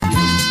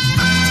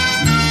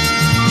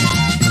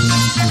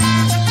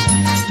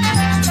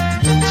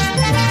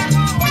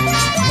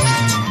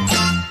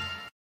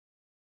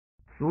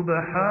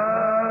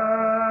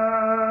سبحان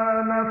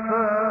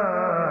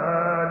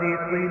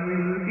فالق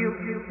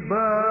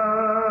الإصباح.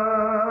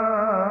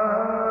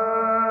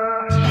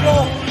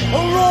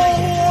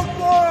 Allahu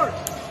Akbar!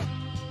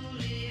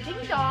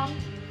 Ding dong.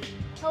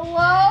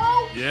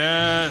 Hello?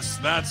 Yes,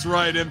 that's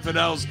right,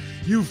 infidels.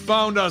 You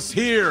found us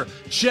here,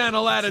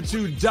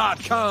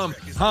 channelattitude.com,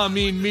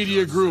 Hameen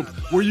Media Group,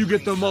 where you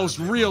get the most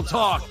real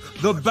talk,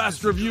 the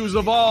best reviews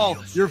of all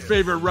your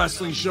favorite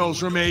wrestling shows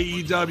from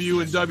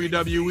AEW and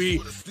WWE,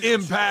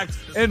 Impact,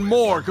 and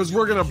more, because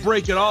we're going to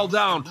break it all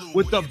down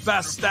with the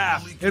best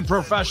staff in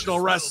professional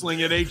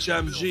wrestling at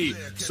HMG.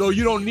 So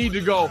you don't need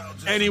to go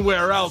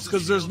anywhere else,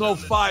 because there's no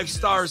 5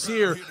 stars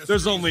here.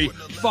 There's only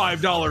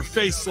 $5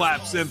 face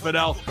slaps,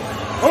 infidel.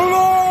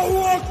 Allahu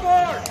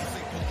Akbar!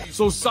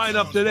 So sign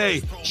up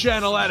today,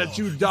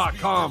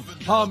 channelattitude.com,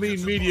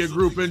 Hameen Media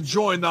Group, and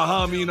join the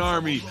Hameen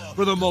Army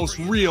for the most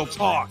real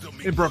talk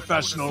in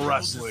professional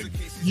wrestling.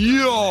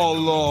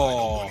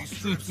 YOLO!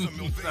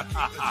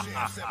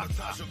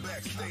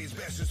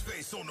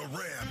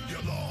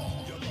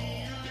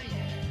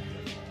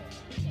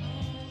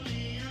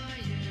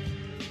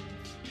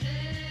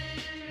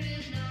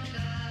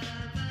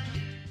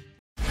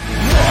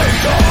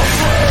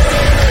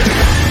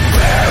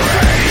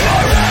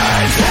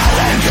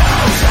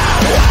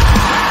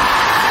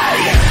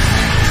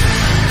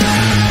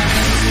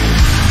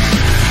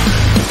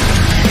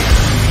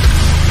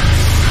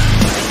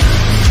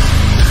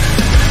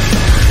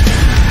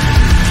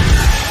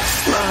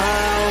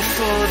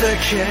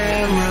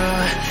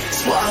 Camera,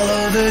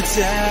 swallow the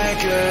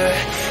dagger,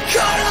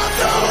 cut off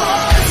the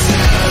ones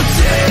who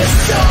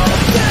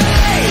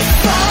disobey,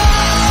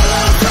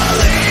 follow the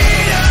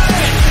leader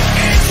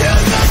into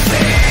the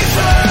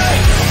fever,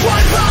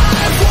 one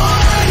by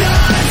one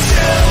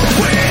until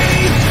we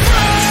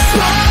burn.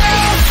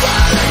 Smile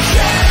for the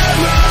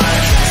camera,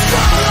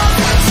 swallow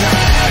the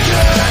dagger,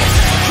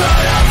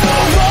 cut off the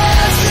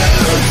ones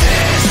who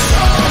disobey,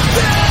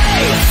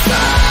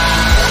 follow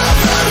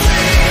the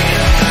leader.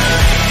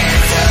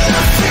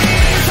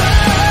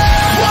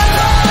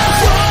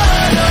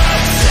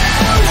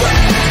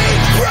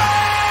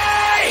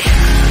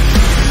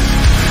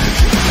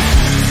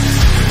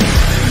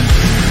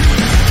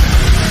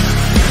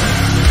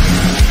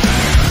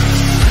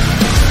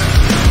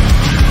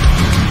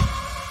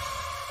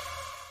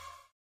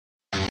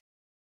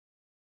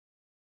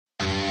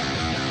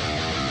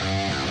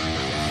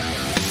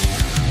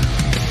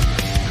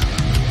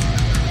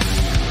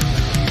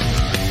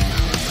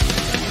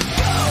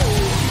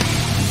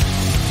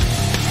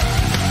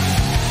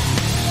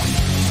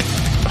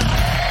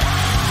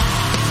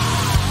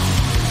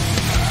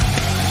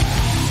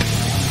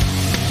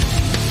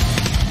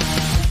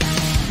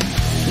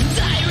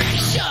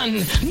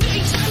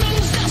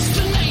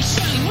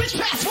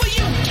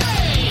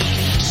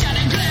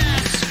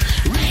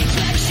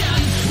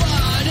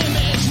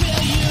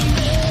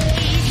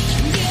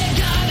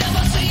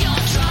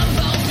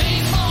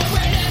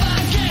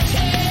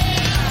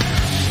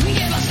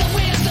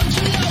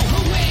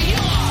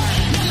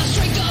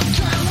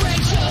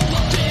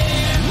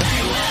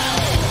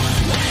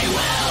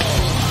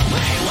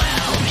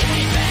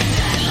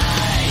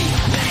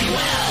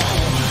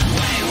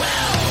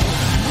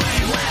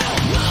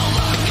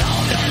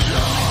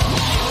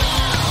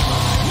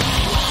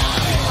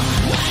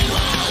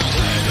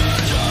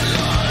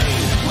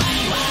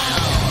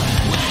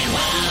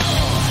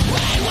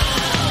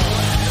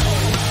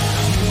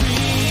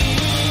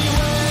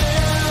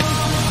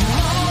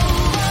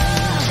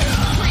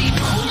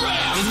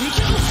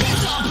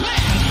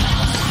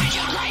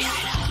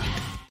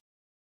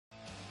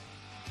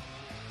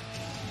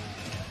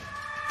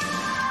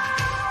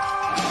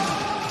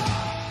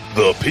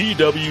 The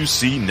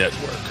PWC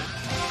Network.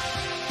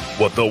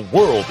 What the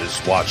world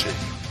is watching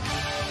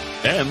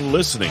and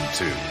listening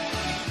to.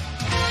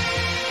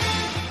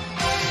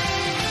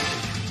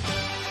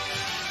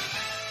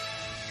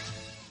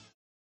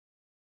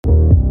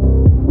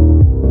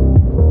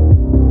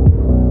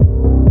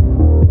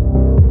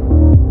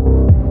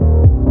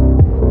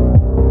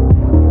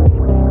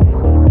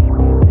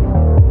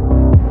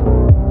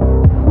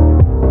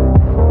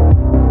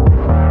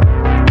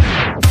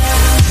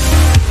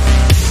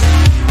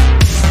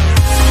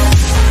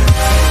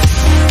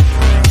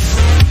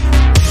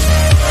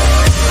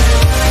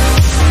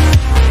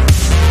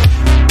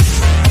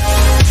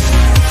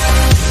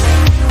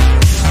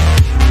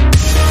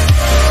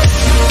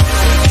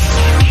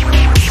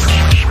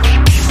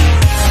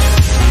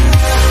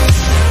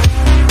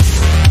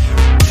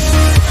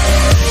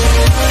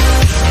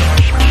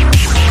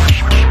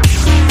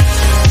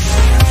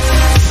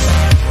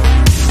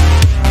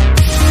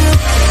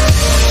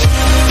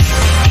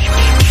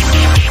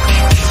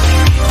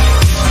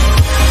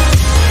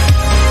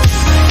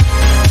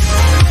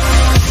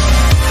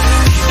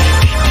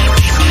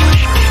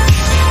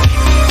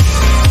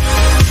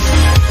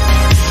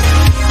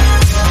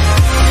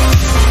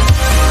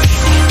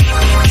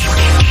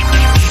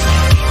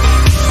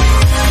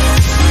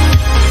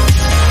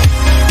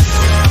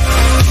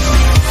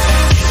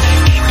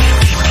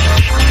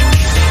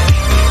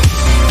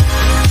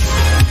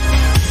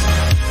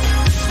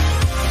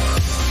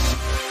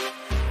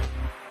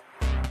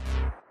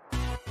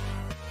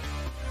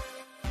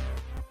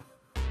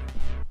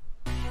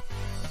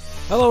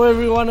 Hello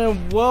everyone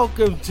and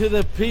welcome to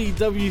the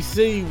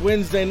PWC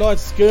Wednesday Night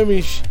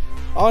Skirmish.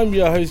 I'm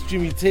your host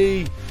Jimmy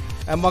T,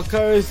 and my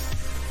co-host,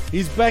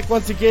 he's back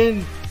once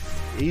again.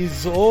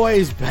 He's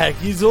always back,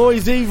 he's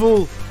always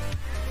evil,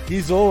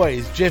 he's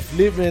always Jeff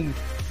Lippman.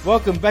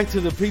 Welcome back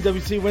to the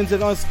PWC Wednesday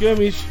Night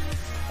Skirmish.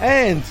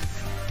 And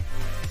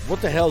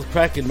what the hell's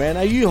cracking, man?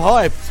 Are you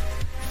hyped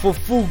for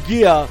Full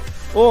Gear,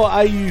 or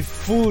are you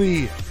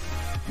fully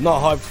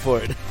not hyped for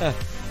it?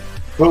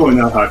 Totally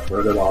not hyped for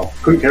it at all.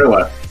 Couldn't care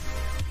less.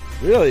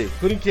 Really?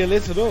 Couldn't care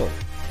less at all?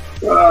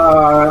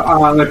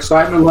 On an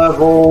excitement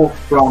level,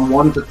 from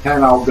 1 to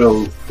 10, I'll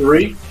go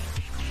 3.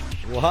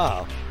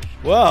 Wow.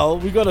 Well,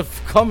 we got a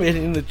comment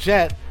in the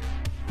chat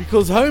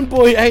because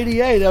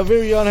Homeboy88, our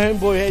very own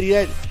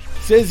Homeboy88,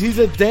 says he's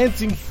a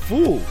dancing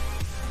fool.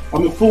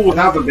 I'm a fool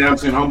without the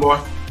dancing,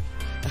 homeboy.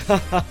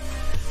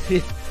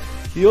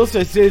 He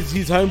also says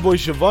he's Homeboy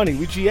Shivani,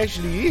 which he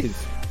actually is.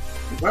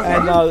 Is that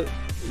And right?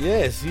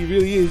 yes, he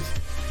really is.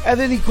 And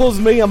then he calls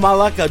me a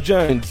Malaka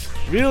Jones.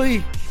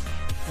 Really?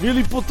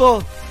 Really,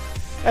 puto?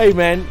 Hey,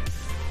 man,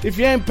 if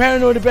you ain't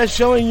paranoid about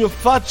showing your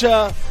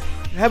facha,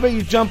 how about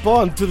you jump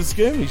on to the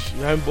skirmish,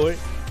 homeboy?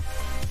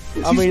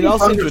 I mean, I'll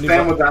send you an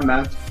understand what that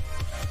meant.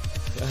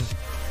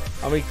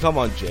 I mean, come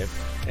on,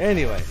 Jeff.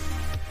 Anyway,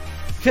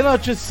 can I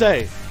just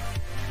say,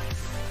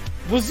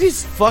 was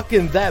this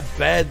fucking that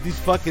bad, this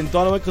fucking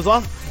Dynamite? Because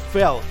I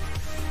felt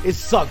it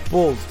sucked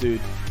balls,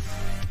 dude.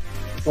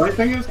 The funny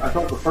thing is, I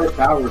thought the first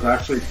hour was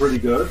actually pretty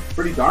good.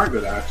 Pretty darn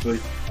good, actually.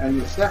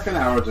 And the second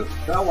hour just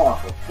fell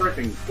off a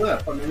freaking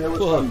cliff. I mean, there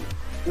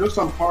was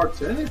some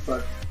parts in it,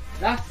 but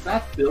that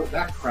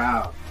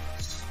crowd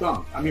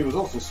stunk. I mean, it was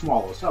also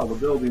small as hell. The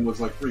building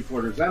was like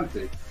 3/4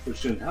 empty,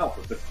 which didn't help.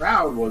 But the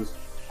crowd was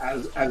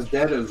as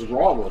dead as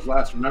Raw was.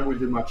 Remember we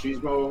did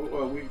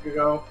Machismo a week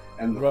ago,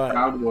 and the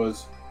crowd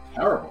was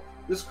terrible.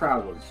 This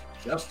crowd was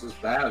just as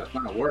bad, if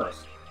not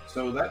worse.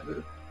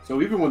 So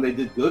even when they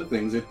did good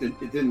things, it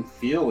didn't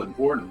feel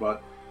important.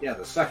 But yeah,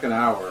 the second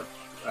hour,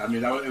 I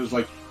mean, it was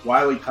like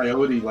Wile E.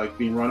 Coyote, like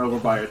being run over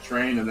by a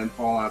train and then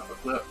falling off the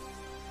cliff.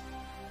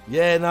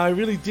 Yeah, no, I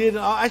really did.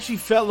 I actually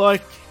felt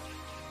like,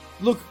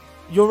 look,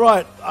 you're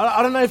right.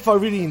 I don't know if I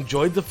really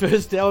enjoyed the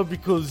first hour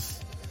because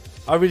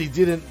I really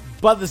didn't.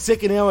 But the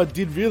second hour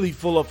did really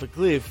fall off a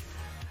cliff.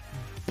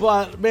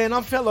 But man,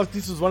 I felt like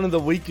this was one of the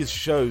weakest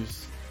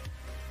shows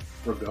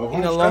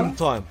in a long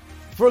time.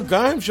 For a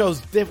go-home show,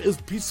 it was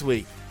piss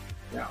weak.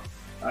 Yeah,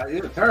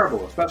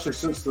 terrible, especially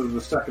since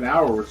the second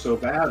hour was so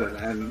bad.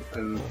 And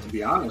to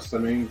be honest, I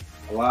mean,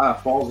 a lot of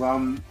it falls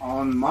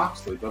on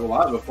Moxley, but a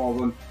lot of it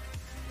falls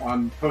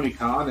on Tony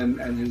Khan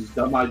and his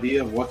dumb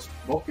idea of what's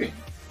booking.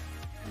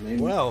 I mean,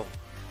 well,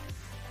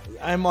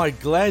 am I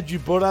glad you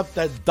brought up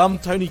that dumb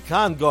Tony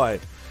Khan guy?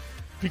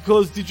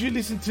 Because did you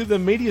listen to the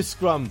media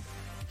scrum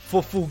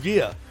for Full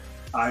Gear?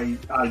 I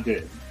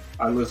did.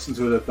 I listened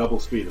to it at double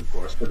speed, of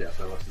course, but yes,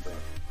 I listened to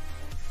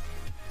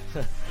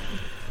it.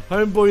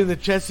 Homeboy in the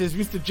chat says,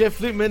 Mr. Jeff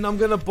Lippman, I'm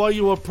going to buy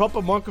you a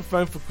proper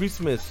microphone for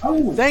Christmas.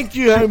 Oh. Thank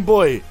you,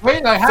 Homeboy.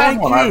 Wait, I have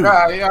Thank one. you.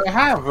 I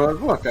have.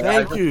 Look.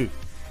 Thank you.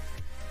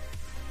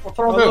 What's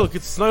wrong with it? Look,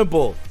 it's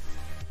Snowball.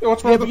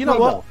 What's wrong with but you know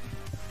what?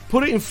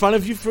 Put it in front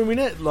of you for a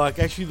minute, like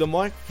actually the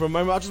mic for a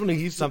moment. I just want to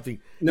hear something.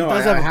 No,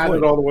 I had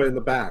it all the way in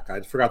the back.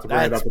 I forgot to bring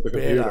it up with the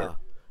computer.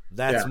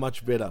 That's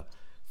much better.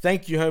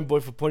 Thank you,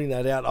 Homeboy, for pointing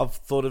that out. I've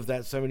thought of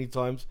that so many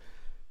times.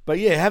 But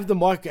yeah, have the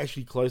mic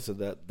actually closer.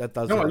 That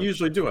does. No, I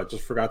usually do. I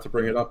just forgot to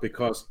bring it up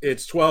because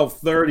it's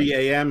 12:30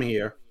 a.m.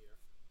 here.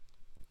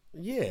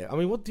 Yeah, I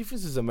mean, what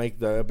difference does it make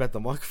though about the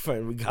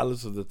microphone,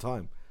 regardless of the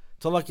time?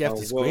 It's not like you have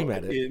to scream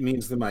at it. It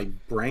means that my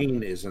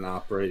brain isn't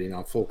operating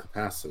on full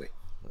capacity.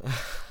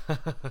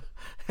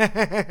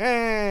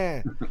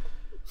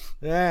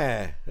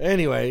 Yeah.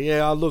 Anyway,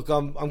 yeah. Look,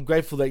 I'm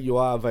grateful that you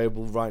are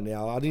available right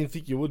now. I didn't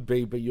think you would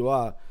be, but you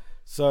are.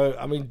 So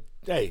I mean,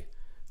 hey,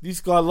 this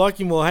guy,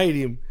 like him or hate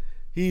him,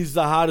 he's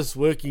the hardest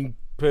working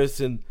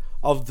person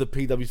of the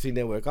PWC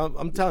network.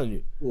 I'm telling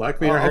you. Like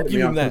me or hate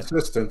me, I'm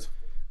consistent.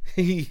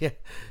 he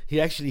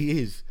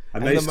actually is. I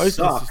may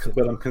suck,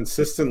 but I'm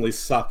consistently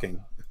sucking.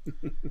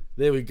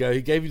 There we go.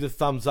 He gave you the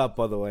thumbs up,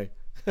 by the way.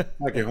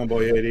 Thank you,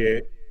 Homeboy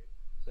 88.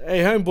 Hey,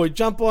 Homeboy,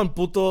 jump on,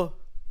 puto.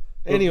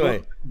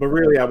 Anyway. But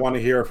really, I want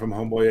to hear from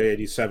Homeboy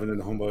 87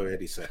 and Homeboy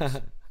 86.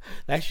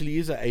 Actually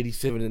is at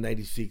 87 and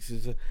 86.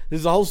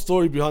 There's a whole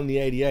story behind the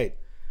 88.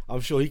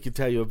 I'm sure he could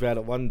tell you about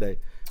it one day.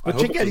 But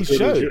check out his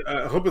show.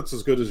 I hope it's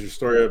as good as your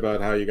story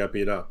about how you got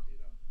beat up.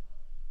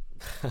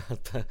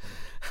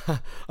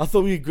 I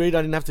thought we agreed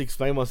I didn't have to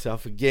explain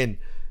myself again.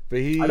 But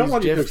I don't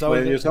want you to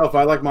explain yourself.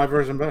 I like my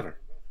version better.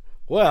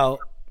 Well,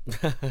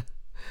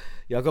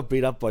 yeah, I got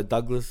beat up by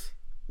Douglas,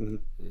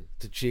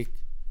 the chick.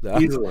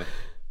 Easily.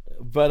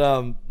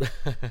 But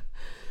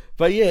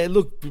but yeah,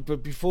 look,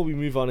 but before we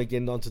move on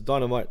again onto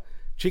Dynamite,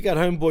 check out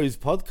Homeboy's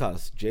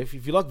podcast, Jeff.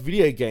 If you like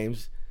video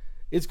games,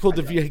 it's called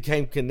The Video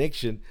Game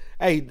Connection.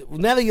 Hey,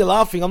 now that you're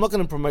laughing, I'm not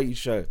going to promote your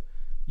show.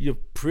 You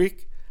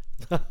prick.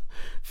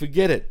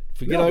 Forget it.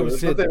 Forget No, I even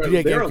said video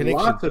there game are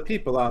connection. lots of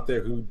people out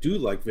there who do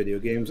like video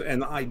games,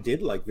 and I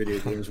did like video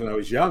games when I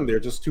was young. They're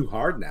just too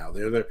hard now.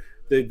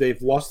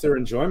 They've lost their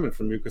enjoyment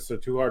from me because they're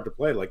too hard to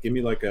play. Like, give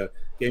me like a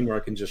game where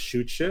I can just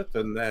shoot shit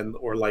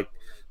or like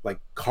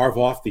carve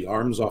off the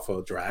arms off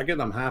a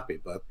dragon. I'm happy,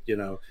 but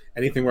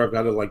anything where I've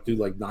got to like do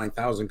like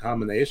 9,000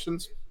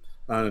 combinations,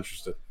 not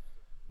interested.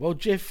 Well,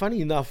 Jeff,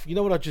 funny enough, you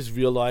know what I just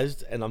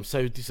realized, and I'm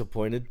so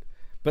disappointed.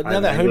 But now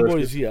that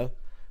Homeboy is here,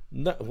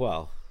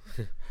 yeah,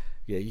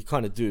 you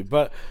kind of do.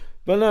 But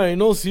no,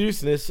 in all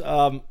seriousness,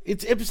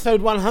 it's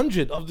episode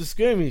 100 of the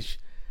Skirmish,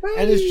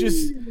 and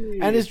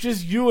it's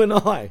just you and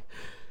I.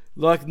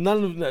 Like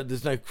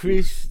there's no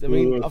Chris. I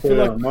mean, I feel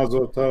like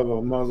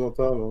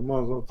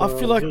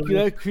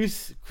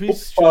Chris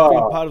should have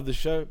been part of the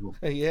show.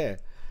 Yeah,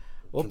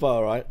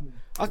 all right.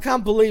 I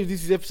can't believe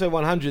this is episode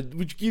 100,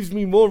 which gives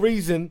me more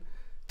reason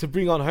to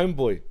bring on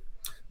Homeboy.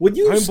 Would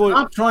you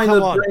stop trying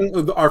to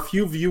bring our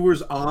few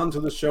viewers on to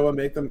the show and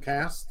make them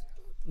cast?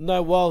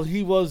 No, well,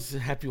 he was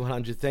happy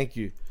 100. Thank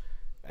you,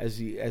 as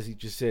he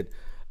just said.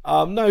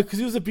 No, because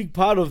he was a big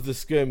part of the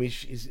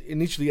Skirmish.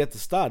 Initially at the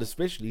start,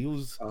 especially he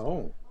was.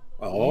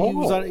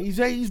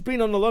 He's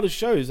been on a lot of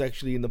shows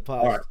actually in the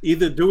past. All right,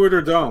 either do it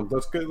or don't.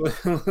 Let's go.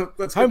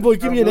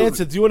 Homeboy, give me an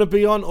answer. Do you want to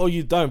be on or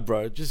you don't,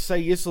 bro? Just say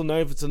yes or no.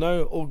 If it's a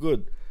no, all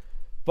good.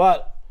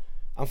 But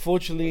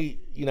unfortunately,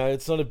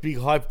 it's not a big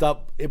hyped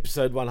up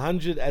episode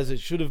 100 as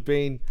it should have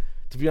been.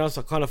 To be honest,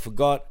 I kind of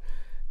forgot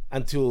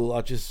until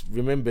I just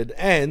remembered.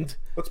 And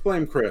let's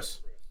blame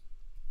Chris.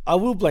 I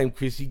will blame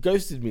Chris. He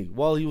ghosted me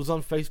while he was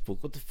on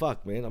Facebook. What the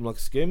fuck, man? I'm like,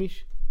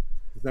 Skirmish?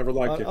 He's never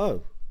liked it.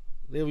 Oh,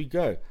 there we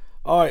go.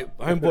 All right,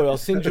 Homeboy, I'll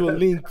send you a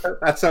link.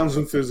 That sounds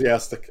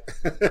enthusiastic.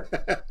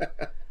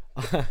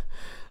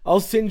 I'll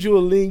send you a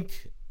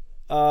link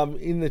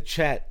in the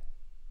chat.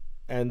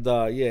 And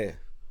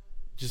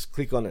just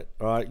click on it.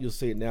 All right, you'll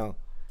see it now.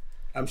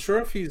 I'm sure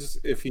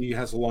if he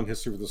has a long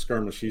history with the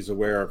Skirmish, he's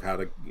aware of how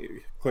to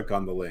click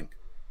on the link.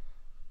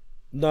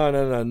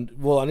 No.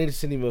 Well, I need to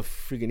send him a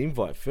friggin'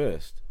 invite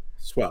first.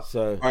 Swell.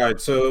 So, all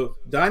right. So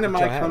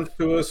Dynamite comes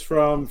to us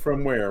from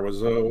where?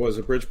 Was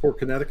it Bridgeport,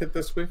 Connecticut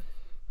this week?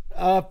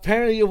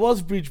 Apparently, it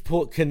was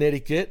Bridgeport,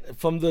 Connecticut,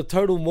 from the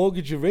Total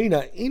Mortgage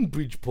Arena in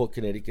Bridgeport,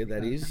 Connecticut.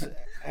 That is,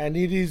 and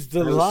it is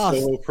the last.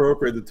 So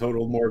appropriate. The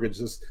Total Mortgage.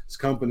 This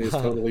company is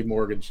totally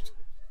mortgaged.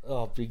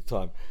 Oh, big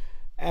time.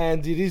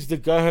 And it is the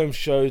go-home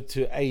show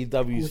to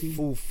AEW's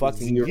full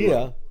fucking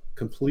gear.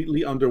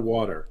 Completely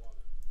underwater.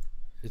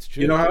 It's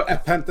true. You know how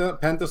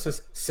Penta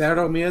says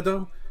cero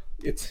miedo?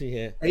 It's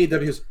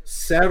AEW's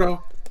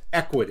zero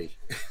equity.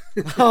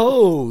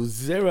 Oh,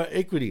 zero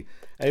equity.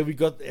 Hey, we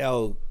got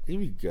here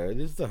we go.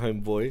 There's the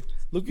Homeboy.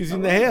 Look, he's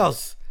in the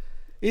house.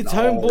 It's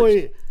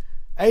Homeboy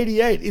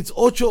 88. It's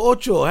ocho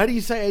ocho. How do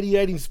you say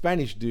 88 in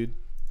Spanish, dude?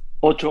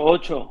 Ocho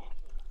ocho.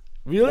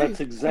 Really? That's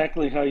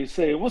exactly how you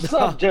say it. What's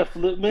up, Jeff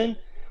Lippman?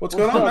 What's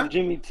going on, man?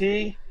 Jimmy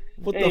T?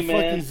 What the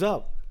fuck is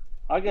up?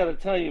 I gotta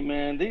tell you,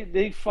 man,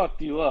 they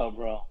fucked you up,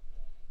 bro.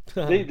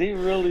 they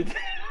really did.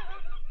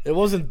 It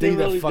wasn't D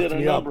that fucked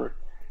me up. It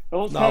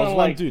was kind of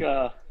like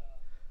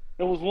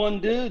it was one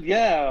dude.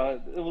 Yeah,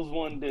 it was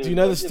one dude. Do you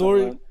know the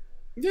story?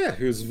 Yeah,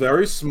 he was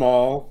very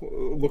small,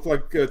 looked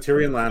like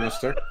Tyrion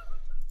Lannister.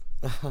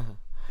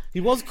 He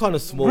was kind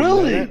of small.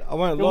 Really? Man. I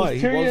won't lie.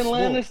 Tyrion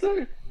Lannister?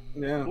 Lannister?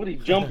 Yeah. Would he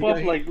jump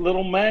up like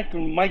Little Mac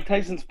and Mike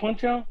Tyson's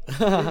Punch Out? He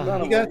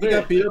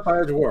got beat up by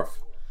a dwarf.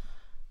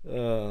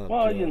 Well,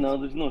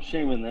 God. There's no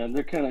shame in that.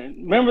 They're kind of.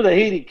 Remember, the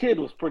Haiti Kid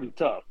was pretty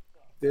tough.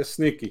 They're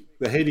sneaky.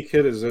 The Haiti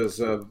Kid is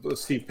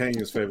Steve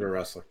Pena's favorite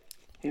wrestler.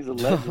 He's a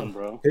legend,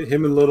 bro.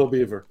 Him and Little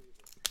Beaver.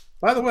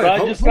 By the way,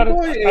 I just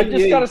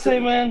gotta say,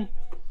 man,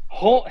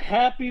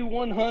 happy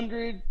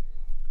 100.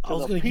 I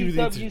was going to give you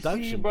the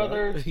introduction,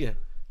 brother. Yeah,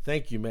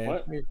 thank you, man.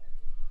 What?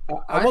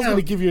 I was going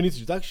to give you an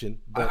introduction.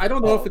 But, I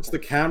don't know if it's the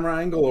camera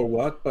angle or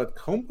what, but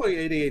Homeboy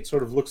 88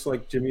 sort of looks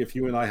like Jimmy if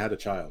you and I had a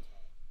child.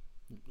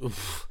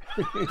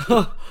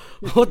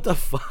 What the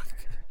fuck?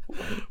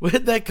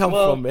 Where'd that come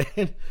from,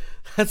 man?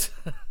 That's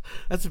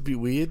a bit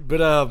weird,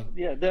 but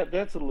yeah,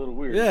 that's a little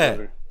weird. Yeah,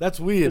 brother. that's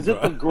weird. Is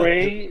it the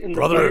gray and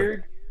the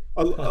beard?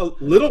 A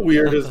little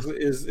weird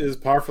is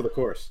par for the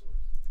course.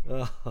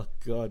 Oh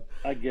God!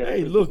 I get it.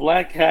 Hey, look, the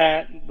black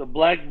hat, the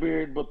black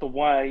beard, but the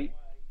white.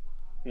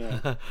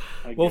 Yeah.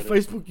 Well,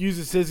 Facebook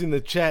user says in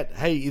the chat,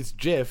 "Hey, it's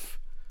Jeff."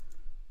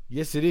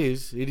 Yes, it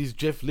is. It is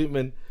Jeff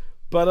Lippman.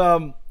 But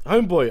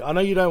Homeboy, I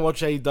know you don't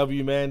watch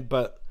AEW, man,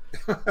 but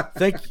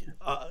thank you.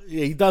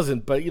 Yeah, he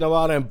doesn't. But you know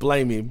what? I don't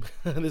blame him.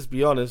 Let's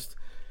be honest.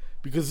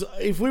 Because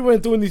if we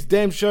weren't doing this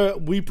damn show,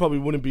 we probably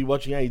wouldn't be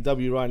watching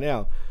AEW right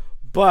now.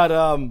 But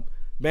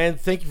man,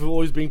 thank you for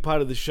always being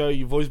part of the show.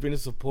 You've always been a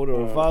supporter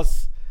of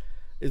us.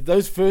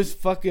 Those first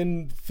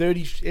fucking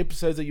 30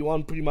 episodes that you're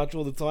on pretty much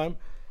all the time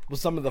were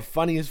some of the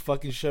funniest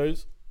fucking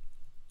shows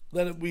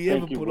that we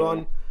ever put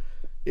on.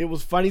 It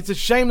was funny. It's a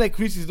shame that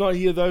Chris is not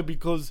here though,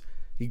 because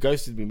he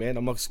ghosted me, man.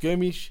 I'm like,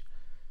 Skirmish,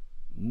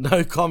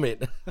 no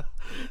comment.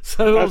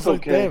 So I was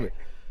like, damn it.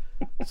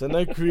 So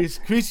no Chris.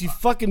 Chris, you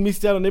fucking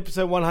missed out on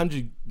episode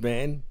 100,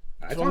 man.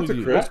 I talked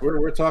to Chris.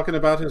 We're talking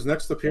about his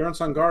next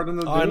appearance on Garden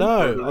of Doom. I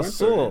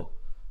know.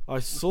 I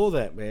saw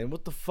that, man.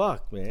 What the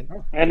fuck, man?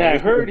 And I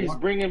heard he's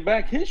bringing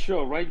back his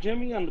show, right,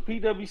 Jimmy, on the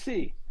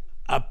PWC.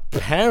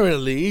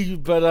 Apparently,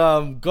 but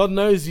God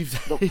knows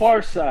if the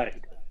Far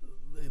Side,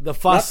 the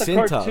Far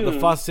Center, the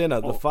Far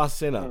Center, the Far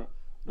Center,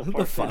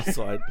 the Far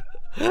Side.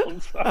 I'm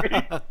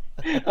sorry,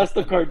 that's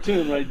the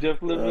cartoon, right,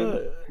 Jeff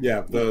Lippman? Yeah,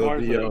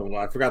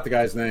 I forgot the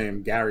guy's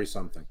name, Gary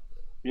something.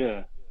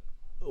 Yeah.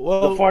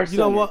 Well, the Far you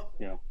know Center.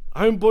 what,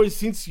 Homeboy,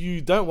 since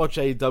you don't watch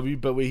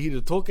AEW, but we're here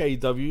to talk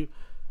AEW,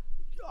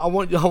 I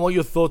want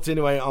your thoughts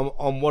anyway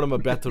on what I'm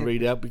about to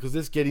read out, because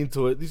let's get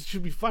into it. This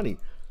should be funny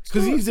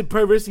because he's a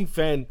pro wrestling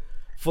fan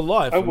for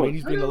life. I mean,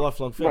 he's been a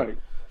lifelong fan. Right.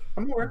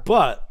 I'm aware.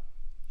 But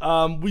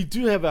we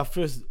do have our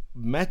first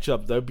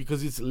matchup though,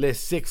 because it's Les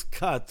Sex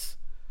Cuts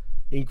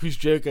in Chris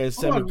Jericho and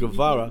Sammy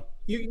Guevara.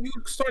 You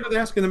started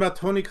asking about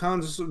Tony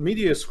Khan's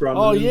media scrum.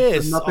 Oh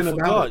yes, I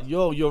forgot.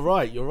 You're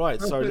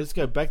right. Sorry, let's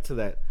go back to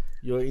that.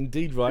 You're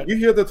indeed right. You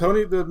hear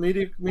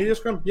the media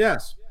scrum?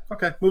 Yes.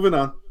 Okay, moving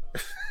on.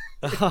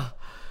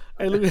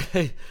 Hey, look,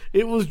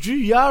 it was Drew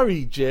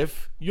Yari,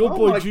 Jeff, your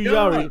boy Drew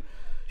Yari,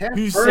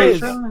 who says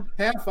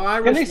half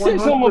Irish. Can they say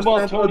something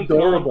about Tony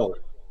adorable?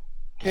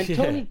 Khan? Can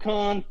Tony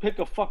Khan pick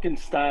a fucking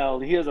style?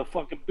 He has a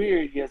fucking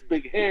beard. He has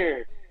big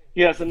hair.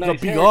 He has a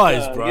nice big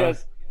eyes, bro.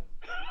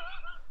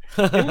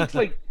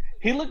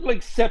 He looked like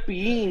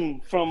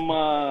Cepillín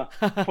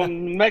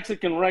from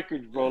Mexican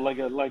Records, bro. Like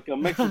a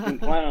Mexican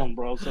clown,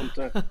 bro.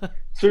 Sometimes,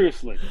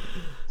 seriously,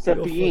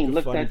 Cepillín.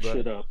 Look that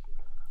shit up.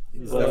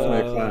 He's definitely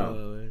a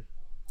clown.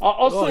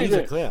 I'll say he's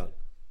this. A clown.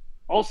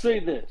 I'll say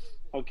this,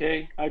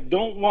 okay? I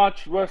don't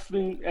watch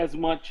wrestling as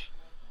much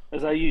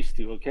as I used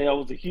to, okay? I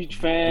was a huge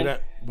fan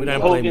in the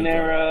Hogan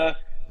era.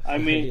 I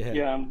mean,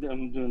 I'm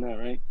doing that,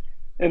 right?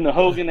 In the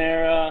Hogan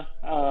era,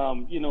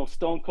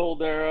 Stone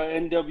Cold era,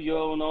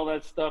 NWO and all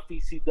that stuff.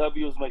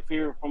 ECW was my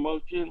favorite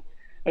promotion,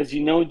 as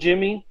you know,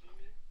 Jimmy.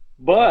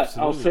 But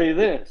Absolutely. I'll say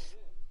this.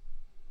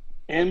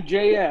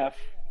 MJF,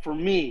 for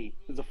me,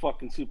 is a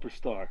fucking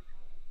superstar,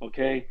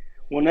 okay?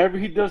 Whenever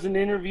he does an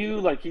interview,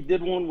 like he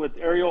did one with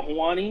Ariel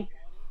Helwani,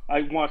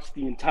 I watch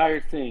the entire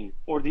thing,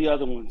 or the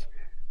other ones.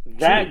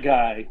 That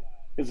guy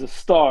is a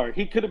star.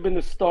 He could have been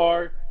a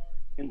star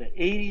in the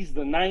 80s,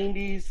 the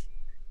 90s.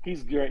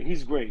 He's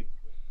great.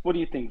 What do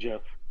you think, Jeff?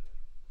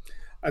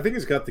 I think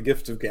he's got the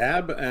gift of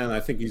gab, and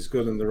I think he's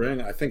good in the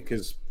ring. I think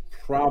his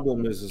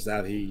problem is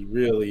that he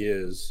really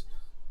is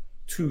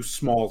too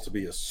small to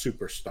be a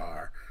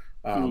superstar.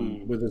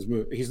 With his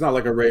move, he's not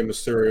like a Rey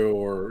Mysterio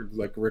or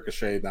like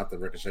Ricochet. Not that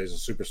Ricochet is a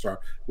superstar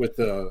with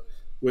the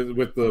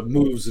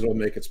moves that'll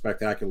make it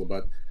spectacular.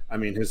 But I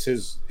mean,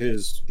 his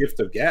gift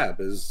of gab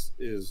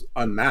is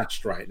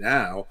unmatched right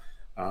now,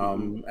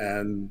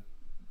 and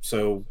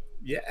so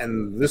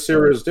and this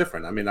era is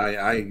different. I mean,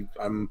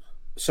 I'm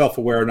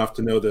self-aware enough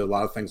to know that a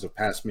lot of things have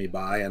passed me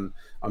by, and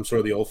I'm sort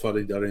of the old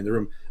fuddy-duddy in the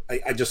room.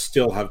 I just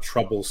still have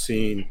trouble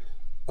seeing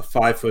a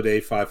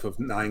 5'8",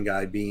 5'9"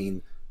 guy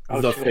being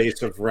the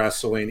face of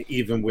wrestling,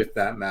 even with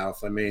that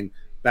mouth. I mean,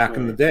 back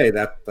in the day,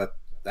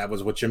 that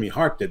was what Jimmy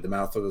Hart did, the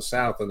mouth of the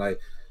South, and I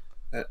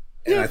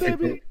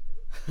think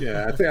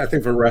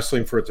for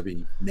wrestling, for it to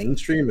be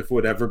mainstream, if it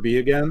would ever be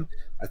again,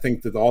 I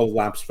think that all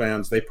Laps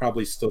fans, they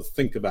probably still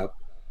think about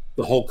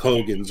the Hulk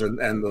Hogans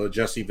and the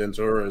Jesse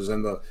Venturas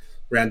and the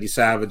Randy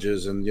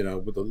Savages and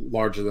with the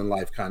larger than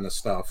life kind of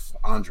stuff,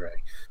 Andre.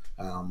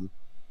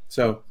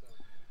 So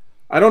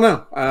I don't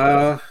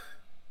know.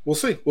 We'll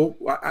see. Well,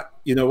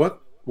 you know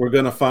what? We're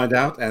going to find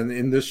out, and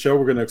in this show,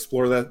 we're going to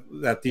explore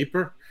that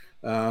deeper,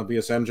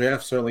 because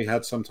MJF certainly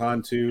had some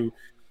time to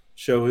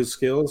show his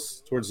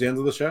skills towards the end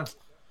of the show.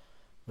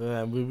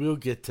 We will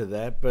get to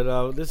that, but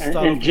let's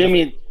start. And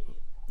Jimmy,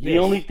 the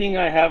only thing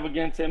I have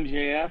against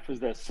MJF is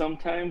that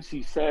sometimes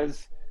he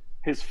says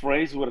his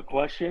phrase with a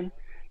question,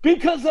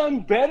 because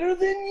I'm better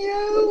than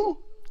you.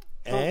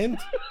 And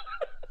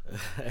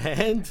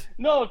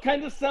no, it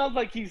kind of sounds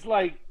like he's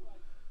throwing.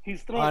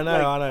 I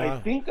know. I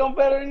think I'm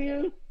better than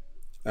you.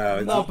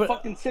 No, but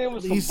fucking say it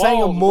with some he's balls, saying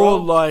it more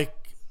bro. like.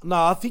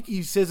 No, I think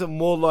he says it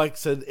more like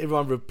so that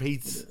everyone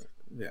repeats.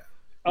 Yeah.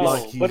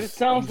 But it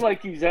sounds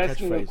like he's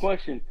asking a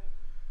question.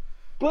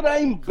 But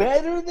I'm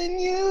better than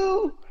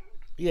you.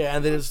 Yeah,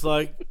 and then it's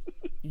like,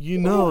 you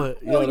know it.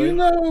 You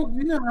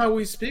know how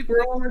we speak.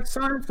 We're all like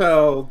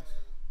Seinfeld.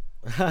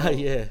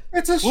 Yeah.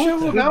 It's a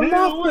show about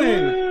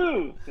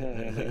nothing.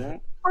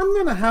 I'm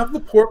gonna have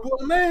the pork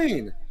lo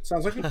mein.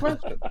 Sounds like a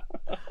question.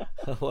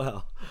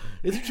 Well,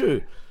 it's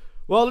true.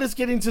 Well, let's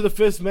get into the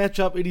first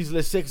matchup. It is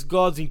Les Sex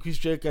Gods in Chris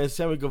Jericho and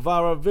Sammy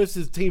Guevara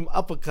versus Team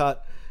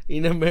Uppercut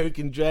in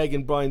American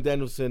Dragon, Bryan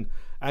Danielson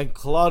and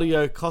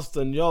Claudio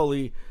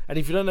Castagnoli. And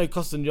if you don't know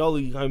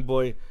Castagnoli,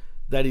 homeboy,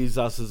 that is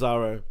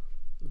Cesaro,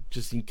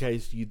 just in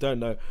case you don't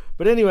know.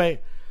 But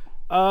anyway,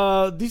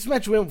 this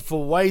match went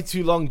for way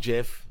too long,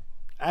 Jeff.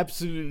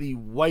 Absolutely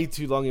way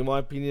too long, in my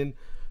opinion.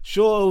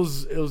 Sure,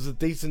 it was a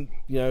decent,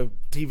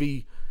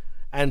 TV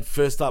and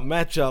first up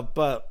matchup,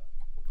 but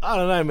I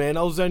don't know, man.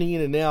 I was zoning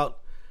in and out,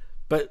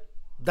 but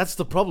that's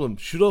the problem.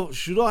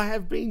 Should I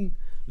have been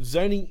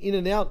zoning in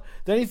and out.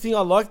 The only thing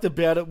I liked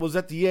about it was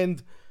at the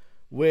end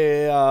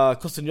where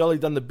Costagnoli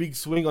done the big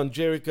swing on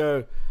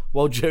Jericho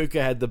while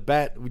Jericho had the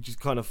bat, which is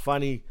kind of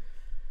funny.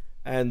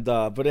 And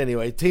but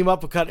anyway, Team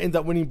Uppercut end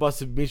up winning by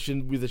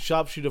submission with a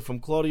sharpshooter from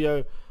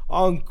Claudio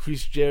on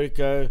Chris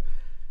Jericho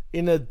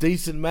in a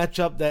decent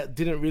matchup that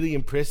didn't really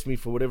impress me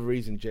for whatever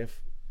reason,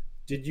 Jeff.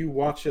 Did you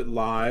watch it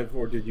live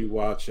or did you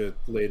watch it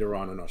later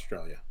on in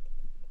Australia?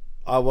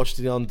 I watched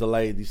it on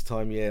delay this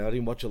time, yeah. I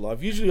didn't watch it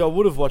live. Usually I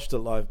would have watched it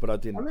live, but I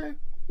didn't. I mean,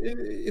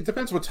 it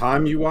depends what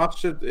time you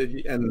watched it,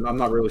 and I'm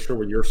not really sure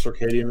what your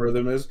circadian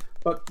rhythm is.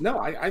 But no,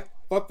 I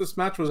thought this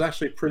match was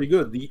actually pretty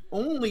good. The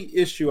only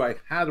issue I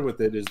had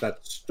with it is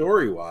that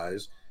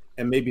story-wise,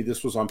 and maybe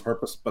this was on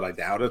purpose, but I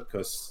doubt it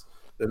because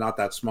they're not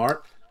that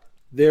smart,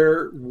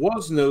 there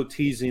was no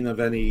teasing of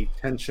any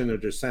tension or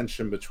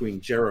dissension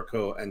between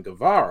Jericho and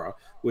Guevara,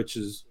 which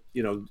is,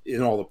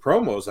 in all the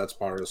promos, that's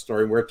part of the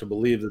story. And we're to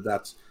believe that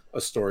that's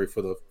a story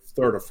for the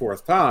third or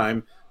fourth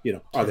time.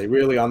 Are they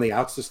really on the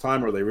outs this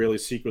time? Or are they really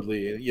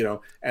secretly,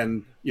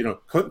 can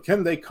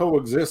they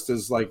coexist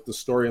as like the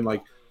story in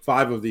like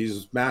 5 of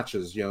these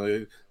matches?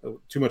 Too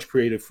much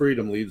creative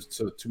freedom leads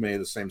to too many of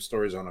the same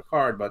stories on a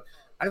card. But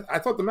I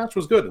thought the match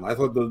was good, and I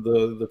thought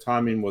the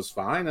timing was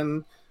fine,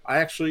 and I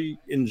actually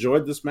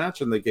enjoyed this match,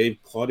 and they gave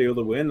Claudio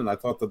the win, and I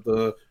thought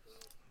that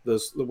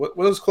what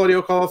does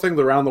Claudio call the thing?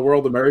 The round the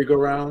world, the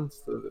merry-go-round?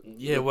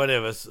 Yeah,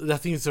 whatever. I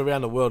think it's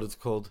around the world it's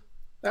called.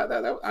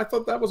 I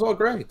thought that was all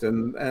great,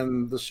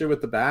 and the shit with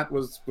the bat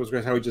was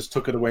great. How he just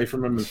took it away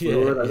from him and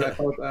threw it. I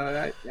thought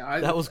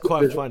that was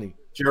quite funny.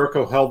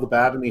 Jericho held the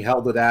bat and he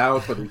held it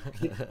out, but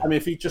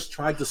if he just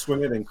tried to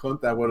swing it and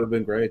couldn't, that would have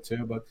been great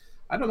too. But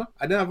I don't know.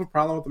 I didn't have a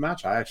problem with the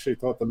match. I actually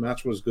thought the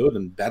match was good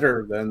and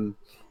better than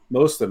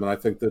most of them. And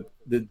I think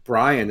that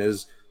Brian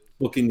is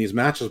booking these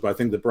matches, but I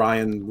think that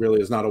Brian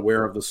really is not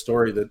aware of the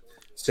story that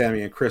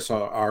Sammy and Chris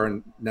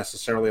aren't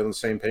necessarily on the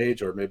same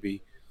page, or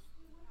maybe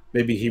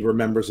he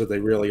remembers that they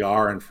really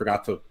are and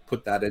forgot to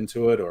put that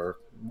into it or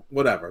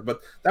whatever.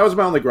 But that was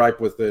my only gripe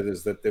with it,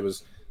 is that there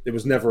was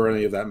never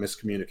any of that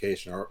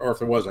miscommunication, or if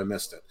there was, I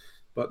missed it.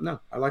 But no,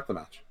 I like the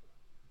match.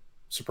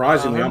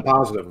 Surprisingly, I'm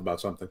positive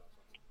about something.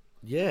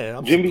 Yeah,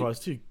 I'm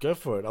surprised too. Go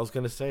for it. I was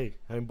going to say,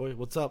 Homeboy,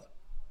 what's up?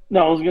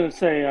 No, I was going to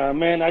say,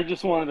 man, I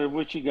just wanted to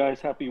wish you guys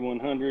happy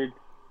 100.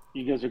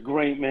 You guys are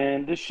great,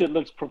 man. This shit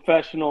looks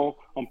professional.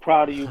 I'm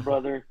proud of you,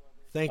 brother.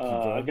 Thank you,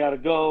 bro. I got to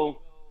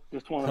go.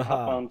 Just want to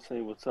hop on and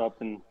say what's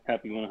up and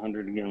happy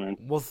 100 again, man.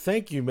 Well,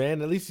 thank you,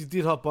 man. At least you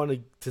did hop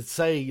on to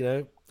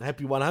say,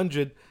 happy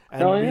 100.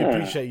 And we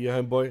appreciate you,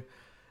 Homeboy.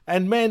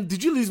 And, man,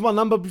 did you lose my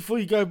number before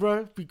you go,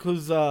 bro?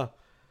 Because I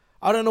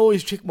don't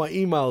always check my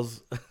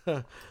emails,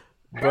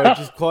 bro,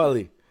 just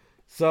quietly.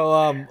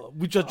 So,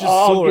 which I just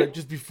saw it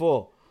just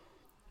before.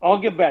 I'll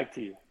get back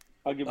to you.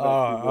 All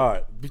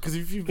right. Because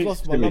if you've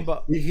lost my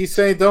number... He's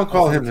saying don't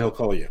call him, he'll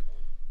call you.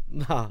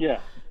 Nah.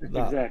 Yeah,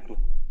 exactly.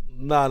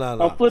 No.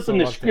 I'm flipping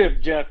the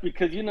script, Jeff,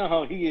 because you know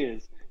how he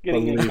is,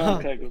 getting in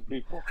contact with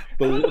people.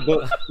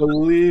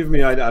 Believe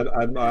me,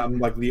 I'm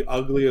like the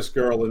ugliest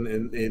girl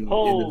in his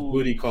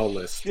booty call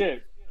list.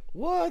 Shit.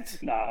 What?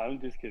 Nah,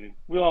 I'm just kidding.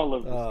 We all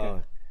love this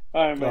guy.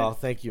 All right, man. Oh,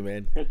 thank you,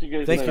 man. Catch you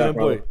guys Thank later. you,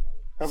 Homeboy.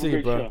 Have See a you,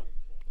 great bro. show.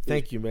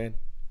 Thank you, man.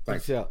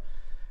 Thanks out.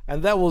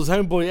 And that was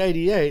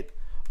Homeboy88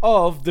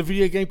 of the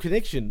Video Game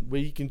Connection,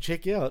 where you can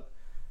check out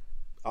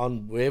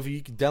on wherever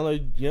you can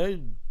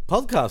download,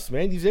 podcasts,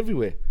 man. He's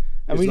everywhere.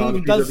 He's not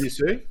on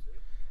PWC?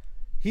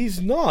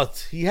 He's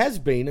not. He has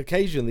been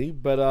occasionally,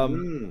 but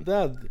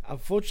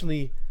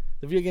unfortunately,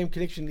 the Video Game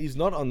Connection is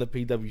not on the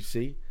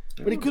PWC.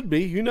 But it could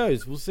be. Who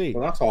knows? We'll see.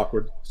 Well, that's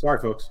awkward. Sorry,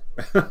 folks.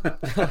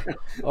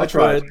 I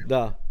tried.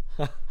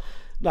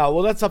 No,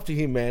 well, that's up to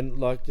him, man.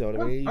 Like, you know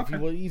what I mean?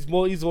 Okay.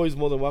 He's always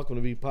more than welcome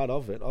to be part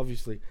of it,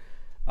 obviously.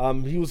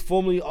 He was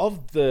formerly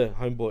of the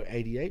Homeboy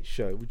 88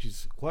 show, which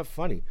is quite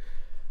funny.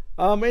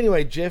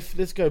 Anyway, Jeff,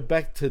 let's go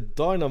back to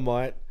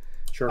Dynamite.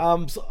 Sure.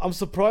 I'm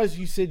surprised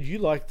you said you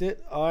liked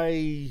it.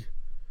 I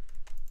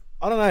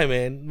don't know,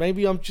 man.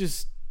 Maybe I'm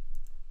just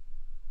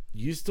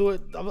used to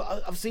it.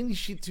 I've seen this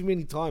shit too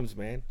many times,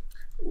 man.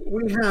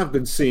 We have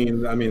been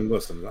seeing. I mean,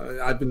 listen.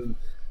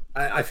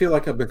 I feel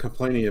like I've been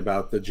complaining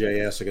about the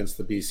JS against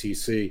the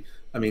BCC.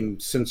 I mean,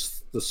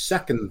 since the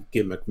second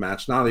gimmick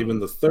match, not even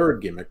the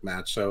third gimmick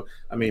match. So,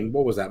 I mean,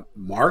 what was that?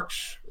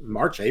 March,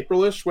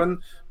 April-ish when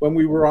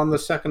we were on the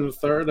second and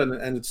third,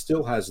 and it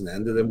still hasn't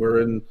ended, and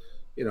we're in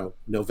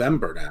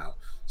November now.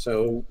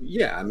 So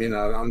yeah, I mean,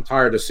 I'm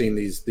tired of seeing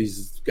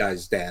these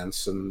guys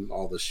dance and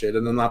all this shit,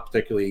 and I'm not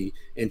particularly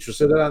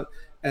interested in it.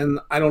 And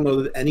I don't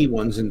know that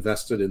anyone's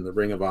invested in the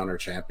Ring of Honor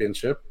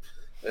Championship,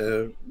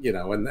 and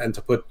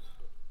to put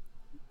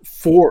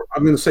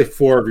I'm going to say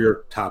 4 of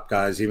your top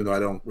guys, even though I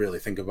don't really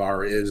think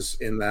Guevara is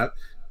in that.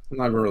 I'm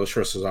not even really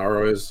sure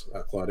Cesaro is,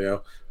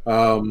 Claudio.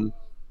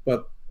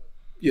 But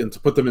to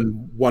put them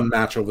in one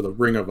match over the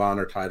Ring of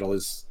Honor title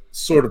is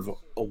sort of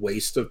a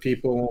waste of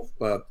people.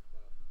 But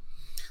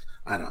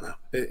I don't know.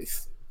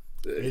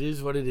 It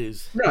is what it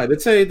is. Right,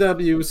 it's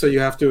AEW, so you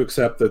have to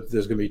accept that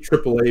there's going to be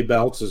AAA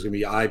belts, there's going to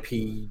be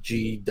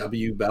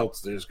IPGW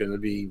belts, there's going to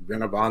be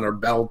Ring of Honor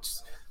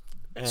belts,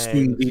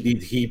 Steam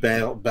DDT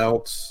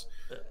belts,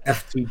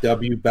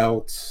 FTW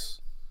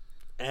belts,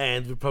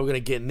 and we're probably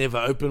going to get never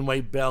open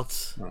weight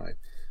belts. Right,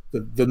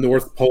 the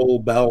North Pole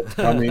belt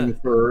coming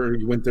for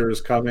winter is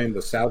coming.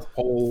 The South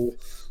Pole,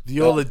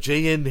 the All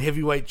Aegean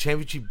heavyweight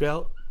championship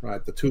belt.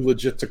 Right, the Too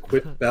Legit to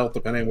Quit belt,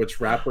 depending on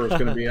which rapper is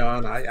going to be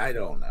on. I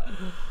don't know.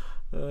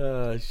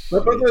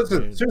 Shit, but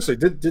listen, seriously,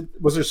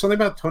 was there something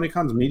about Tony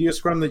Khan's media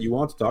scrum that you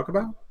want to talk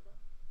about?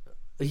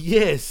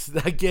 Yes,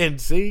 again,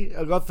 see,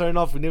 I got thrown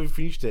off. We never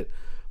finished it.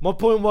 My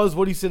point was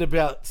what he said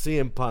about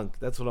CM Punk.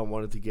 That's what I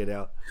wanted to get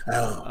out.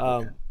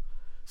 Okay.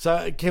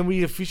 So can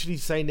we officially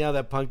say now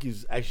that Punk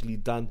is actually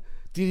done?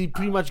 Did he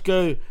pretty much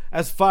go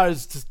as far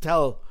as to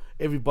tell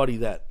everybody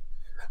that?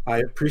 I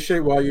appreciate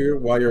why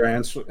you're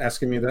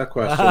asking me that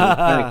question.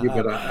 Thank you,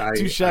 but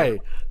touche.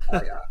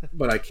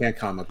 But I can't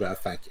comment that.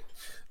 Thank you.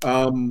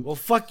 Well,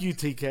 fuck you,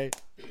 TK.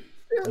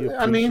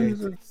 I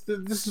mean,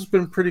 this has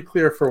been pretty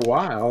clear for a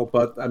while,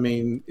 but I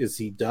mean, is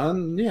he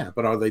done? Yeah,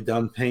 but are they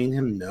done paying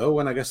him? No,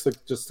 and I guess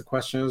the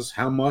question is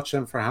how much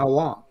and for how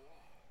long.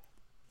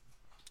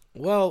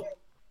 Well,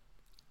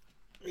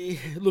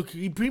 look,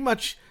 he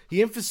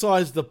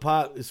emphasized the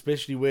part,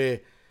 especially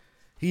where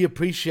he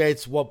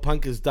appreciates what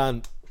Punk has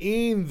done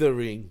in the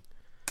ring,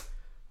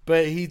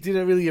 but he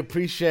didn't really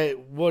appreciate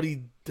what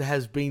he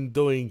has been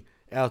doing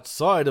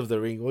outside of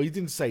the ring. Well, he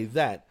didn't say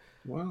that,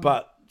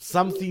 but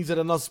some things that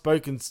are not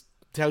spoken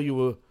tell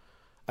you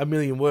a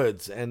million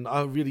words, and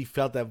I really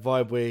felt that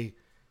vibe where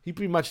he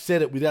pretty much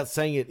said it without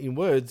saying it in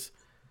words,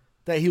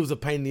 that he was a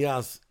pain in the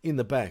ass in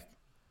the back.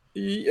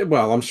 Yeah,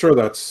 well, I'm sure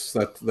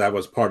that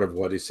was part of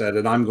what he said,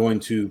 and I'm going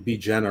to be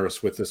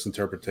generous with this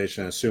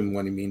interpretation. I assume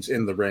when he means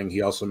in the ring,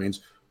 he also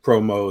means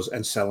promos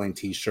and selling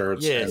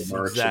T-shirts and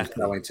merch and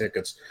selling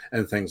tickets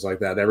and things like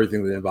that.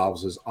 Everything that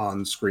involves his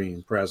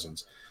on-screen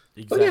presence.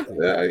 Exactly.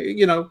 But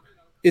yeah,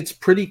 it's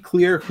pretty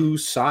clear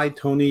whose side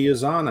Tony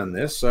is on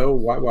this. So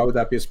why would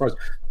that be a surprise?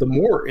 The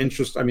more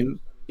interest, I mean,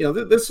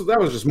 that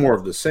was just more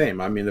of the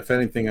same. I mean, if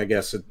anything, I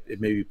guess it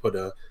maybe put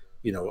a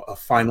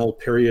final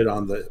period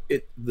on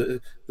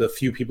the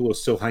few people who are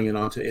still hanging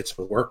on to its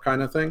work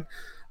kind of thing.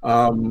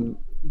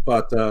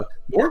 But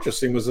more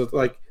interesting was that,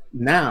 like,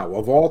 now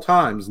of all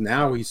times,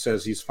 now he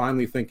says he's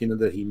finally thinking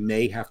that he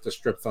may have to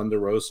strip Thunder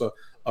Rosa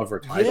of her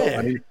title. Yeah,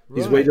 I mean,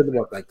 he's waited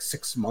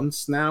 6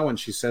 months now, and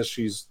she says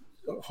she's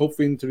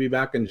hoping to be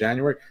back in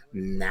January.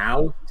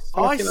 Now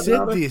I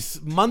said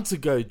this months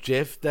ago,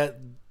 Jeff, that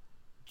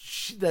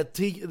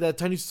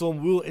Tony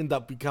Storm will end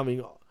up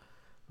becoming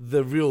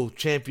the real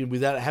champion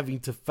without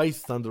having to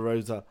face Thunder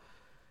Rosa,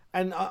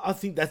 and I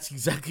think that's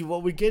exactly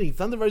what we're getting.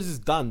 Thunder Rosa's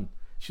done.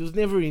 She was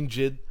never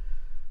injured.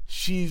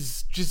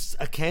 She's just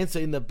a cancer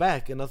in the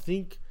back, and I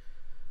think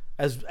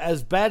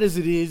as bad as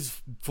it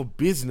is for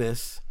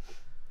business,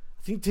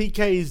 I think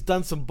TK has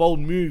done some bold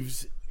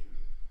moves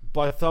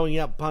by throwing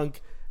out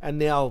Punk and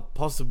now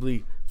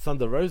possibly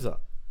Thunder Rosa.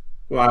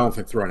 Well, I don't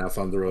think throwing out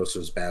Thunder Rosa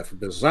is bad for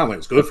business. I don't think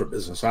it's good for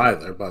business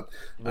either, but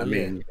I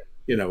mean,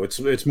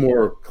 it's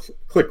more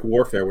click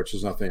warfare, which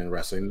is nothing in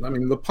wrestling. I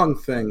mean, the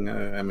Punk thing,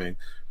 I mean,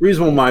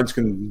 reasonable minds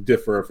can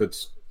differ if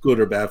it's good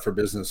or bad for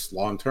business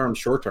long term.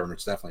 Short term,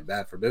 it's definitely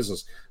bad for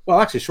business. Well,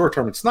 actually, short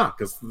term, it's not,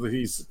 because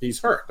he's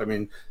hurt. I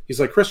mean,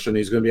 he's like Christian.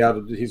 He's going to be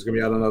out. He's going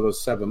to be out another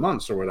 7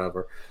 months or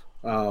whatever.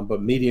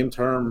 But medium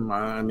term,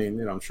 I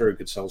mean, I'm sure he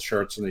could sell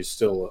shirts, and he's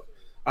still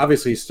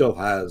obviously he still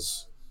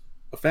has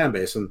a fan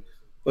base. And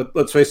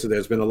let's face it,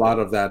 there's been a lot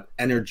of that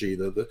energy.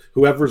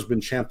 Whoever's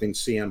been chanting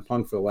CM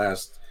Punk for the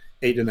last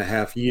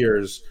 8.5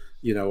 years,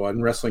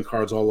 on wrestling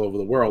cards all over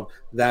the world,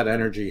 that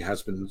energy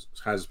has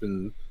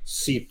been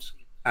seeped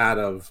out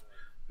of.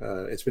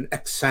 It's been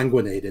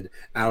exsanguinated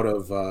out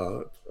of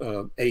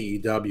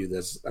AEW.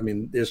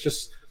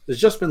 There's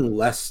just been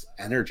less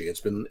energy.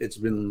 It's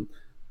been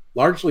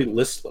largely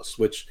listless,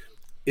 which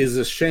is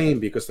a shame,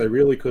 because they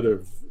really could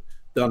have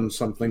done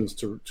some things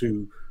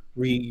to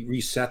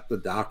reset the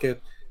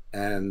docket,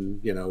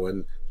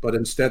 but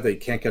instead they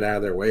can't get out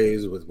of their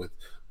ways with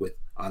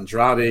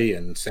Andrade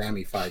and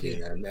Sammy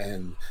fighting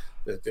and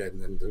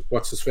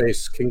what's his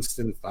face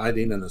Kingston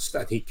fighting, and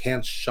he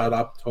can't shut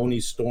up Tony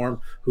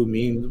Storm,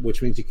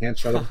 which means he can't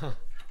shut up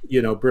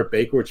Britt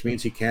Baker, which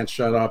means he can't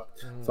shut up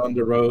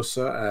Thunder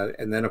Rosa,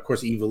 and then of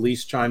course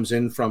Evilise chimes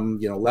in from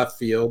left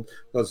field,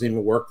 doesn't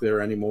even work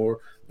there anymore,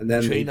 and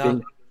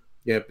then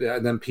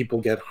and then people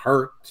get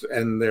hurt,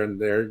 and they're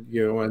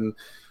and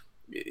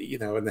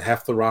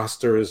half the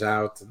roster is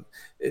out.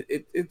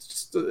 It's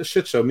just a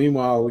shit show.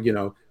 Meanwhile,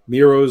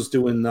 Miro's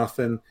doing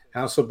nothing.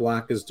 House of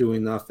Black is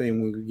doing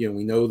nothing.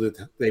 We know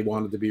that they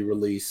wanted to be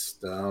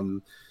released.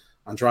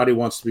 Andrade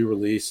wants to be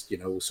released.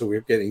 So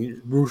we're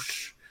getting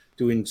Roosh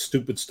doing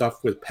stupid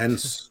stuff with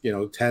Pence.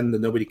 10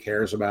 that nobody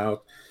cares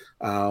about.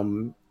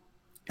 And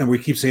we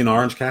keep seeing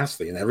Orange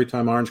Cassidy, and every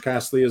time Orange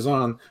Cassidy is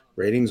on,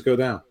 ratings go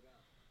down.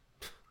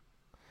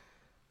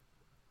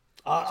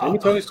 Same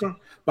with Tony Storm.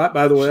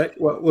 By the way,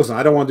 well, listen,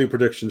 I don't want to do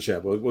predictions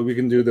yet, but we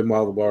can do them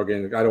while the bar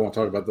game. I don't want to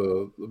talk about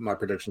my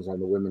predictions on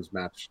the women's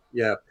match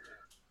yet,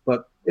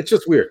 but it's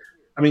just weird.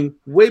 I mean,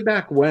 way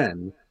back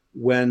when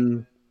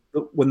there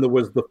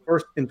was the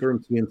first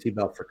interim TNT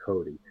belt for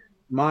Cody,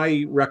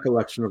 my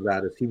recollection of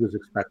that is he was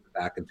expected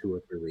back in 2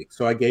 or 3 weeks.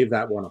 So I gave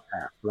that one a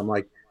pass. But I'm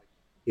like,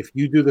 if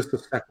you do this the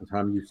second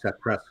time, you set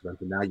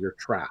precedent, and now you're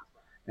trapped,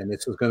 and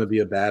this is going to be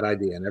a bad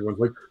idea. And everyone's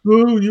like,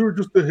 "Oh, you're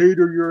just a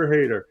hater. You're a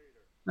hater."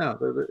 No,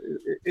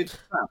 it's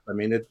not. I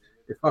mean, it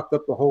fucked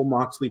up the whole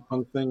Moxley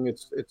Punk thing.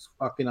 It's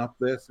fucking up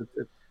this.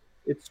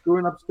 It's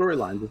screwing up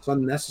storylines. It's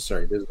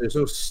unnecessary. There's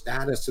no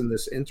status in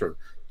this interim.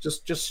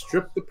 Just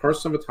strip the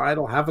person of a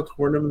title, have a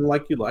tournament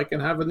like you like,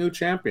 and have a new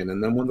champion.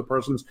 And then when the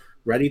person's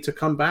ready to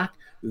come back,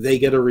 they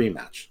get a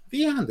rematch.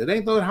 The end. It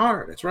ain't that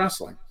hard. It's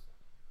wrestling.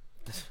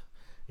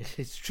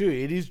 It's true.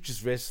 It is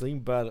just wrestling,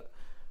 but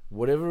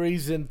whatever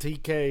reason,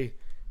 TK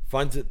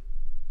finds it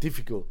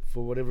difficult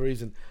for whatever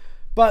reason.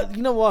 But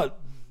you know what?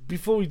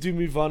 Before we do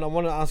move on, I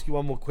want to ask you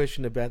one more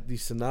question about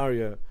this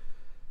scenario.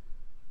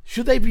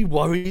 Should they be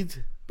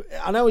worried?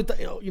 I know,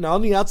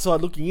 on the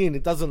outside looking in,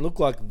 it doesn't look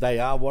like they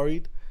are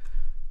worried.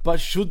 But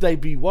should they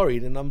be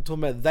worried? And I'm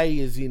talking about they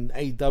as in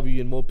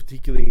AEW and more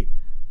particularly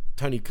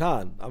Tony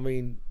Khan. I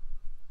mean...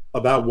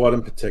 About what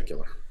in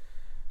particular?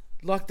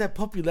 Like that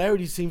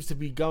popularity seems to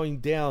be going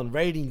down,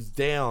 ratings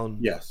down.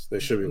 Yes, they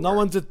should be worried. No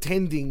one's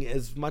attending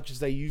as much as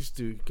they used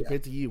to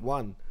compared to year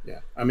one. Yeah,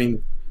 I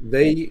mean,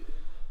 they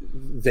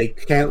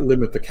can't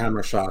limit the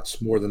camera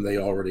shots more than they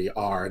already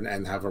are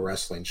and have a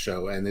wrestling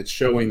show. And it's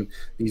showing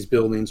these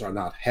buildings are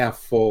not half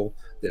full.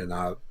 They're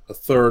not a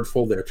third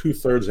full. They're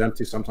 2/3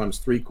 empty, sometimes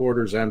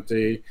 3/4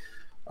 empty.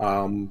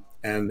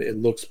 And it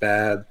looks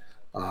bad.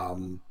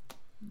 And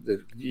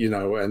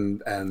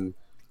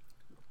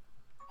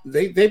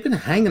they've been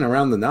hanging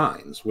around the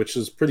nines, which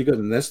is pretty good.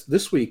 And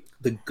this week,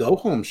 the Go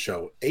Home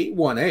show,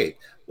 818.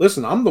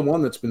 Listen, I'm the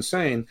one that's been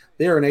saying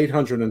they're an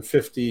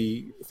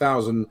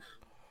 850,000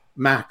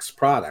 max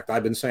product.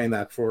 I've been saying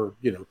that for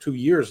 2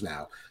 years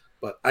now,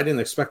 but I didn't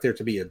expect there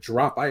to be a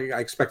drop. I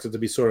expected to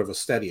be sort of a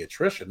steady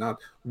attrition,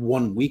 not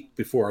 1 week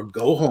before a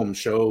go home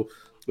show,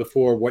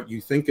 before what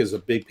you think is a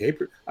big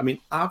paper. I mean,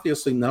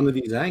 obviously none of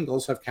these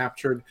angles have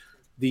captured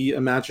the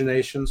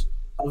imaginations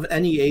of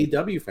any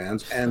AEW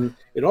fans, and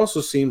it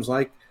also seems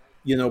like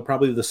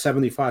probably the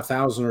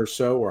 75,000 or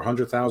so or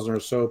 100,000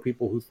 or so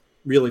people who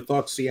really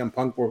thought CM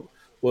Punk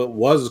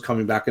was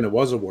coming back and it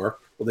was a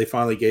work, well, they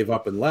finally gave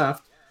up and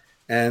left.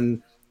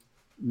 And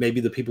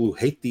maybe the people who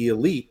hate the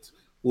Elite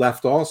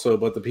left also,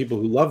 but the people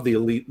who love the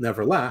Elite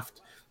never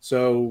left.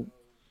 So,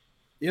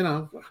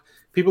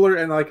 people are,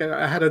 and like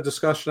I had a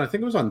discussion, I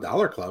think it was on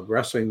Dollar Club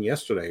Wrestling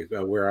yesterday,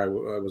 where I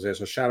was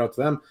asked, a shout out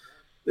to them.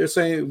 They're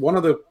saying, one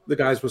of the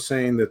guys was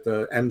saying that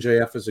the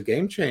MJF is a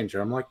game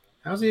changer. I'm like,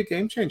 how's he a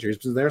game changer? He's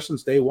been there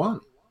since day one.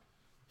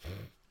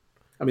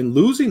 I mean,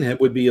 losing him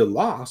would be a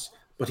loss,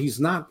 but he's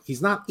not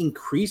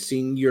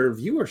increasing your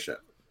viewership.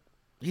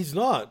 He's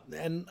not,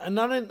 and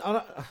I don't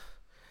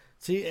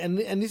see, and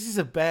this is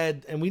a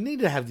bad, and we need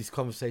to have this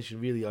conversation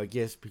really, I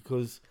guess,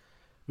 because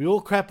we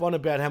all crap on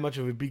about how much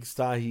of a big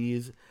star he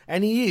is,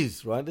 and he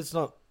is, right? Let's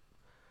not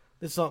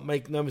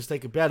make no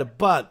mistake about it.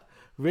 But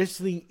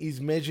wrestling is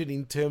measured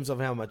in terms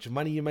of how much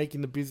money you make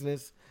in the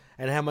business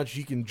and how much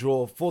you can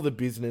draw for the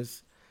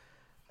business.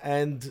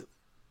 And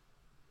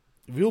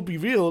we'll be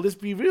real. Let's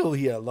be real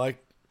here.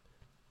 Like,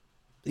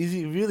 is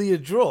it really a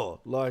draw?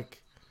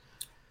 Like.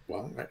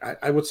 Well,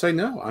 I would say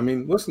no. I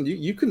mean, listen,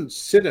 you can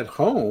sit at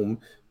home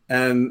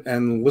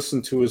and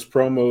listen to his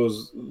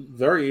promos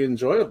very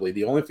enjoyably.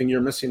 The only thing you're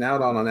missing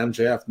out on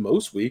MJF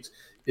most weeks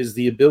is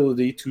the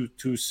ability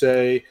to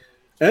say,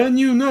 and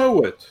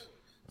it.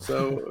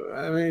 So,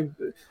 I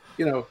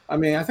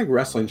think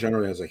wrestling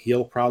generally has a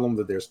heel problem,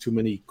 that there's too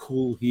many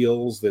cool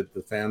heels that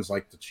the fans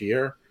like to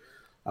cheer.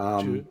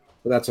 But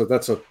that's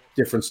a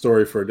different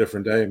story for a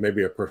different day.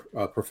 Maybe a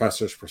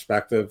professor's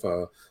perspective.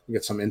 We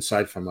get some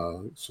insight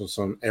from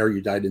some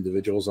erudite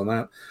individuals on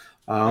that.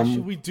 Actually,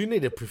 we do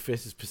need a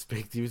professor's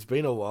perspective. It's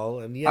been a while,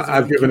 and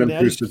I've given him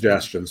 2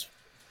 suggestions.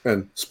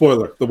 And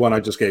spoiler, the one I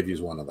just gave you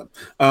is one of them.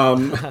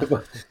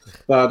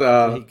 But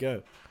there you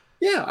go.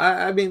 Yeah,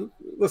 I mean,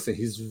 listen,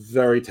 he's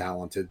very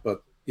talented,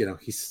 but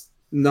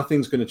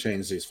nothing's going to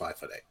change. He's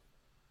 5'8".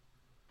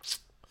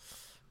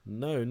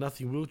 No,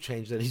 nothing will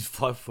change that. He's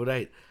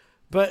 5'8".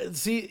 But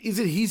see, is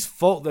it his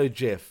fault though,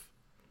 Jeff?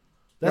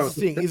 That's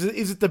the thing.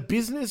 Is it the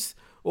business,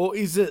 or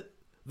is it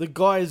the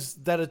guys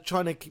that are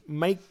trying to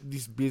make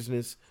this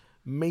business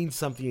mean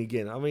something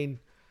again? I mean,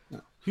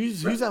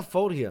 who's at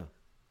fault here?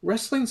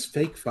 Wrestling's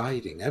fake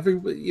fighting.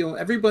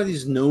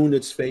 Everybody's known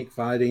it's fake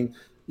fighting.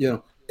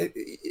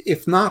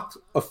 If not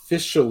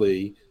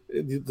officially,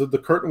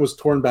 the curtain was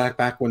torn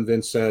back when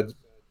Vince said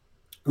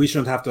we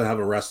shouldn't have to have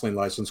a wrestling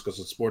license because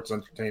it's sports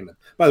entertainment.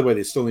 By the way,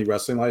 they still need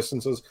wrestling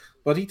licenses,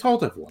 but he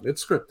told everyone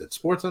it's scripted,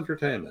 sports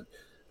entertainment.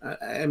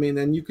 I mean,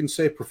 and you can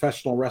say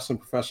professional wrestling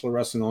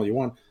all you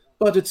want,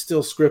 but it's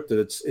still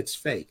scripted. It's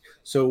fake.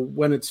 So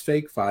when it's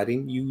fake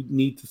fighting, you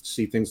need to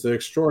see things that are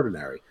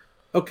extraordinary.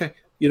 Okay,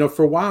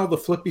 for a while, the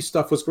flippy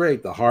stuff was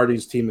great. The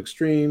Hardys, Team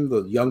Extreme,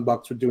 the Young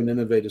Bucks were doing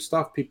innovative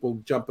stuff.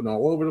 People jumping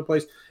all over the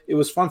place. It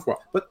was fun for a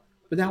while. But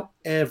now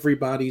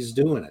everybody's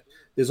doing it.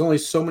 There's only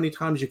so many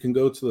times you can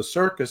go to the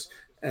circus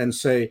and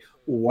say,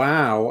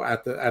 wow,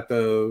 at the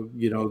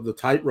the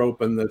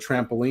tightrope and the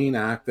trampoline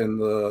act and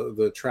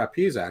the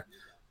trapeze act.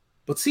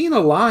 But seeing a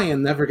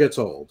lion never gets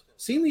old.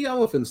 Seeing the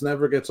elephants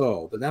never gets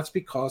old. And that's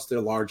because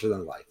they're larger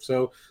than life.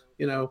 So,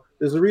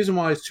 there's a reason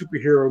why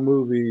superhero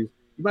movies,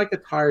 you might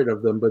get tired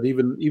of them, but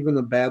even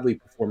a badly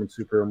performing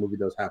superhero movie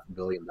does $500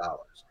 million.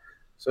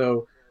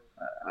 So,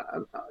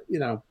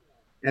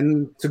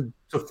 and to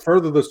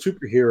further the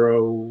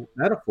superhero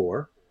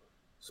metaphor,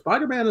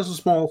 Spider-Man is a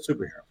small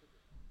superhero.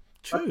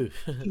 True.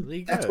 There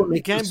you That's go. what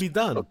makes it can be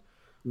done.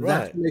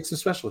 That's what makes him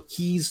special.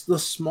 He's the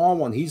small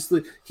one. He's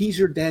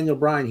your Daniel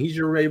Bryan. He's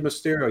your Rey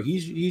Mysterio.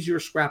 He's your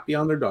scrappy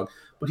underdog.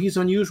 But he's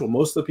unusual.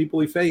 Most of the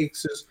people he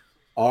faces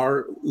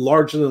are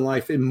larger than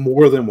life in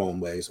more than one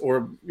ways,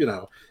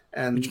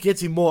 and which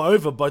gets him more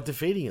over by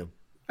defeating him.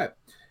 Right.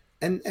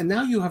 And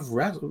now you have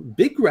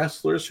big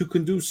wrestlers who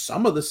can do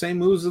some of the same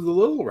moves as the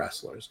little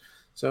wrestlers.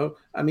 So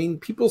I mean,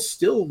 people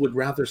still would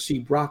rather see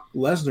Brock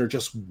Lesnar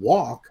just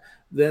walk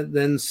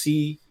than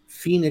see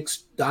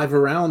Phoenix dive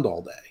around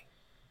all day.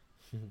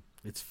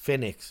 It's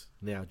Phoenix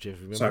now, Jeff.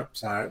 Remember?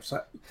 Sorry.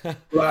 Well,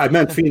 I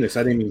meant Phoenix.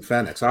 I didn't mean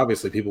Phoenix.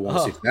 Obviously, people want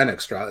to see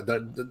Phoenix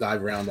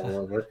dive around all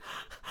over.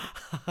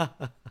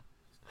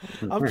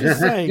 I'm just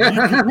saying.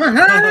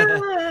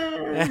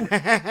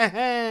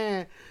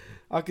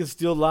 I can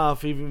still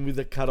laugh even with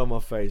a cut on my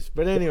face.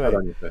 But anyway. Cut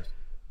on your face.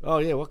 Oh,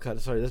 yeah, what cut?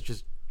 Sorry, that's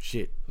just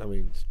shit. I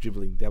mean, it's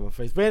dribbling down my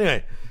face. But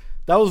anyway,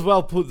 that was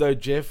well put, though,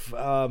 Jeff.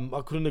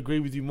 I couldn't agree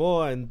with you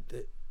more, and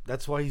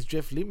that's why he's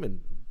Jeff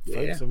Lippman,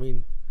 folks. I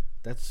mean,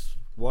 that's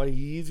why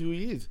he is who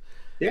he is.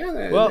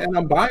 Yeah, well, and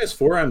I'm biased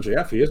for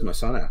MJF. He is my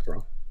son, after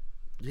all.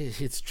 Yeah,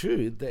 it's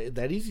true.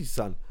 That is his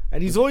son.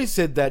 And he's always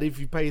said that if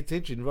you pay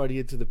attention right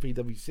here to the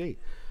PWC.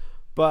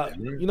 But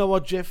you know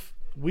what, Jeff?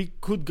 We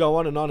could go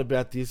on and on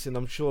about this, and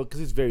I'm sure, because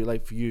it's very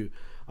late for you,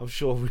 I'm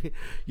sure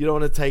you don't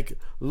want to take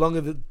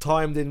longer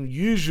time than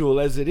usual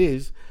as it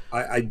is.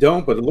 I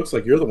don't, but it looks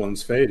like you're the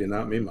one's fading,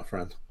 not me, my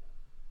friend.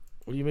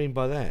 What do you mean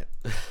by that?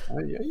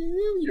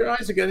 Your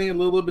eyes are getting a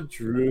little bit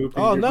droopy.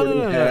 Oh,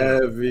 no.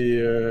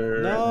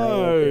 Heavier.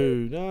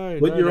 No.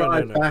 Put your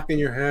eyes back in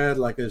your head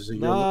like as you're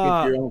looking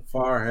at your own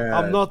forehead.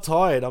 I'm not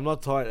tired. I'm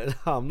not tired.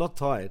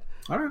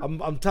 All right.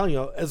 I'm telling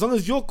you, as long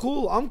as you're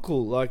cool, I'm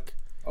cool. Like,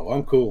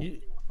 I'm cool.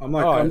 I'm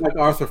like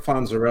Arthur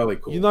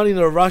Fonzarelli cool. You're not in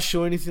a rush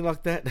or anything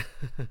like that?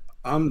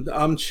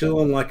 I'm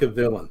chilling like a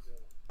villain.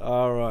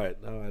 All right,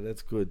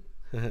 that's good.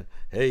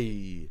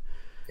 Hey.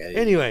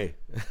 Anyway.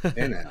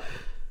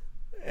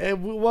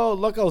 Well,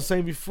 like I was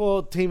saying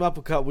before, Team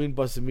Uppercut win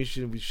by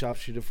submission with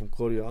sharpshooter from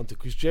Claudio onto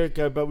Chris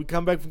Jericho. But we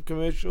come back from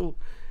commercial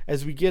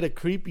as we get a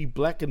creepy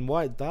black and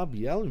white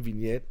Darby Allin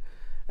vignette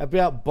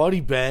about body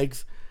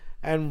bags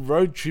and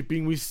road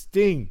tripping with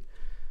Sting.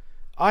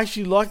 I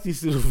actually like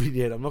this little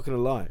vignette, I'm not going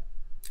to lie.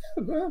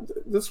 Well,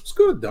 this was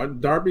good.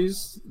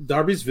 Darby's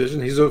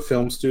vision. He's a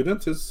film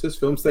student. His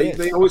films,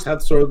 they always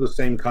had sort of the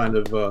same kind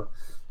of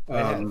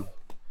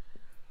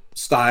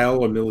style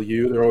or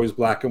milieu. They're always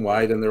black and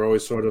white, and they're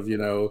always sort of,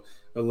 a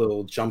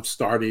little jump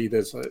starty.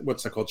 There's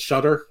what's that called?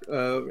 Shutter.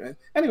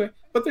 Anyway,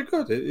 but they're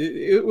good.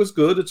 It was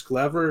good. It's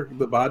clever.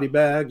 The body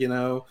bag,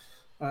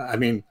 I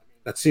mean,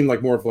 that seemed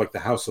like more of like the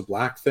House of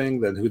Black thing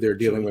than who they're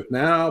dealing with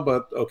now,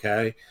 but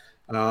okay.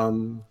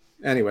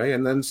 Anyway,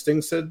 and then Sting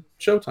said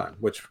Showtime,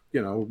 which,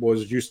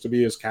 was used to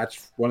be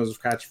one of his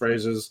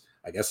catchphrases,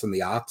 I guess, in the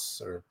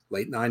aughts or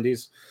late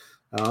 90s.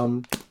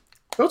 So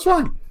it's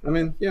fine. I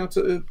mean, it's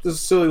a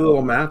silly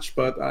little match,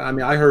 but I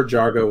mean, I heard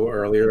Jargo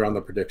earlier on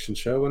the prediction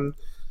show, and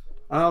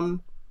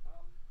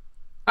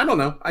I don't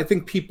know. I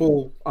think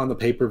people on the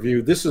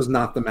pay-per-view, this is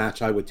not the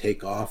match I would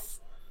take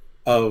off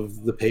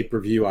of the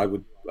pay-per-view.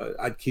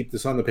 I'd keep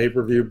this on the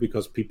pay-per-view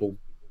because people,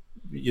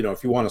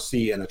 if you want to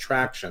see an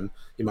attraction,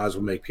 you might as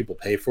well make people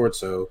pay for it.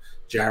 So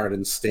Jarrett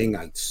and Sting,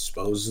 I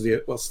suppose,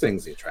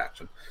 Sting's the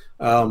attraction.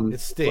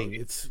 It's Sting.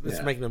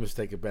 Let's make no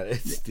mistake about it.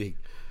 It's Sting.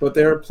 But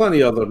there are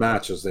plenty of other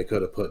matches they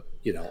could have put,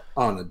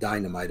 on a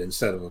Dynamite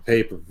instead of a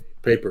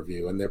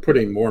pay-per-view. And they're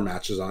putting more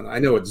matches on. I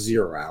know it's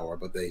 0 hour,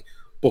 but they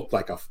booked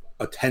like a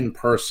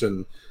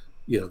 10-person,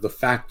 the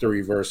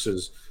Factory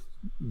versus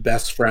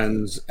Best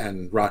Friends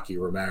and Rocky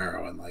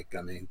Romero. And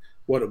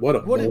what a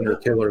boner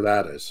killer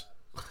that is.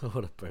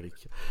 What a pretty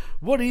killer.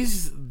 What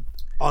is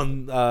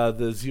on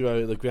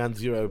the Ground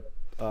Zero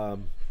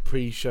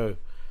pre-show?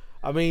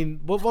 I mean,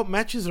 what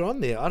matches are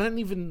on there? I don't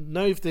even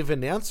know if they've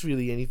announced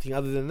really anything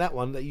other than that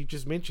one that you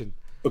just mentioned.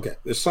 Okay,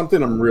 there's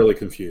something I'm really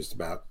confused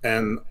about.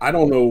 And I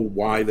don't know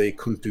why they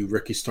couldn't do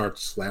Ricky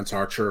Starks, Lance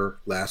Archer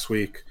last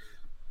week.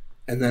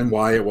 And then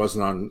why it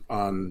wasn't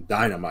on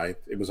Dynamite.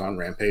 It was on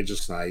Rampage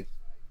this night.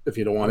 If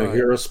you don't want to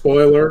hear a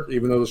spoiler,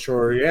 even though the show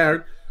already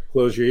aired,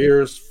 close your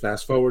ears,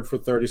 fast forward for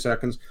 30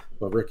 seconds.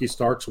 But Ricky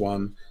Starks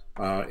won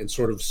in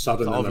sort of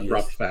sudden and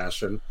abrupt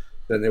fashion.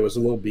 then there was a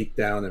little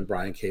beatdown, and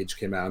Brian Cage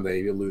came out, and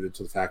they alluded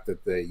to the fact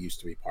that they used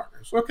to be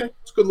partners. Okay,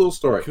 it's a good little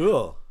story.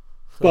 Cool.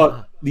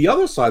 But the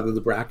other side of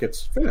the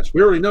bracket's finished.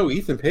 We already know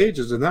Ethan Page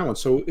is in that one.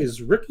 So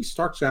is Ricky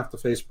Starks going to have to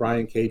face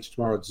Brian Cage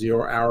tomorrow at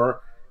 0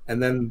 hour,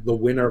 and then the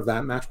winner of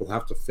that match will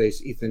have to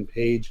face Ethan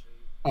Page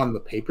on the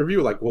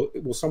pay-per-view? Like,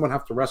 will someone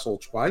have to wrestle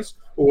twice,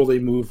 or will they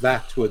move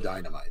that to a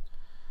Dynamite?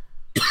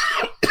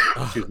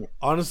 Excuse me.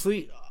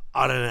 Honestly,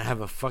 I don't have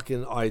a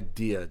fucking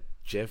idea,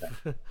 Jeff.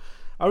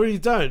 I really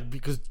don't,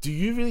 because do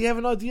you really have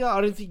an idea?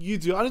 I don't think you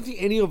do. I don't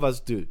think any of us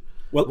do.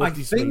 Well,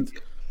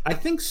 I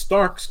think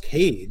Starks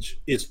Cage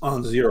is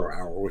on 0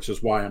 hour, which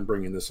is why I'm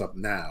bringing this up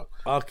now.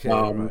 Okay.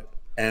 Right.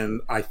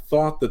 And I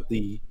thought that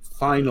the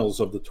finals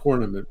of the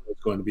tournament was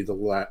going to be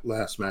the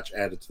last match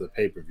added to the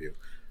pay-per-view.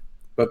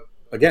 But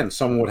again,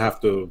 someone would have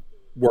to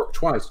work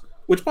twice,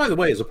 which, by the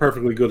way, is a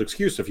perfectly good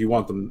excuse if you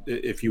want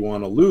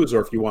to lose,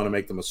 or if you want to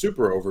make them a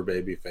super over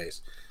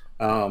babyface.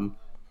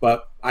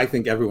 But I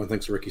think everyone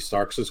thinks Ricky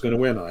Starks is going to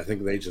win. I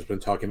think they've just been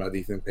talking about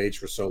Ethan Page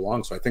for so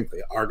long, so I think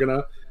they are going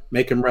to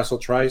make him wrestle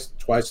twice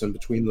in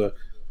between the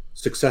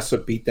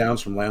successive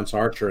beatdowns from Lance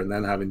Archer and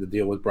then having to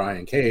deal with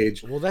Brian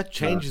Cage. Well, that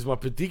changes my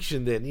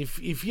prediction then. If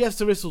he has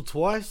to wrestle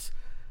twice,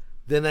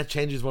 then that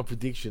changes my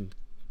prediction.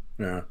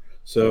 Yeah.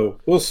 So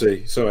we'll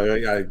see. So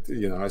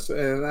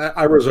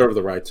I reserve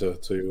the right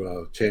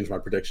to change my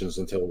predictions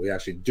until we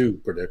actually do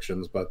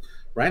predictions. But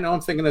right now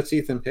I'm thinking it's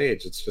Ethan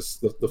Page. It's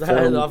just the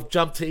form. I've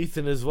jumped to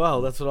Ethan as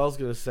well. That's what I was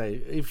going to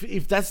say.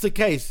 If that's the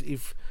case,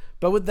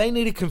 but they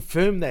need to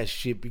confirm that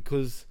shit,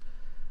 because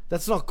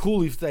that's not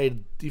cool if they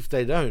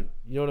don't.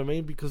 You know what I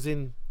mean? Because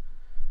then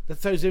that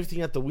throws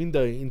everything out the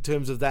window in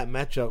terms of that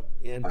matchup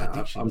and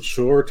predictions. I'm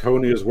sure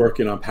Tony is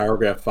working on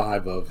paragraph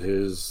 5 of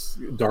his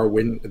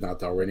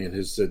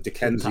his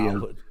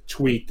Dickensian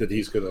tweet that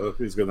he's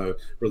gonna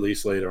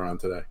release later on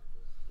today.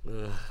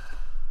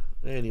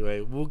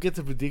 Anyway, we'll get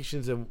to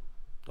predictions and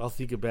I'll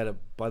think about it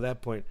by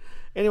that point.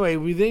 Anyway,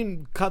 we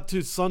then cut to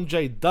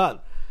Sanjay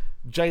Dutt,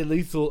 Jay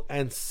Lethal,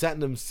 and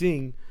Satnam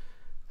Singh,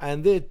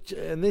 and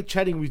they're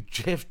chatting with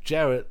Jeff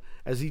Jarrett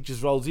as he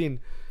just rolls in.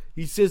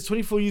 He says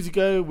 24 years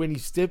ago when he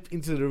stepped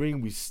into the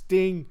ring with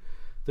Sting,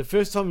 the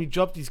first time he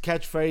dropped his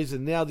catchphrase,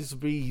 and now this will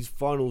be his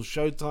final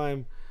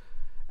showtime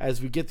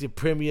as we get the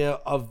premiere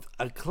of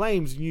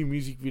Acclaim's new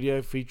music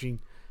video featuring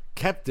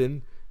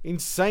Captain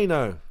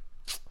Insano.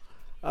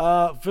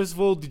 First of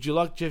all, did you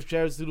like Jeff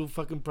Jarrett's little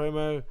fucking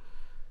promo?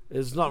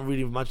 There's not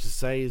really much to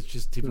say. It's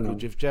just typical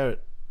Jeff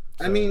Jarrett.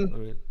 So, I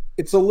mean,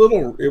 it's a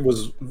little. It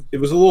was a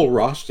little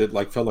rushed. It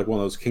felt like one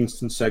of those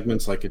Kingston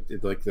segments.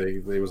 It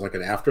was like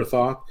an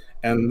afterthought.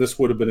 And this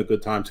would have been a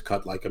good time to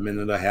cut like a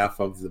minute and a half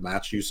of the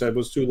match you said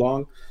was too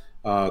long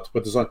to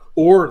put this on,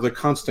 or the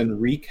constant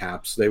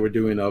recaps they were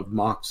doing of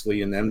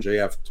Moxley and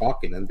MJF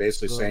talking and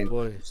basically saying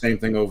the same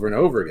thing over and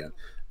over again.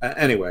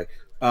 Anyway.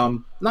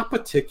 Not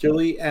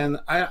particularly, and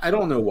I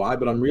don't know why,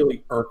 but I'm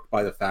really irked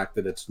by the fact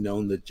that it's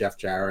known that Jeff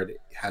Jarrett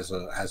has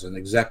an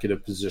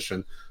executive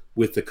position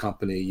with the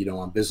company,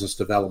 on business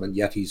development,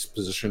 yet he's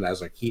positioned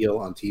as a heel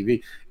on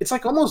TV. It's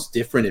like almost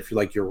different if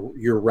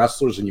you're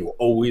wrestlers and you're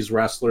always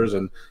wrestlers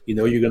and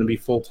you're going to be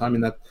full time,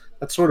 and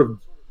that's sort of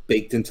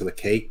baked into the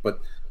cake. But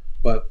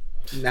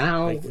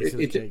now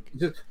it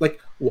just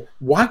like,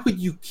 why would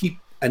you keep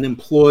an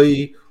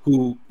employee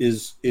who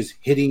is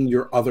hitting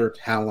your other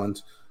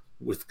talent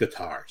with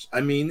guitars? I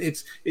mean,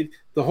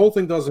 the whole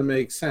thing doesn't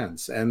make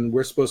sense, and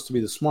we're supposed to be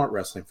the smart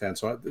wrestling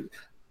fans, so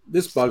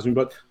this bugs me.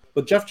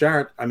 But Jeff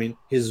Jarrett, I mean,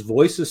 his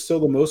voice is still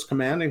the most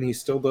commanding. He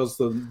still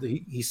does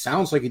he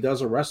sounds like he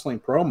does a wrestling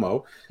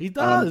promo. He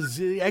does.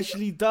 He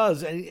actually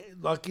does, and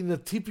like in the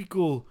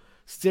typical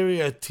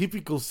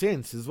stereotypical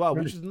sense as well,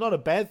 which is not a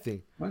bad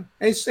thing. Right.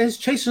 And he's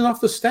chasing off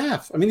the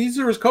staff. I mean, these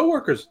are his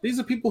coworkers. These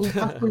are people who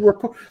have to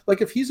report.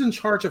 Like, if he's in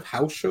charge of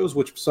house shows,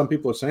 which some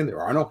people are saying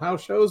there are no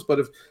house shows, but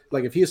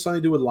if he has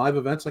something to do with live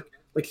events,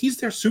 like he's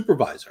their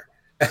supervisor.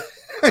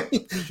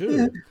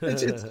 Sure.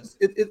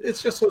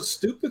 It's just so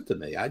stupid to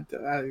me.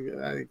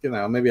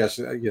 Maybe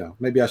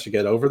I should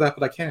get over that,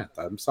 but I can't.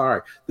 I'm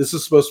sorry. This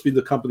is supposed to be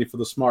the company for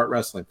the smart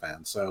wrestling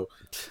fans. So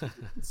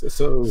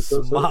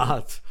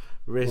smart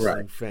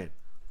wrestling fan.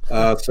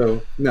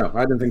 So no,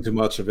 I didn't think too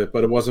much of it,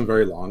 but it wasn't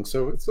very long,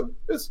 so it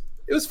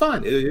was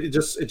fine. It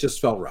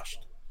just felt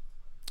rushed.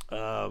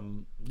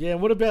 Yeah.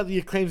 What about the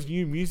Acclaim's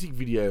new music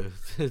video?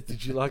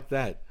 Did you like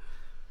that?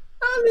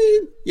 I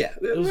mean, yeah,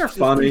 they're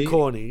funny.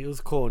 It was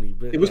corny,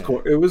 but it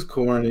was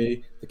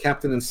corny. The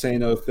Captain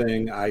Insano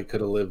thing, I could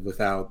have lived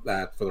without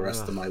that for the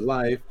rest of my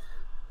life.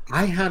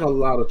 I had a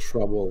lot of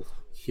trouble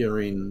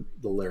hearing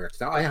the lyrics.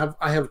 Now I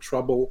have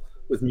trouble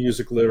with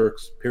music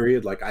lyrics,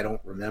 period. Like, I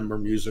don't remember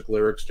music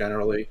lyrics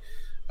generally.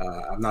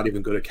 I'm not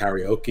even good at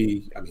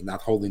karaoke. I mean,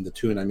 not holding the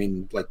tune. I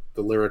mean, like,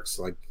 the lyrics,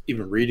 like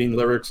even reading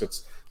lyrics,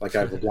 it's like I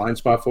have a blind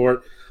spot for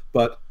it.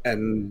 But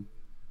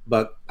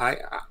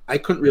I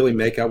couldn't really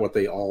make out what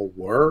they all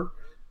were.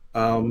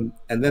 And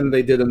then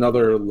they did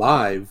another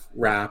live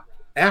rap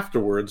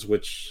afterwards,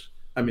 which,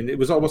 I mean, it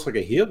was almost like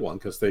a heel one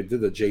because they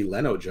did the Jay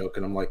Leno joke,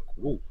 and I'm like,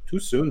 ooh, too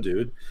soon,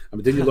 dude. I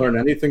mean, did you learn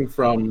anything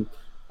from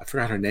I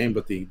forgot her name,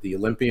 but the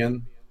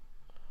Olympian.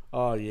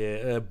 Oh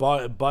yeah,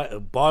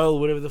 Bile,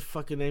 whatever the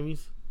fucking name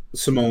is.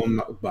 Simone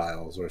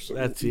Biles or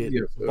something. That's it.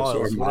 Yeah, Biles,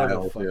 or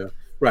Miles, yeah.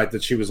 Right,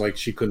 that she was like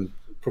she couldn't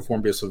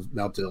perform because of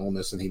mental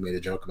illness, and he made a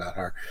joke about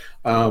her,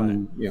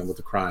 with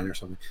the crying or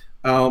something.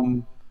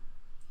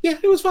 Yeah,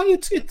 it was fun.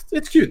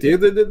 It's cute.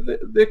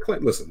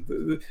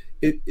 Listen,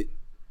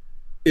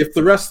 if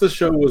the rest of the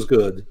show was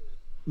good,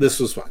 this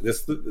was fine.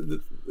 This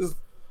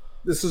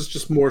is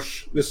just more.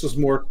 This is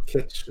more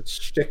kitsch. It's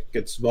shtick.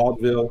 It's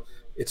vaudeville.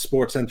 It's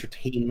sports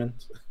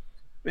entertainment.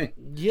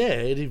 Yeah,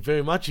 it is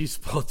very much is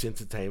sports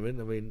entertainment.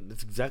 I mean,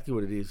 that's exactly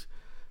what it is.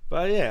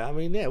 But yeah, I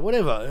mean, yeah,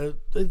 whatever.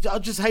 I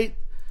just hate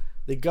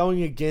they're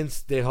going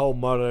against their whole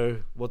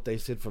motto, what they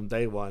said from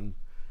day one.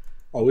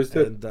 Always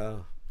did.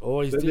 And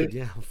always did,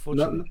 yeah,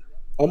 unfortunately.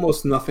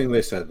 Almost nothing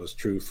they said was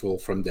truthful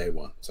from day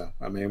one. So,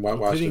 I mean,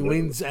 including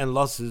wins and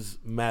losses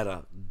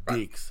matter,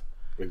 dicks.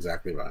 Right.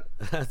 Exactly right.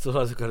 That's what I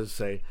was going to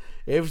say.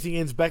 Everything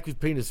ends back with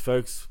penis,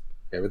 folks.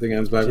 Everything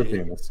ends back with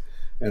penis.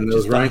 And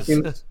those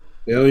rankings...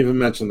 They don't even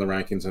mention the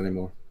rankings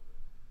anymore.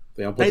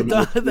 They don't put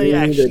them. They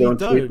don't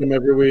tweet them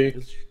every week.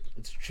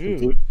 It's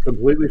true.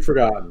 Completely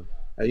forgotten.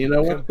 And you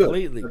know what?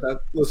 Completely.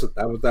 Listen,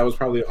 that was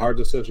probably a hard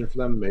decision for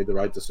them. They made the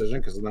right decision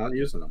because they're not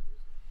using them.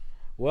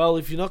 Well,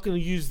 if you're not going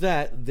to use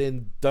that,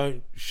 then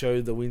don't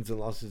show the wins and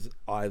losses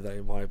either.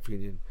 In my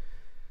opinion,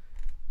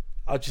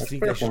 I just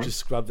think they should just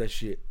scrub that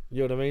shit. You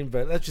know what I mean?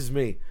 But that's just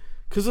me.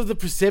 Because of the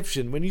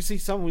perception, when you see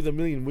someone with 1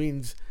 million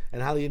wins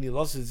and hardly any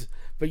losses,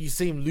 but you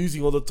see him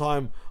losing all the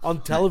time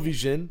on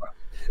television,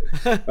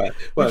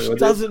 which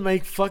doesn't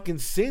make fucking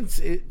sense.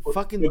 It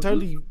fucking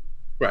totally...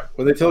 Right.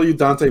 When they tell you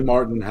Dante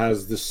Martin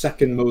has the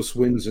second most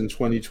wins in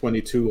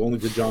 2022, only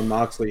to John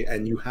Moxley,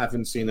 and you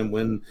haven't seen him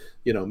win,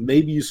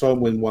 maybe you saw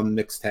him win one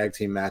mixed tag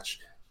team match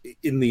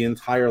in the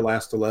entire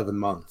last 11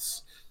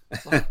 months.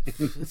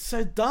 It's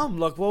so dumb.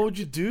 Like, why would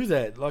you do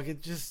that? Like,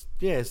 it just...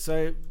 Yeah,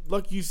 so,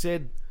 like you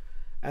said...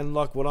 And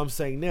like what I'm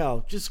saying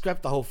now, just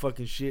scrap the whole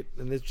fucking shit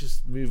and let's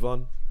just move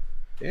on.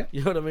 Yeah.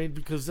 You know what I mean?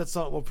 Because that's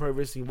not what pro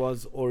wrestling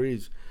was or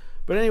is.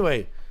 But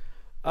anyway,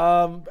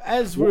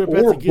 as we're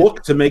about to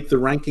book to make the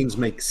rankings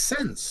make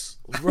sense.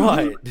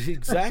 Right,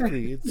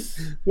 exactly.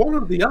 It's one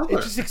or the other.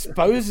 It just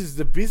exposes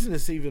the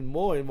business even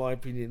more, in my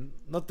opinion.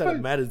 Not that it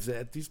matters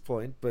at this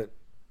point, but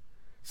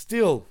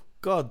still,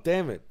 god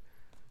damn it.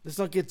 Let's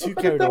not get too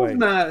carried away.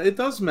 It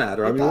does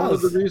matter. I mean, one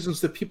of the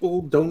reasons that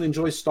people don't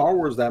enjoy Star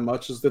Wars that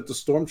much is that the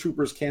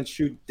stormtroopers can't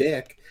shoot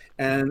dick,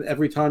 and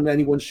every time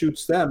anyone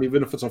shoots them,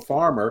 even if it's a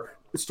farmer,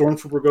 the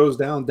stormtrooper goes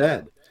down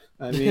dead.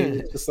 I mean,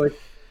 it's just like,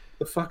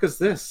 the fuck is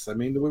this? I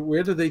mean,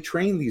 where do they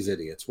train these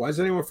idiots? Why is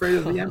anyone afraid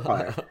of the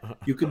Empire?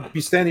 You could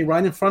be standing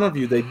right in front of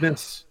you, they'd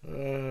miss.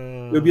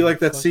 It would be like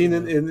that scene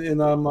in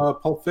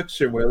Pulp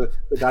Fiction where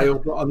the guy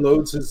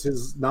unloads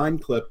his 9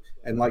 clip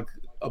and like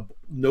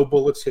no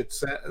bullets hit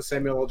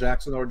Samuel L.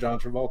 Jackson or John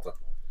Travolta.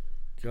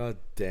 God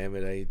damn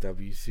it,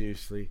 AEW,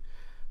 seriously.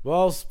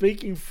 Well,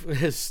 speaking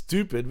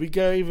stupid, we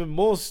go even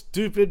more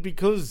stupid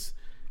because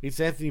it's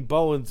Anthony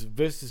Bowens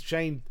versus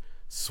Shane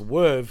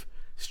Swerve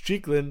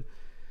Strickland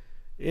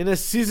in a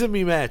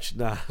sesame match.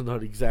 Nah,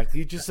 not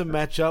exactly, just a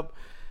matchup.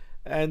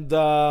 And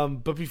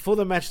but before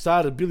the match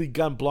started, Billy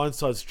Gunn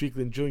blindsided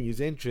Strickland during his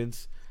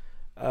entrance.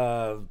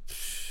 Yeah,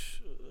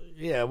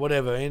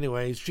 whatever.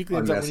 Anyway,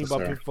 Strickland's up winning by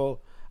pinfall.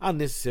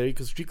 Unnecessary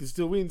because Strickland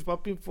still wins by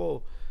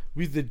pinfall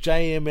with the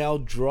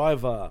JML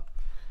driver.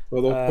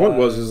 Well, the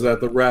point is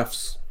that the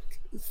refs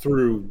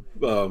threw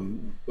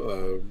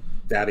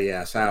Daddy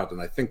Ass out,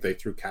 and I think they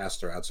threw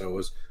Caster out, so it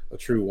was a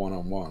true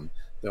one-on-one.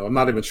 Though I'm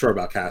not even sure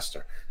about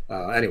Caster.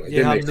 Anyway,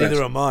 yeah,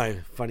 neither am I.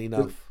 Funny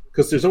enough,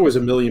 because there's always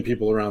a million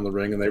people around the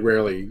ring, and they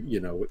rarely,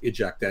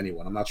 eject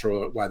anyone. I'm not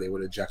sure why they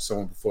would eject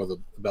someone before the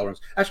bell rings.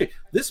 Actually,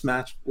 this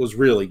match was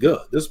really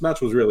good. This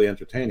match was really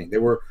entertaining. There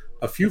were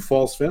a few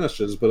false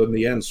finishes, but in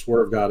the end,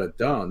 Swerve got it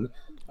done,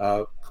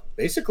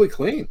 basically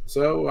clean.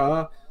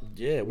 So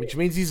yeah, which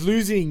means he's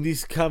losing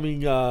this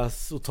coming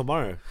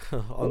tomorrow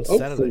on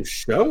Saturday.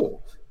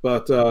 Show.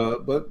 But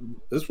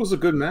this was a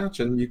good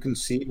match, and you can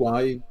see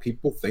why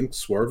people think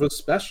Swerve is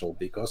special,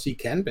 because he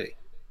can be.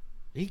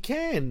 He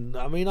can.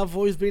 I mean, I've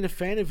always been a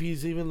fan of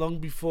his, even long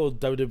before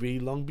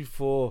WWE, long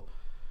before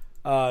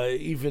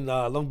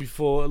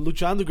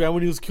Lucha Underground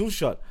when he was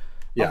Killshot.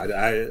 Yeah,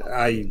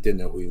 I didn't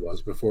know who he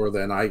was before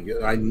then.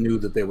 I knew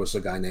that there was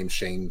a guy named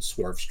Shane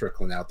Swerve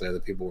Strickland out there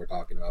that people were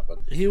talking about, but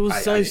he was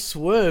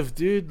Swerve,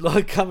 dude.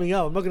 Like, coming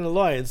up, I'm not gonna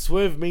lie. And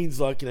Swerve means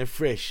like,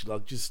 fresh,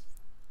 like just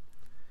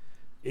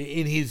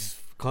in his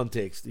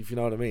context, if you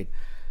know what I mean.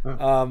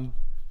 Huh.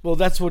 Well,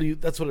 that's what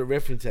it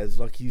references as.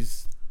 Like,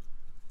 he's,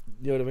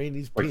 you know what I mean.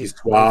 He's like he's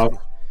suave.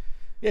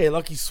 Yeah,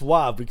 like he's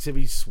suave, except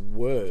he's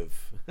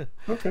Swerve.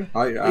 Okay,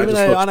 I just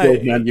thought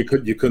Swerve, man, you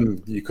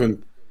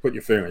couldn't put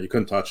your finger on, you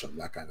couldn't touch him,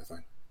 that kind of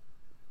thing.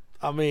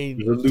 I mean,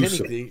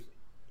 technically,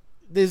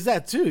 there's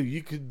that too.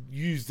 You could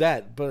use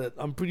that, but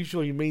I'm pretty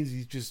sure he means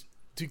he's just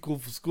too cool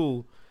for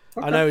school.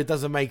 Okay. I know it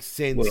doesn't make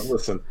sense. Well,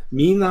 listen,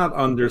 me not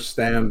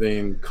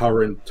understanding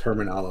current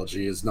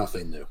terminology is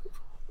nothing new.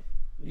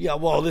 Yeah,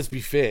 well, let's be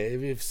fair.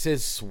 If it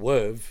says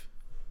Swerve,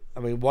 I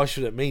mean, why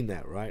should it mean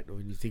that, right?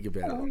 When you think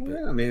about it. But,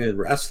 Yeah, I mean, in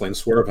wrestling,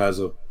 Swerve has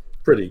a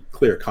pretty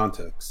clear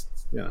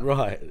context. Yeah.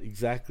 Right,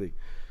 exactly.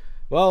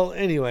 Well,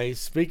 anyway,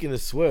 speaking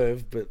of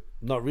Swerve, but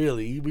not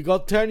really, we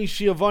got Tony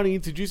Schiavone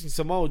introducing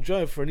Samoa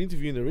Joe for an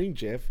interview in the ring,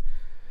 Jeff.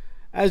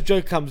 As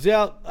Joe comes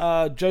out,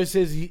 Joe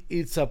says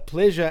it's a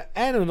pleasure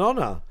and an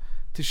honor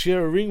to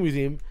share a ring with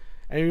him,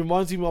 and he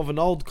reminds him of an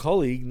old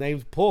colleague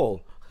named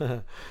Paul.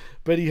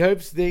 But he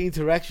hopes their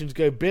interactions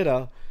go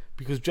better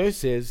because Joe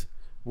says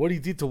what he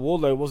did to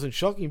Wardlow wasn't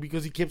shocking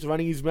because he kept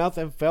running his mouth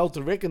and failed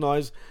to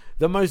recognize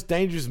the most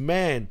dangerous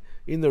man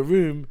in the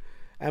room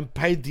and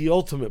paid the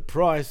ultimate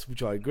price,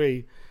 which I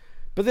agree.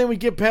 But then we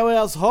get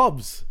Powerhouse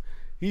Hobbs.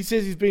 He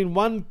says he's been the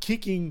one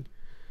kicking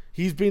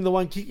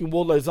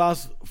Wardlow's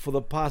ass for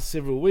the past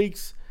several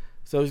weeks,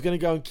 so he's going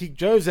to go and kick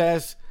Joe's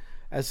ass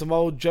as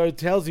Samoa Joe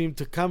tells him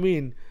to come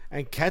in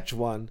and catch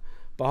one.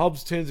 But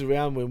Hobbs turns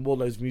around when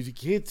Wardlow's music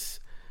hits,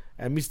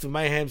 and Mr.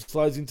 Mayhem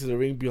slides into the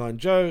ring behind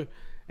Joe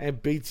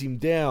and beats him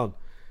down.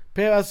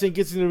 Powerhouse then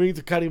gets in the ring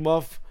to cut him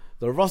off.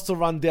 The roster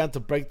run down to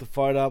break the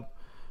fight up.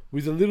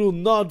 With a little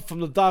nod from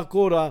the Dark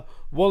Order,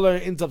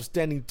 Wardlow ends up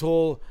standing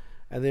tall,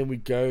 and then we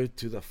go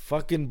to the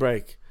fucking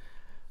break.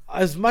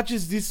 As much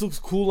as this looks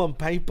cool on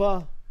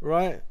paper,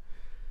 right?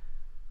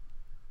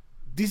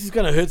 This is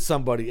going to hurt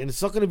somebody, and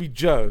it's not going to be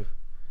Joe.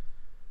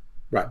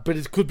 Right. But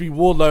it could be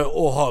Wardlow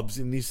or Hobbs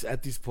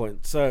at this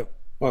point. So,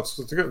 well,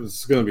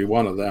 it's going to be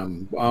one of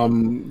them.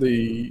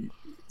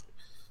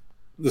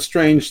 The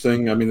strange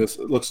thing, I mean,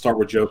 let's start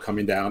with Joe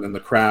coming down and the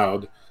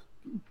crowd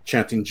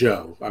chanting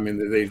Joe. I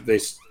mean, they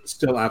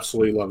still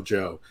absolutely love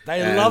Joe.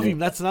 They love him.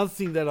 That's another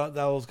thing that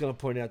I was going to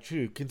point out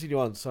too. Continue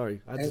on.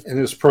 Sorry. And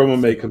his promo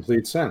made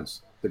complete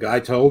sense. The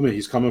guy told me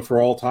he's coming for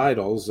all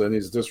titles and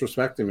he's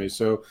disrespecting me.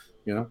 So,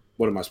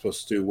 what am I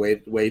supposed to do?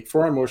 Wait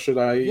for him, or should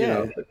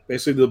I,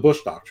 basically the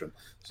Bush doctrine.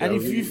 So, and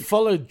if you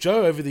followed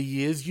Joe over the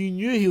years, you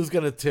knew he was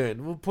going to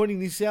turn. We're pointing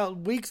this out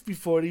weeks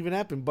before it even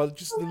happened, but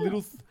just the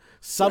little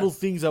subtle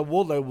things that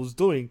Wardlow was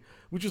doing,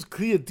 which was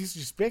clear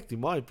disrespect, in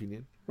my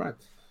opinion. Right.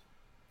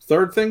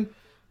 Third thing,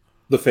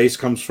 the face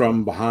comes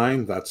from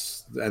behind.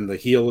 And the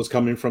heel is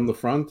coming from the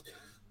front.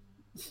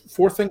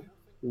 Fourth thing,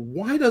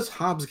 why does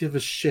Hobbs give a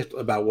shit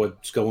about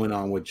what's going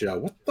on with Joe?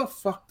 What the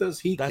fuck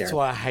does he care? That's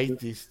why I hate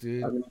this,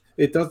 dude. I mean,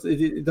 it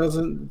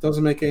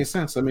doesn't make any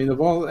sense. I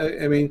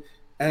mean,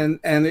 and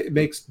it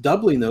makes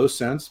doubly no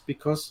sense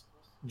because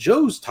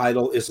Joe's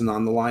title isn't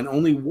on the line,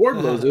 only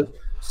Wardlow's is.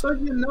 So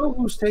you know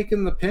who's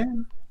taking the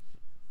pin.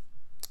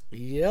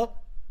 Yep.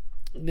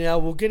 Now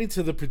we'll get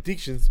into the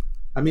predictions.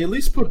 I mean, at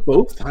least put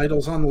both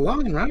titles on the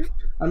line, right?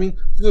 I mean,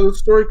 so the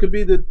story could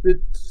be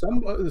that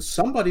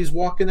somebody's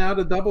walking out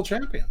a double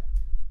champion.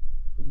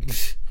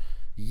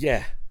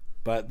 Yeah,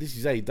 but this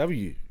is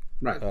AEW.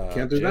 Right,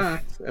 can't do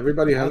Jeff. That.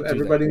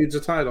 Everybody needs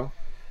a title.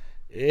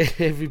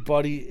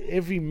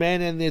 Every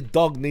man and their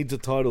dog needs a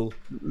title.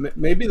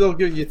 Maybe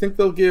you think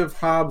they'll give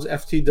Hobbs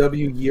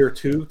FTW Year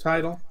 2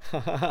 title?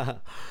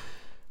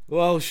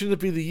 Well, shouldn't it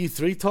be the Year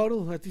 3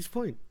 title at this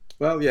point?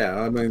 Well, yeah.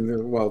 I mean,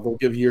 they'll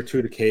give Year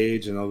 2 to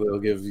Cage, and they'll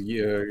give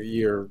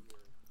year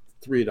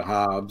 3 to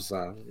Hobbs.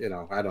 I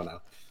don't know.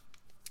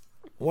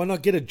 Why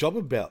not get a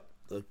jobber belt?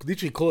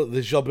 Literally call it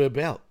the jobber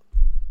belt.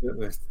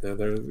 You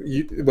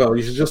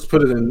should just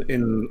put it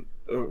in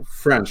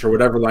French or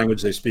whatever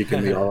language they speak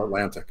in the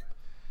All-Atlantic.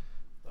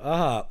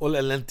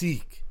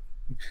 All-Atlantique.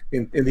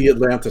 In the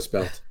Atlantis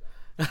belt.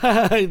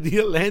 In the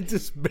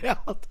Atlantis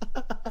belt.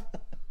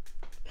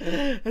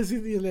 As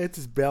in the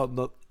Atlantis belt,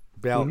 not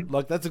belt. Mm-hmm.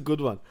 Like, that's a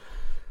good one.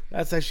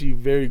 That's actually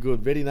very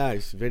good. Very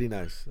nice. Very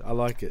nice. I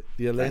like it.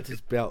 The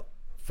Atlantis belt.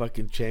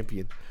 Fucking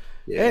champion.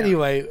 Yeah.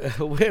 Anyway,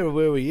 where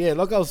were we? Yeah,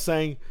 like I was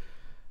saying,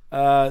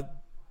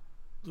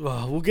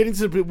 we'll get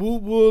into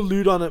we'll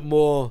allude on it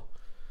more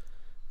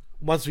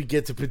once we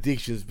get to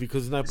predictions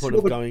because there's no point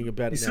of going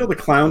about it. You saw the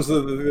clowns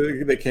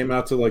that came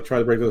out to try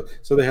to break the.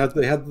 So they had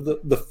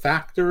the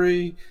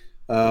factory.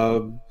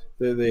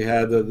 They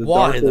had the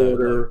Dark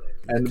Order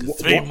and the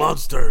three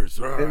monsters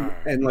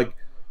and like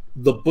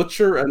the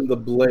Butcher and the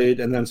Blade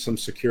and then some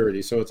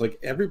security. So it's like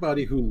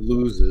everybody who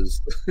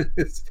loses.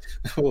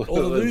 All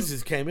the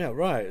losers came out,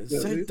 right?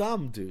 It's so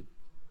dumb, dude.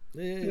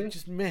 Yeah.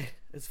 Just meh.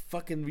 It's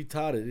fucking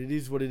retarded. It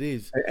is what it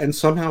is. And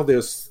somehow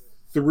there's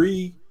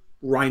 3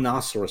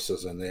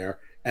 rhinoceroses in there,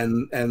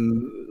 and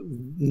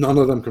none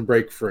of them can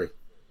break free.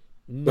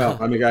 No. Well,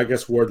 I mean, I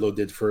guess Wardlow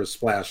did for his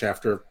splash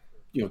after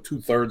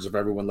 2/3 of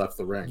everyone left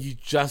the ring. You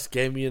just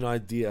gave me an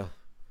idea.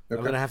 Okay.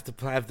 I'm gonna have to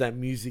have that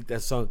music,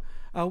 that song.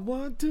 I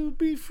want to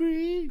be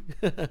free.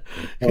 I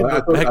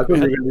thought we were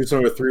gonna do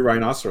something with 3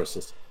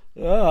 rhinoceroses.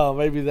 Oh,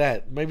 maybe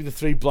that. Maybe the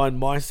 3 blind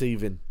mice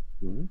even.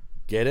 Mm-hmm.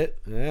 Get it?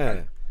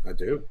 Yeah. I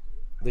do.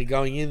 They're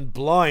going in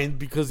blind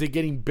because they're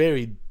getting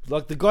buried.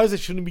 Like the guys that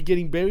shouldn't be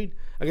getting buried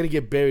are going to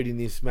get buried in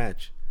this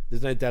match.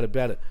 There's no doubt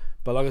about it.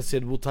 But like I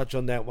said, we'll touch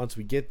on that once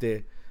we get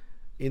there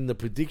in the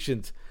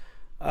predictions.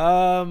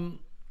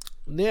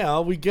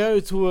 Now we go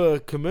to a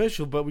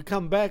commercial, but we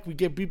come back. We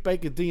get Britt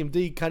Baker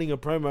DMD cutting a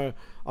promo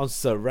on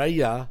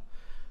Saraya,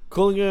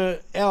 calling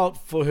her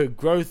out for her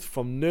growth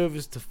from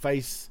nervous to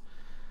face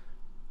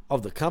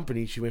of the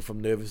company. She went from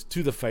nervous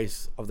to the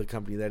face of the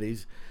company, that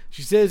is.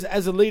 She says,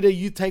 as a leader,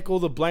 you take all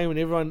the blame and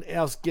everyone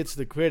else gets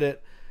the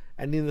credit.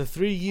 And in the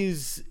 3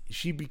 years,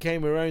 she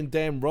became her own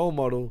damn role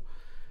model.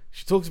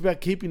 She talks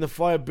about keeping the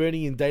fire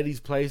burning in Daily's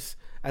place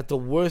at the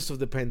worst of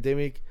the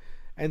pandemic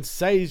and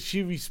says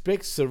she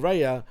respects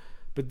Saraya,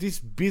 but this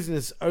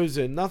business owes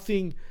her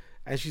nothing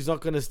and she's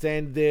not going to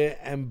stand there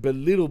and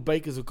belittle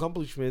Baker's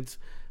accomplishments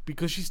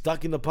because she's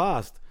stuck in the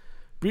past.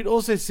 Britt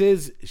also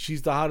says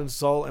she's the heart and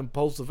soul and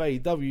pulse of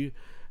AEW,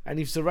 and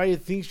if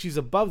Saraya thinks she's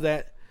above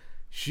that,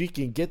 she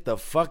can get the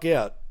fuck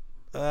out.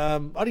 I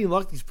didn't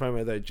like this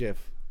promo though,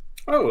 Jeff.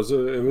 Oh,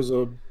 it was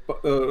a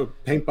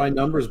paint by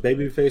numbers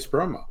babyface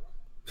promo.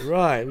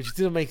 Right, which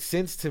didn't make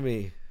sense to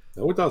me.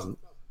 No, it doesn't.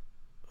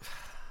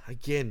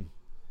 Again.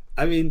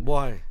 I mean,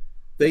 why?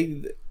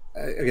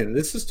 Again,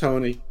 this is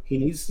Tony. He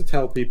needs to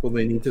tell people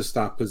they need to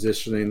stop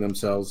positioning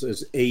themselves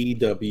as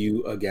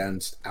AEW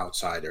against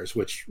outsiders,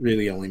 which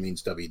really only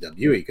means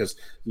WWE, because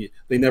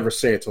they never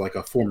say it to like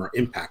a former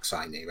Impact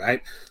signee,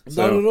 right?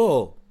 Not at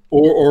all.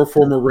 Or a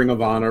former Ring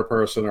of Honor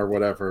person or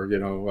whatever.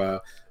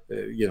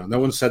 No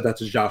one said that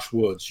to Josh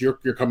Woods. You're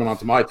coming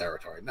onto my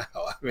territory. No,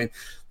 I mean,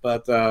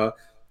 but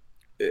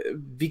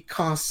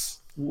because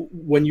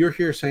when you're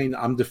here saying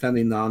I'm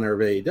defending the honor of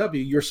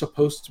AEW, you're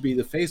supposed to be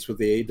the face with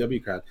the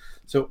AEW crowd.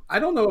 So I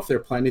don't know if they're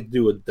planning to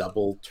do a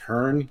double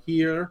turn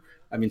here.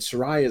 I mean,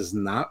 Saraya is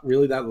not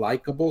really that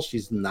likable.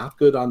 She's not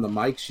good on the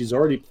mic. She's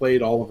already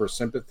played all of her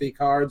sympathy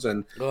cards,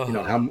 and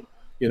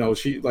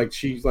she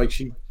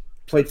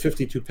played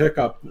 52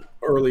 pickup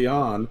early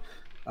on.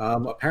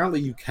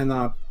 Apparently, you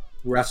cannot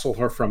wrestle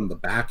her from the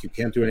back. You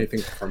can't do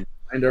anything from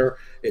behind her.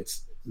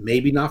 It's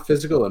maybe not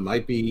physical. It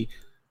might be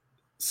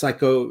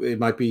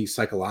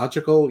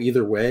psychological.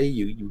 Either way,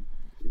 you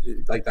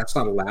like, that's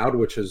not allowed,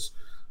 which is,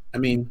 I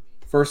mean,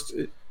 first,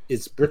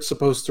 is Britt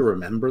supposed to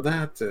remember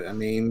that? I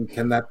mean,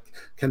 can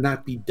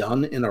that be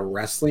done in a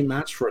wrestling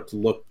match for it to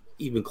look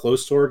even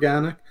close to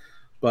organic?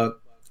 But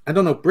I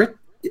don't know. Britt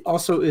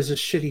also is a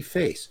shitty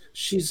face.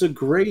 She's a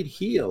great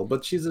heel,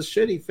 but she's a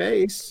shitty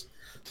face.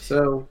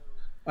 So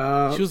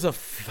she was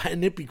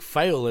an epic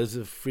fail as a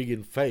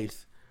friggin'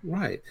 face.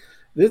 Right.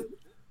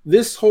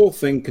 This whole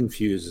thing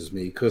confuses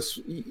me, because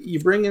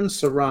you bring in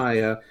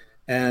Saraya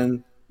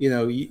and,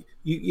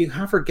 you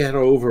have her get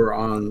over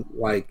on,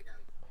 like,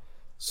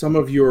 some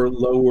of your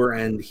lower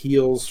end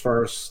heels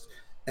first,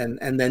 and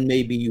then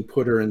maybe you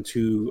put her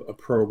into a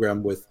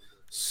program with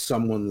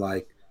someone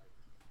like,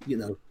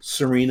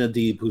 Serena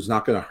Deeb, who's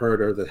not going to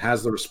hurt her, that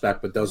has the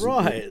respect but doesn't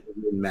win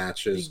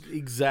matches.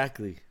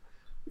 Exactly.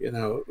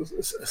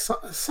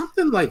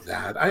 Something like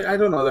that. I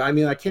don't know. I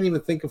mean, I can't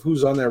even think of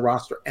who's on their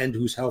roster and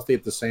who's healthy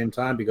at the same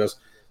time, because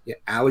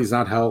Allie's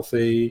not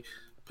healthy.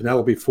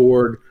 Penelope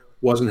Ford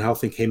wasn't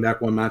healthy, came back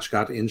one match,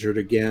 got injured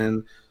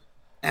again.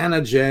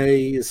 Anna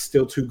Jay is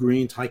still too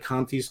green. Ty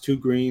Conti's too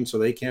green, so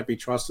they can't be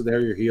trusted.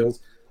 They're your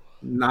heels.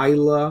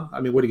 Nyla,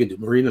 I mean, what are you going to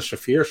do? Marina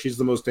Shafir, she's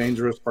the most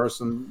dangerous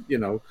person,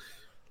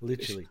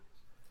 Literally.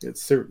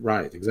 It's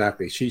right,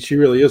 exactly. She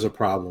really is a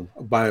problem.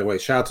 By the way,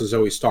 shout out to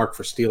Zoe Stark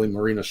for stealing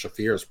Marina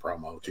Shafir's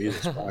promo.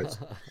 Jesus Christ.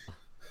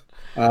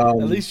 At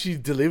least she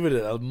delivered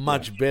it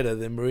much better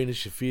than Marina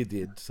Shafir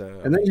did.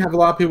 So, and then you have a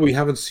lot of people we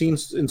haven't seen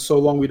in so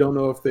long. We don't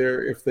know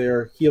if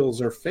they're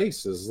heels or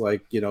faces.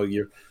 Like,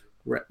 your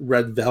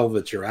Red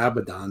Velvet, your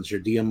Abaddons, your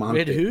Diamante.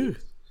 Red who?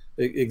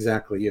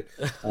 Exactly.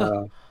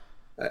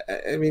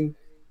 I mean,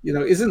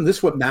 isn't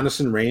this what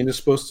Madison Rayne is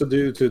supposed to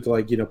do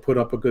to put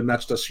up a good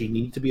match? Does she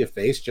need to be a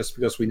face just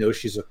because we know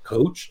she's a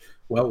coach?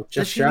 Well,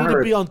 Does she need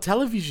to be on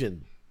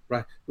television?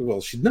 Right.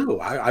 Well, no.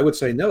 I would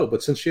say no,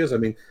 but since she is, I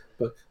mean,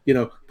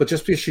 but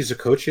just because she's a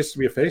coach, she has to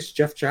be a face.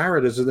 Jeff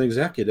Jarrett is an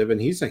executive, and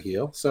he's a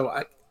heel. So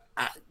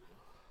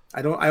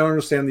I don't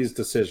understand these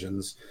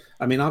decisions.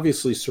 I mean,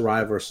 obviously,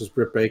 Saraya versus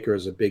Britt Baker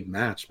is a big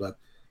match, but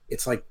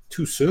it's like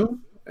too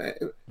soon.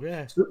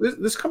 Yeah.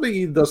 This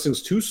company does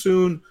things too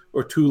soon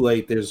or too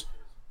late. There's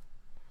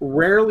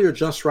rarely or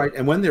just right,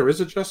 and when there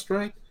is a just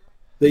right,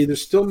 they either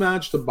still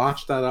manage to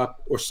botch that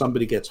up or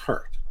somebody gets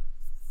hurt.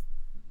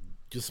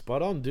 Just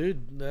spot on,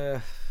 dude.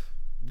 Yeah.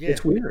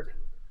 It's weird.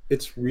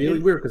 It's really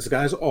weird, because the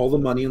guy has all the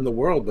money in the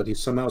world, but he's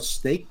somehow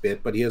snake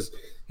bit. But he has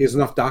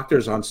enough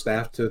doctors on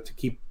staff to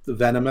keep the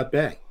venom at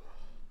bay.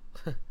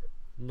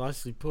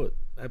 Nicely put.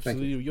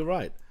 Absolutely, you're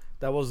right.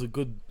 That was a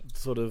good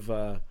sort of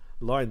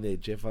line there,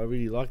 Jeff. I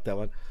really like that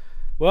one.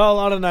 Well,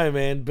 I don't know,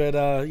 man, but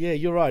yeah,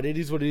 you're right. It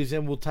is what it is,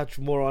 and we'll touch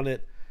more on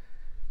it,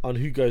 on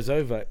who goes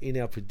over in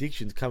our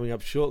predictions coming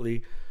up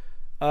shortly.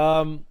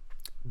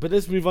 But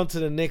let's move on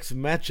to the next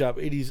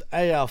matchup. It is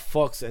AR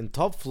Fox and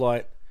Top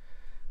Flight,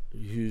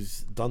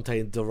 who's Dante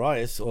and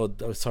Darius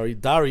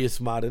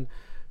Martin,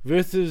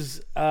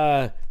 versus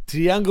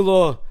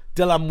Triángulo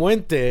de la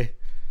Muerte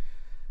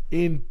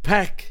in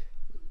Pac,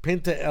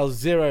 Penta El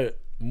Zero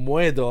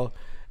Muerto,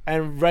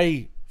 and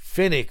Rey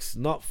Fenix,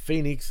 not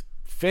Phoenix,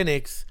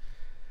 Fenix,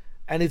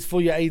 and it's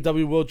for your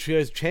AEW World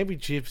Trios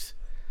Championships.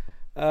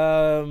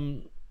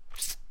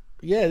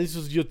 Yeah, this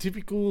was your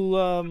typical.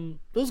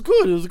 It was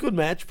good. It was a good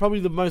match.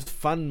 Probably the most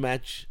fun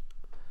match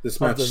this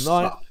of match the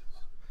night.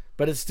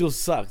 but it still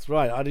sucked,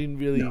 right? I didn't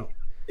really. No,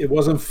 it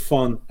wasn't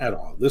fun at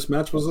all. This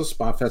match was a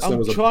spot fest.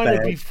 I'm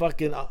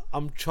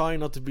trying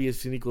not to be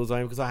as cynical as I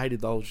am because I hated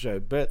the whole show.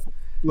 But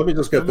let me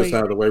just get this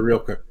out of the way real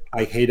quick.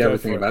 I hate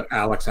everything about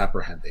Alex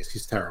Apprehendes.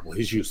 He's terrible.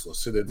 He's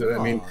useless. I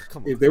mean,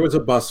 if there was a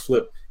bus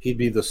flip, he'd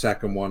be the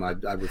second one I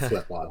would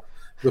flip on.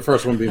 The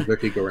first one being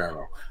Vicky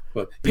Guerrero.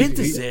 But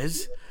Penta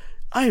says,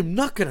 "I am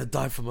not going to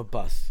die from a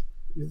bus."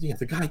 Yeah,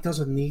 the guy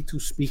doesn't need to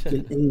speak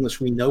in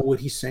English. We know what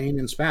he's saying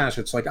in Spanish.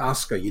 It's like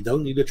Oscar. You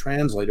don't need a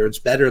translator. It's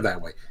better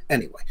that way.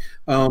 Anyway,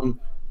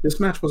 this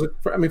match was.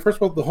 First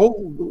of all,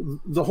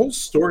 the whole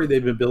story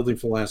they've been building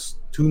for the last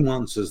 2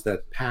 months is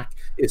that Pac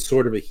is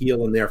sort of a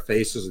heel in their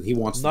faces, and he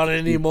wants not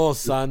anymore,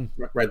 son.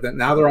 Right.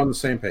 Now they're on the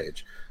same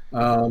page.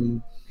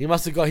 He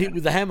must have got hit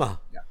with the hammer.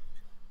 Yeah,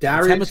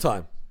 Darius. It's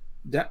hammer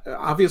time.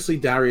 Obviously,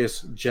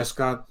 Darius just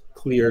got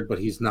cleared, but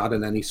he's not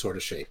in any sort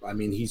of shape. I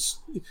mean, he's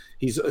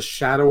a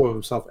shadow of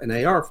himself. And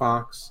AR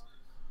Fox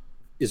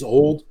is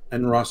old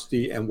and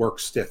rusty and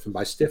works stiff. And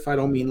by stiff, I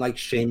don't mean like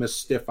Sheamus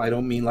stiff. I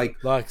don't mean like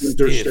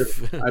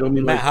stiff. I don't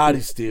mean Matt like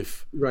Hardy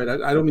stiff. Right.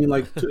 I don't mean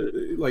like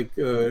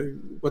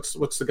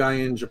what's the guy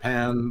in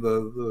Japan?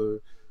 The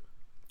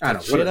I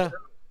don't know.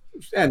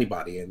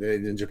 Anybody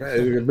in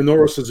Japan,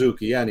 Minoru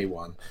Suzuki,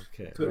 anyone.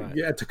 Okay, right.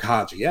 Yeah,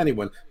 Takagi,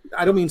 anyone.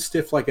 I don't mean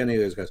stiff like any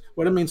of those guys.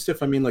 What I mean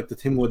stiff, I mean like the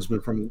Tim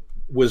Woodsman from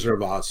Wizard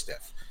of Oz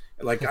stiff.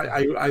 Like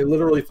I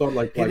literally thought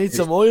like he needs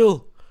some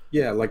oil.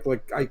 Yeah, like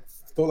I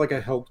thought like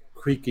I held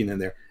creaking in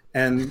there.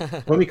 And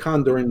Tony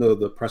Khan during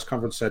the press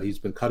conference said he's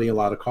been cutting a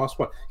lot of costs.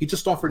 But he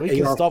just offered AR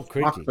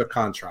the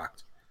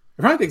contract.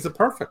 I think it's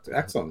perfect,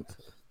 excellent,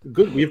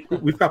 good.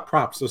 We've got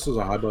props. This is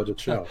a high budget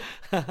show.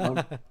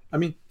 I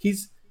mean,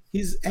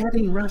 He's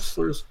adding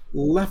wrestlers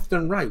left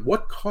and right.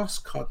 What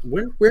cost cut?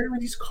 Where are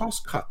these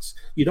cost cuts?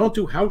 You don't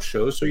do house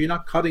shows, so you're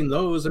not cutting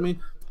those. I mean,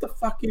 what the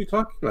fuck are you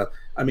talking about?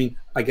 I mean,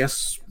 I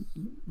guess,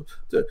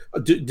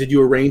 did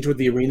you arrange with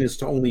the arenas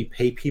to only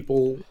pay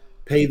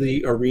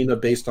the arena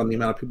based on the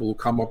amount of people who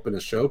come up in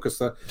a show? Because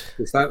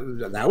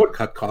that would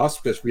cut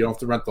costs because we don't have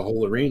to rent the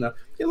whole arena.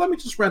 Yeah, let me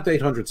just rent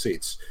 800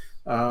 seats.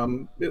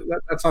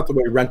 That's not the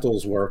way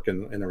rentals work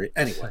in arena.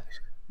 Anyway.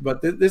 But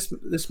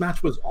this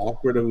match was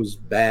awkward. It was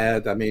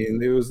bad. I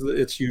mean, it was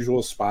its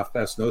usual spot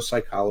fest. No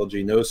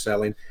psychology, no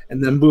selling,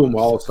 and then boom!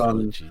 All of a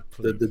sudden,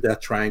 the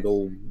Death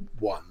Triangle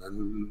won,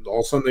 and all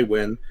of a sudden they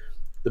win.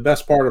 The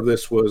best part of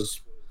this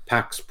was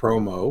Pac's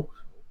promo,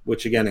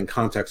 which again, in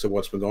context of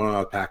what's been going on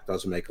with Pac,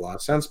 doesn't make a lot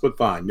of sense. But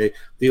fine, the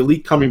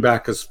Elite coming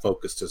back has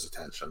focused his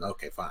attention.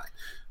 Okay,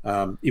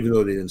 fine. Even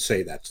though they didn't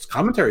say that,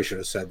 commentary should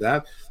have said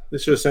that. They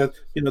should have said,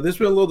 there's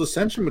been a little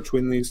dissension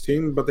between these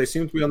teams, but they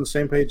seem to be on the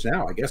same page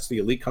now. I guess the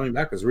Elite coming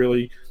back has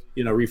really,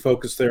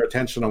 refocused their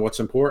attention on what's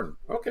important.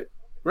 Okay,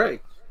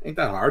 great. Ain't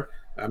that hard.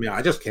 I mean,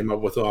 I just came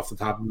up with it off the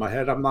top of my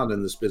head. I'm not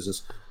in this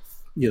business,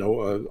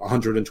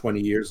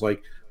 120 years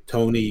like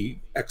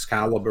Tony,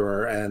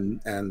 Excalibur,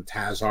 and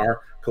Taz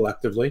are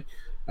collectively.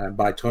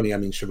 By Tony, I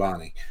mean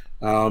Shivani.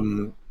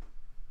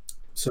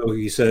 So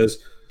he says,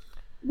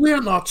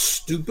 we're not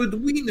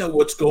stupid. We know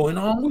what's going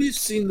on. We've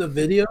seen the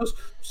videos.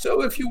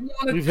 So if you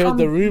want to, we've heard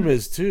the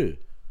rumors too.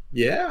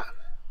 Yeah.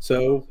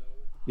 So,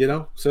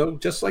 so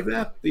just like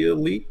that, the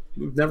Elite,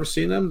 we've never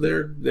seen them.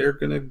 They're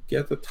gonna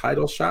get the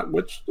title shot,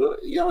 which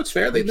it's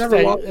fair. They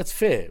never lost. That's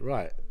fair,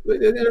 right?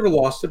 They never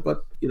lost it,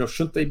 but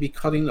shouldn't they be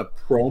cutting a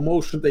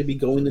promo? Shouldn't they be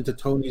going into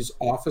Tony's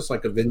office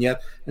like a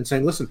vignette and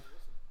saying, "Listen,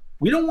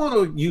 we don't want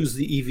to use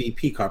the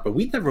EVP card, but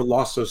we never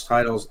lost those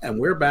titles, and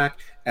we're back.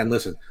 And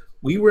listen."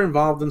 We were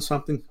involved in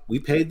something. We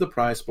paid the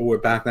price, but we're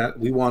back now.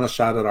 We want a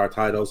shot at our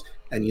titles.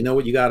 And you know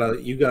what? You got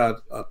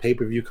a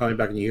pay-per-view coming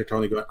back, and you hear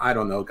Tony going, I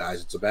don't know,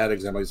 guys. It's a bad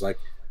example. He's like,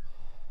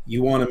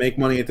 you want to make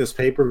money at this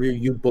pay-per-view?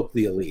 You book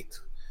the Elite.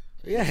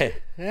 Yeah.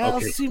 How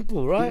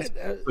simple, right?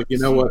 Like, you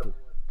know what?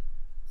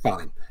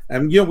 Fine.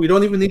 And, we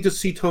don't even need to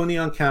see Tony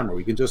on camera.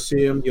 We can just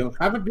see him,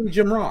 have it be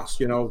Jim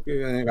Ross. I'll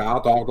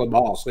talk to the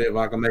boss, see if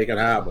I can make it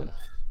happen.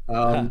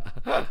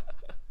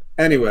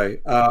 Anyway,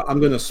 I'm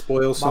going to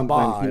spoil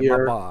something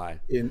here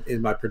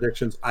in my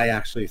predictions.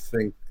 I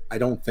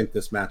don't think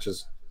this match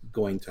is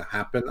going to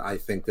happen. I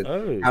think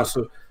that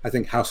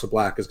House of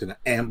Black is going to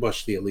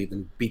ambush the Elite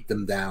and beat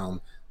them down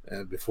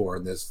before,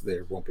 and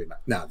there won't be.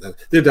 No,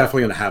 they're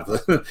definitely going to have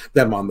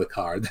them on the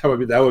card. That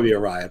would be a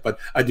riot. But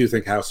I do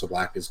think House of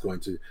Black is going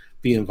to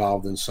be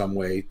involved in some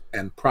way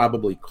and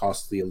probably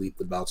cost the Elite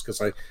the belts because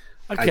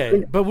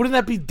but wouldn't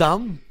that be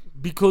dumb?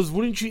 Because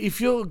wouldn't you, if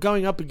you're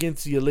going up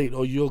against the Elite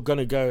or you're going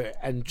to go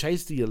and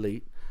chase the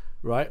Elite,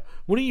 right?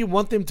 Wouldn't you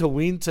want them to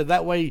win so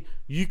that way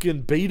you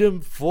can beat them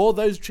for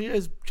those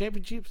trios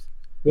championships?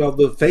 Well,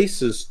 the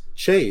faces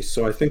chase,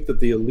 so I think that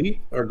the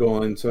Elite are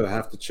going to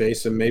have to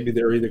chase, and maybe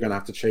they're either going to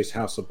have to chase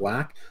House of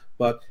Black.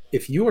 But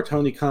if you are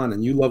Tony Khan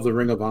and you love the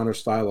Ring of Honor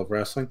style of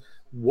wrestling,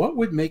 what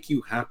would make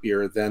you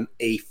happier than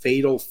a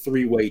fatal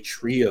three-way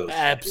trio?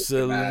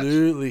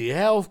 Absolutely.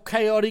 How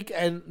chaotic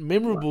and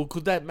memorable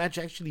could that match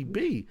actually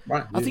be?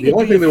 Right. I think the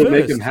only thing that would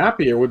make him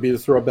happier would be to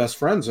throw best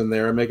friends in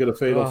there and make it a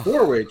fatal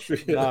four-way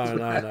trio.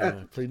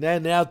 No. Please,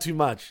 now too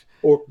much.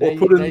 Or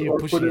put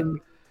in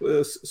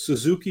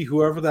Suzuki,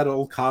 whoever that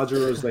old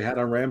codger is they had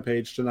on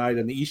Rampage tonight,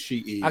 and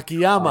Ishii.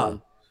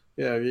 Akiyama.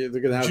 Yeah, they're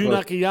going to have Jun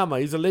Akiyama.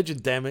 He's a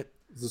legend, damn it.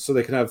 So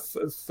they can have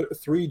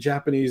three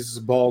Japanese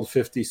bald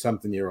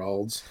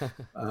 50-something-year-olds.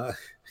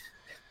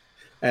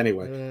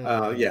 Anyway,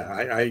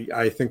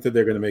 I think that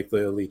they're going to make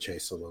the Elite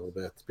Chase a little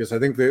bit because I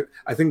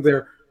think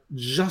they're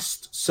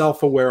just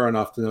self-aware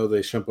enough to know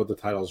they shouldn't put the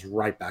titles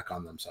right back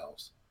on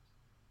themselves.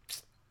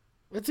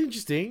 That's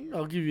interesting.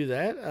 I'll give you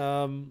that.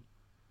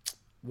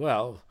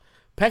 Well,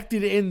 Pac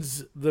did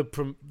ends the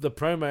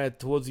promo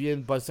towards the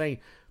end by saying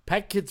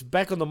Pac gets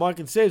back on the mic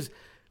and says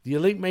the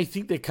Elite may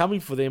think they're coming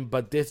for them,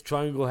 but Death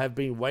Triangle have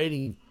been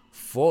waiting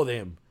for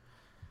them.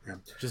 Yeah.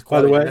 Just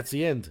by the way, that's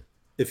the end.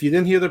 If you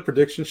didn't hear the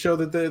prediction show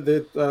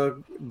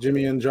that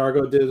Jimmy and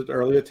Jargo did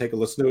earlier, take a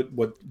listen to it.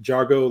 What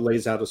Jargo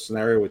lays out a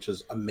scenario which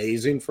is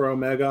amazing for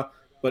Omega,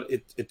 but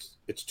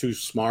it's too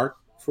smart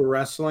for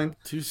wrestling.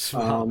 Too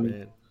smart,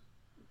 man.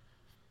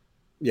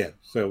 Yeah,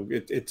 so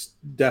it's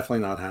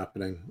definitely not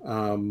happening.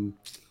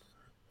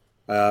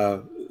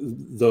 Though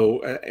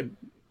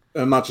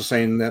I'm not just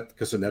saying that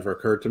because it never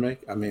occurred to me.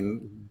 I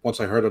mean, once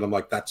I heard it, I'm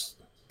like, that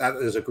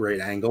is a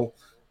great angle.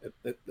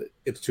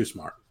 It's too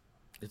smart.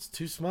 It's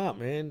too smart,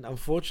 man.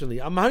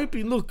 Unfortunately, I'm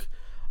hoping. Look,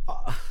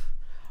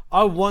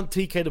 I want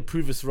TK to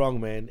prove us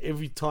wrong, man,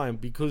 every time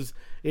because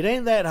it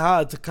ain't that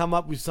hard to come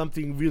up with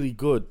something really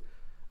good.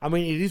 I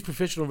mean, it is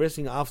professional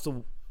wrestling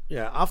after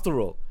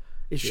all.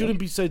 It shouldn't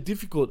be so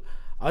difficult.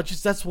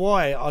 That's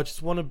why I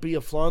just want to be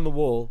a fly on the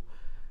wall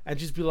and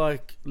just be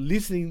like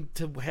listening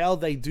to how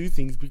they do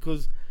things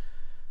because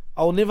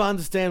I'll never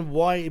understand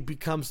why it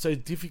becomes so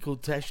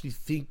difficult to actually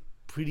think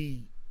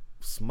pretty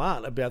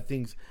smart about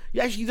things.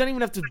 You don't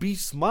even have to be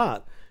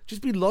smart.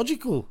 Just be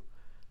logical.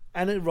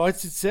 And it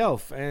writes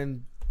itself.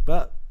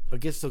 But I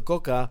guess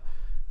Sokoka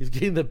is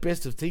getting the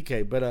best of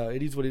TK, but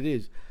it is what it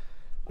is.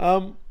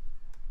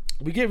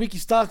 We get Ricky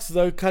Starks,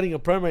 though, cutting a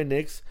promo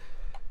next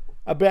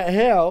about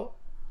how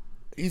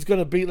he's going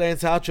to beat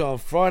Lance Archer on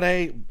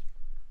Friday,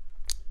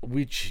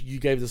 which you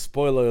gave the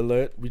spoiler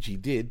alert, which he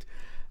did.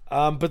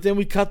 But then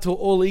we cut to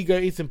All Ego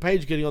Ethan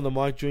Page getting on the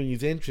mic during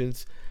his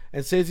entrance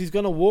and says he's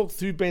going to walk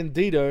through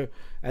Bandito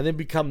and then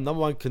become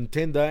number one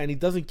contender, and he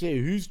doesn't care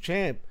who's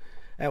champ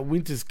at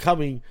Winter's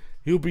Coming.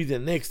 He'll be the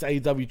next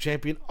AEW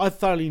champion. I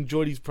thoroughly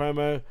enjoyed his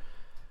promo,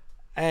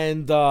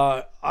 and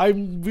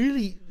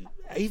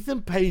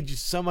Ethan Page is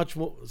so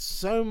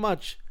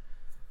much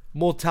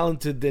more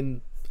talented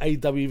than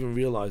AEW even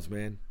realized,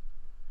 man.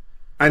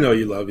 I know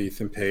you love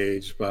Ethan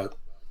Page, but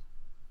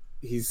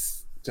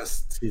he's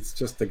just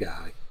a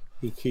guy.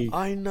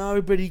 I know,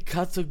 but he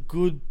cuts a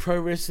good pro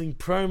wrestling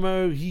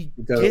promo. He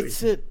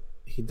gets it.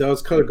 He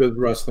does cut a good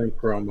wrestling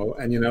promo.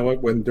 And you know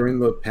what? During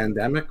the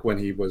pandemic, when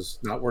he was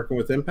not working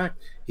with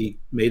Impact, he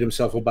made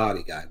himself a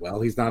body guy. Well,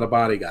 he's not a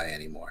body guy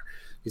anymore.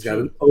 He's got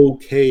an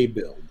okay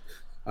build.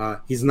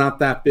 He's not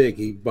that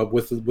big. But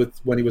with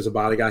when he was a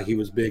body guy, he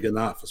was big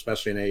enough,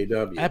 especially in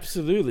AEW.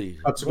 Absolutely.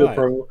 Cuts a good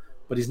promo,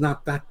 but he's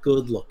not that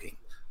good looking.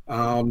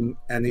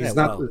 And he's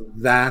not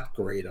that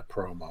great a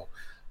promo.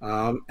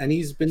 And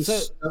he's been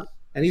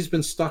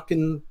stuck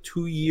in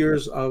 2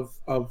 years of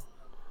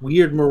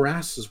weird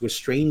morasses with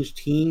strange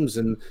teams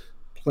and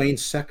playing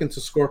second to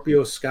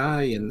Scorpio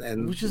Sky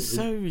and which is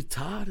so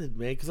retarded,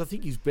 man. Because I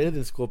think he's better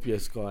than Scorpio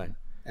Sky.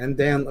 And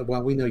Dan,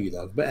 well, we know you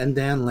love, and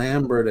Dan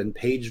Lambert and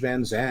Paige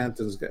Van Zandt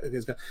and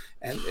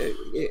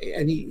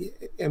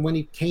when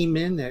he came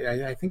in,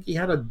 I think he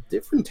had a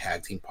different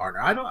tag team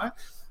partner.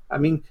 I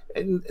mean,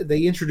 and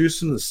they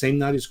introduced him the same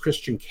night as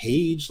Christian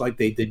Cage, like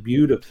they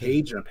debuted a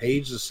Page and a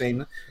Page the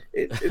same.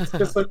 It's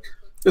just like,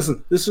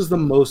 listen, this is the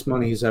most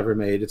money he's ever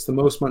made. It's the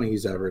most money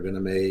he's ever going to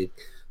make.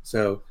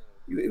 So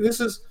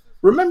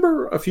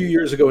remember a few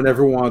years ago when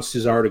everyone wanted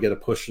Cesaro to get a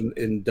push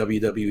in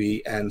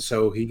WWE, and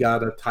so he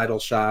got a title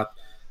shot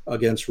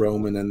against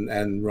Roman,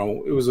 and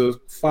Roman, it was a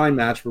fine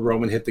match, but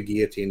Roman hit the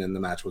guillotine and the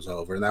match was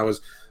over, and that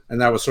was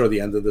sort of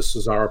the end of the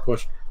Cesaro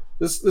push.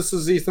 This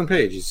is Ethan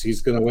Page.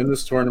 He's going to win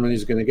this tournament.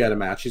 He's going to get a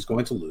match. He's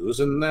going to lose,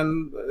 and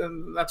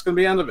that's going to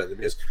be the end of it.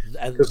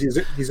 Because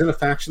he's in a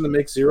faction that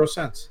makes zero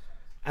sense.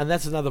 And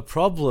that's another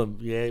problem.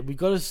 Yeah, we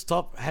got to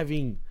stop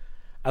having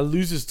a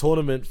losers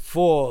tournament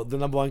for the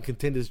number one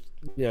contenders.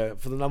 Yeah,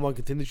 for the number one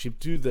contendership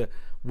to the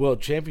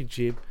world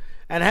championship,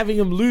 and having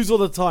them lose all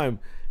the time.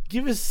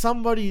 Give us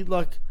somebody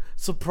like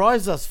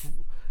surprise us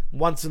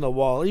once in a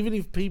while, even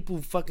if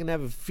people fucking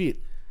have a fit.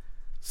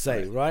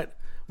 Right?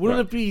 Wouldn't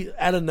it be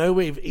out of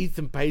nowhere if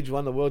Ethan Page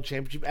won the world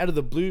championship out of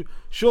the blue?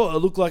 Sure, it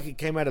looked like it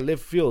came out of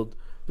left field,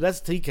 but that's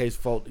TK's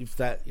fault. If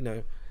that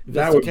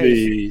would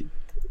be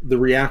the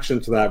reaction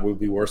to that would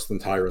be worse than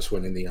Tyrus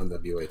winning the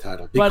NWA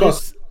title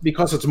because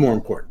it's more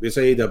important. This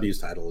AEW's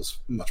title is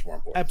much more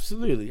important.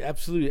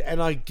 Absolutely,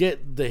 and I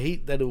get the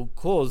heat that it will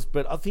cause,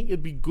 but I think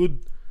it'd be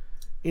good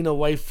in a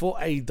way for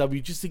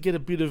AEW just to get a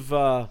bit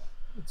of.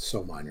 It's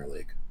so minor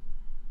league.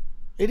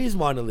 It is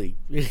minor league.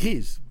 It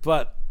is,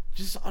 but.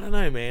 Just I don't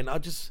know, man.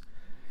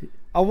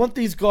 I want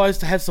these guys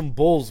to have some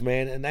balls,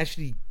 man, and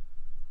actually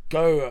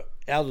go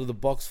out of the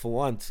box for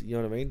once. You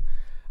know what I mean?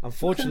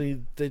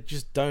 Unfortunately, they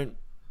just don't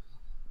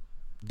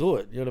do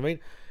it. You know what I mean?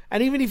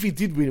 And even if he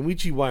did win,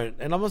 which he won't,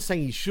 and I'm not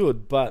saying he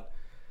should, but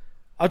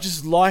I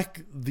just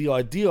like the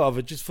idea of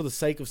it just for the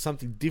sake of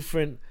something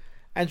different.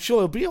 And sure,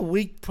 it'll be a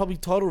week probably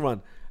title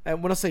run.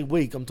 And when I say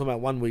week, I'm talking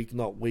about 1 week,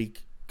 not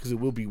week, because it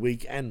will be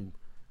week, and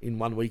in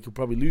 1 week he'll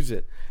probably lose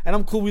it. And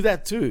I'm cool with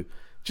that too.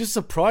 Just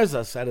surprise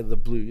us out of the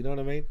blue, you know what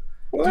I mean?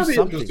 Well, that'd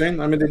be interesting.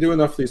 I mean, they do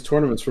enough of these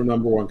tournaments for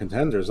number one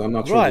contenders. I'm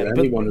not sure that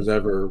anyone has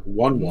ever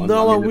won one.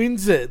 No one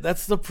wins it.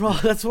 That's the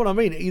That's what I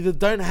mean. Either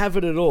don't have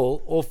it at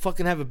all, or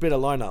fucking have a better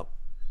lineup.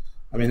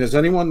 I mean, has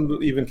anyone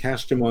even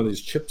cashed in one of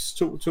these chips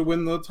to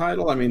win the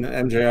title? I mean,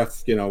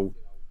 MJF,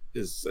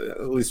 is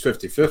at least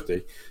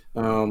 50-50.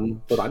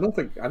 But I don't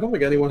think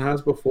anyone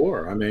has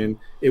before. I mean,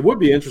 it would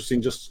be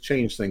interesting just to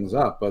change things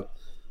up, but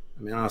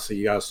I mean, honestly,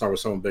 you got to start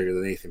with someone bigger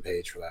than Ethan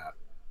Page for that.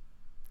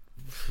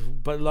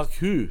 But like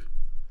who?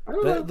 I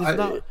don't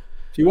know.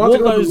 If you want to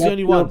go to the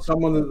only one.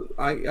 Someone,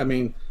 I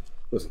mean,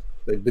 listen,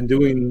 they've been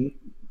doing.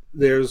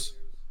 There's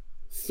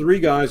 3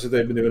 guys that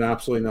they've been doing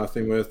absolutely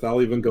nothing with.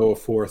 I'll even go a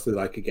 4th that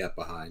I could get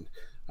behind.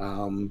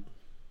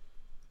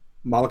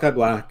 Malachi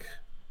Black,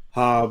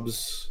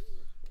 Hobbs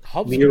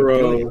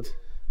Miro,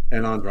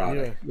 and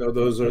Andrade. Yeah.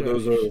 Those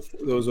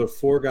are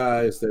 4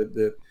 guys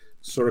that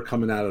sort of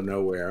coming out of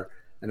nowhere.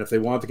 And if they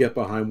want to get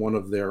behind one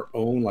of their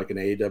own, like an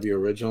AEW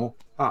original,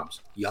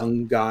 Hobbs,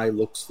 young guy,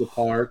 looks the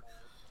part.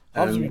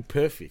 Hobbs would be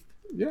perfect.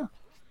 Yeah,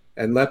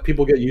 and let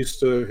people get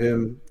used to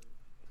him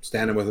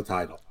standing with a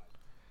title.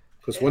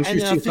 Because once you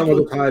see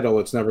someone with a title,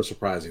 it's never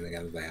surprising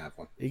again if they have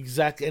one.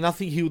 Exactly, and I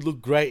think he would look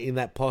great in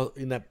that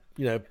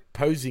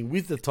posing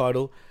with the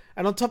title.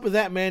 And on top of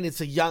that, man,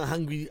 it's a young,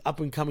 hungry, up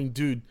and coming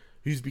dude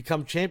who's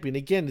become champion.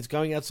 Again, it's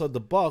going outside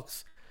the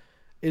box.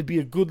 It'd be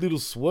a good little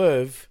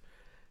swerve,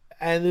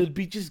 and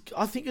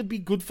I think it'd be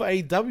good for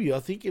AEW. I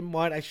think it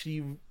might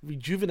actually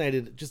rejuvenate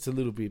it just a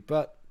little bit,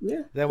 but.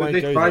 Yeah,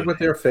 they tried with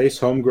their face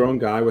homegrown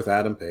guy with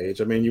Adam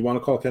Page. I mean, you want to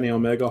call Kenny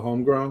Omega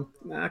homegrown?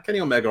 Nah, Kenny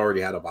Omega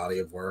already had a body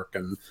of work,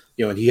 and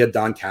and he had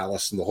Don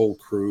Callis and the whole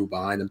crew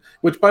behind him.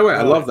 Which, by the way,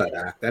 I love that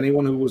act.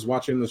 Anyone who was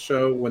watching the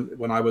show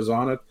when I was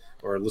on it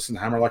or listened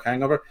to Hammerlock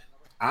Hangover,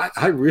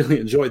 I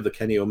really enjoyed the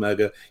Kenny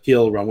Omega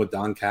heel run with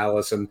Don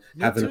Callis and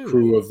having a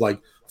crew of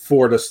like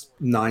 4 to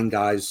 9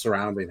 guys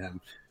surrounding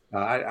him.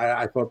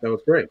 I thought that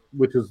was great,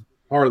 which is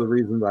part of the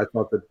reason that I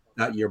thought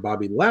that year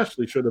Bobby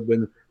Lashley should have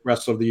been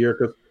Wrestler of the Year,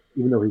 because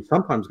even though he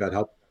sometimes got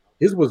help,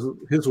 his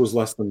was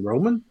less than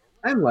Roman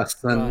and less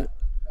than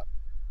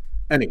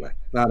anyway,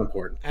 not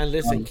important. And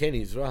less than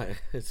Kenny's, right?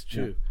 It's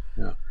true.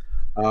 Yeah.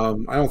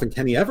 I don't think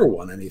Kenny ever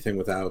won anything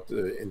without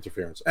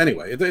interference.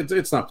 Anyway,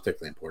 it's not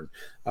particularly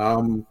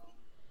important.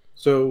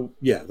 So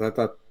yeah,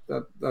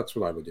 that's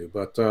what I would do.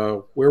 But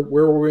where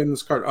were we in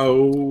this card?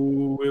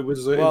 Oh, it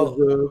was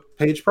the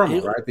Page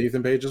promo, right? The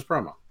Ethan Page's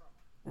promo.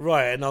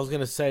 Right, and I was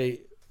going to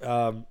say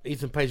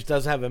Ethan Page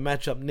does have a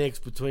matchup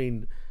next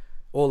between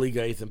All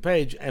Ego Ethan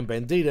Page and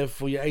Bandito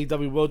for your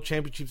AEW World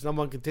Championships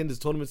number 1 contenders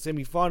tournament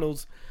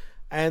semi-finals.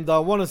 And I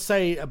want to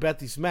say about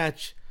this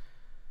match,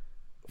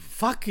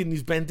 fucking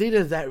is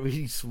Bandito that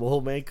really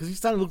small, man? Because he's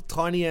starting to look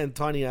tinier and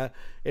tinier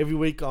every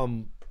week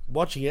I'm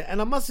watching it. And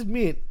I must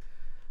admit,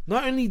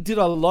 not only did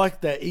I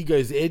like that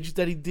Ego's edge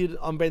that he did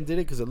on Bandito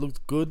because it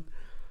looked good,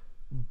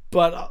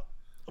 but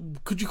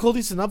could you call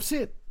this an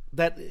upset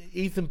that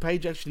Ethan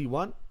Page actually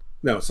won?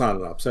 No, it's not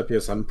an upset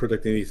because I'm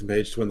predicting Ethan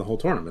Page to win the whole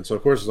tournament. So,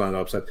 of course, it's not an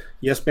upset.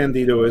 Yes,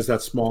 Bandito is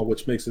that small,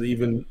 which makes it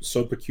even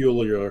so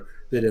peculiar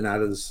that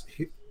out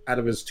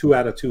of his 2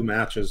 out of 2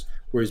 matches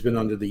where he's been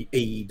under the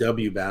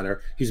AEW banner,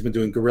 he's been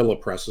doing gorilla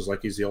presses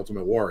like he's the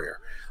Ultimate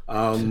Warrior.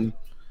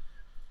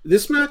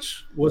 This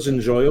match was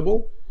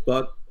enjoyable,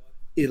 but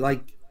it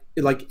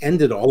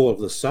ended all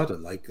of a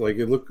sudden. Like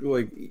it looked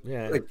like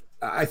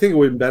I think it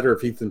would have been better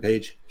if Ethan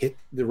Page hit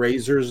the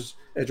Razor's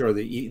edge or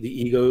the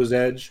Ego's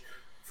edge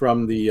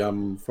from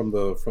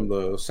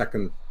the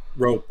second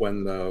rope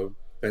when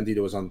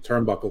Bandito was on the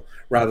turnbuckle,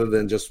 rather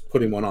than just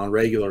putting one on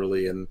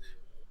regularly, and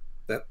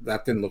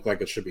that didn't look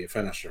like it should be a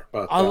finisher.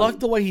 But I like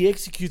the way he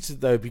executes it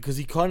though, because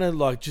he kind of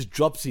like just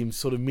drops him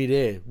sort of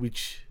midair,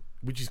 which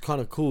is kind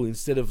of cool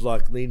instead of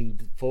like leaning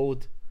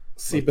forward.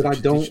 See, but I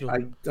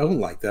don't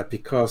like that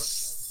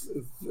because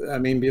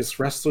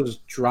wrestlers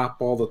drop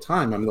all the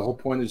time. I mean, the whole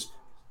point is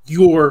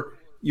you're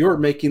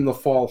making the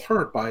fall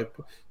hurt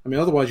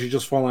otherwise you're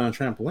just falling on a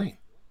trampoline.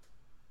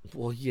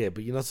 Well, yeah,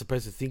 but you're not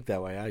supposed to think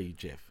that way, are you,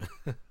 Jeff?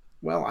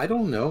 Well, I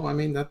don't know. I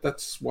mean,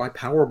 that's why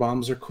power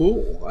bombs are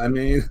cool. I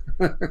mean,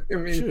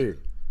 True.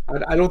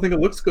 I don't think it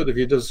looks good if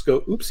you just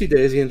go oopsie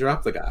daisy and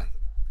drop the guy.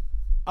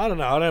 I don't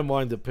know. I don't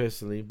mind it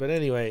personally, but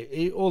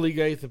anyway, All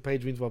Ego Ethan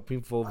Page wins by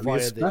pinfall.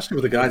 Especially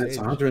with a guy that's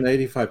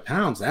 185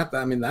 pounds.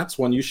 That's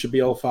one you should be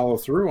able to follow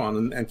through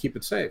on and keep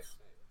it safe.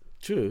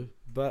 True,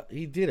 but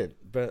he did it.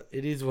 But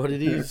it is what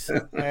it is,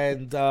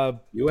 and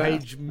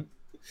Page.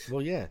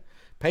 Well, yeah,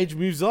 Page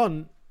moves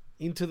on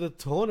into the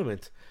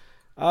tournament.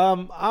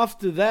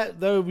 After that,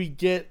 though, we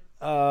get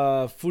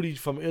footage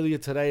from earlier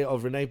today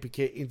of Renee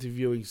Paquette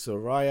interviewing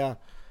Soraya.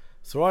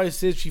 Soraya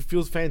says she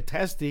feels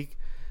fantastic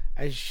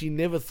and she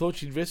never thought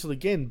she'd wrestle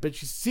again, but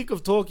she's sick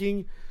of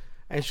talking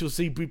and she'll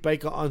see Britt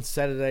Baker on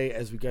Saturday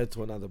as we go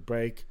to another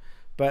break.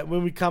 But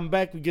when we come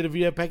back, we get a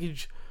video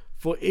package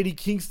for Eddie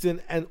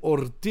Kingston and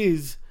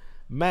Ortiz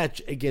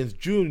match against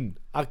Jun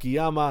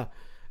Akiyama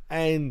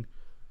and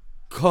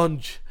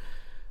Konsuke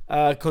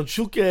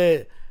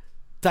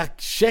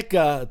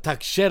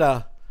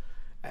Takeshita,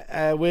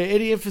 where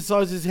Eddie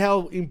emphasizes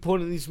how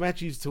important this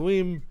match is to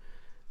him,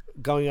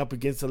 going up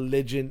against a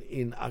legend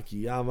in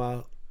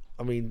Akiyama.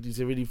 I mean, is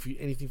there really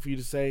anything for you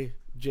to say,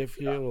 Jeff,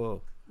 here?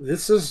 Or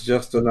this is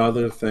just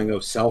another thing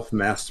of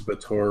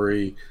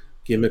self-masturbatory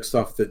gimmick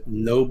stuff that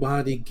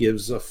nobody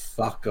gives a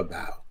fuck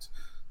about.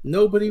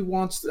 Nobody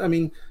wants to, I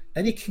mean,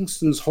 Eddie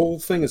Kingston's whole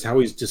thing is how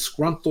he's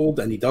disgruntled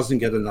and he doesn't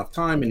get enough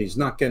time and he's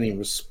not getting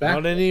respect.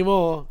 Not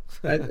anymore.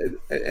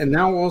 and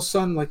now all of a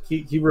sudden, like,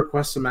 he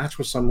requests a match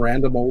with some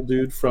random old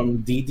dude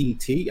from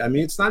DDT. I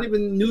mean, it's not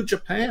even New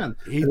Japan.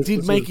 He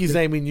did make his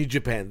name in New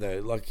Japan,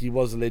 though. Like, he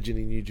was a legend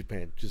in New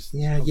Japan. Just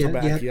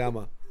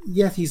Akiyama.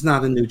 Yet he's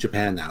not in New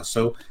Japan now,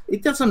 so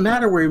it doesn't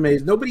matter where he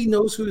made. Nobody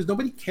knows who he is.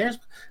 Nobody cares.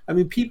 I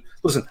mean, people.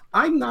 Listen,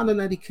 I'm not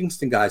an Eddie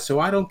Kingston guy, so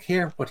I don't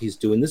care what he's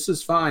doing. This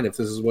is fine if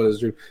this is what he's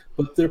doing.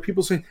 But there are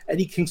people saying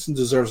Eddie Kingston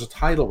deserves a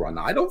title run.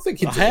 I don't think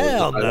he deserves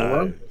a title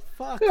run.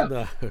 Fuck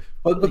no.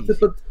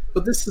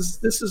 But this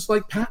is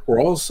like Pac, where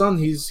all of a sudden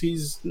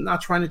he's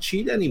not trying to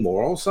cheat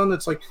anymore. All of a sudden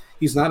it's like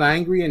he's not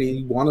angry and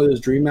he wanted his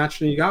dream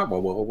match and he got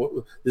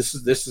this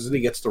is and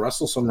he gets to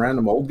wrestle some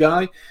random old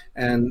guy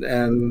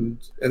and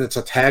it's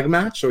a tag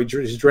match, so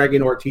he's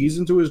dragging Ortiz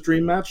into his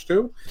dream match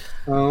too.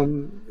 I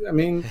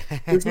mean,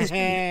 this is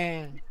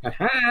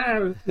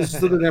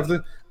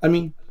everything. I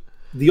mean,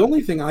 the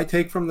only thing I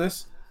take from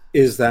this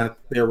is that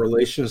their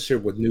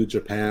relationship with New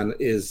Japan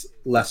is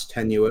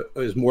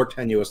more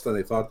tenuous than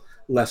they thought,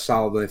 less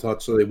solid than they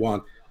thought. So they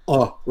want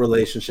a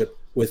relationship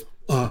with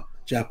a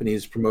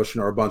Japanese promotion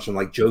or a bunch of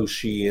like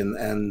Joshi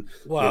and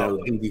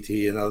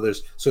DDT and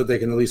others, so they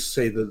can at least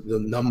say the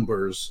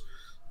numbers.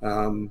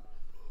 Because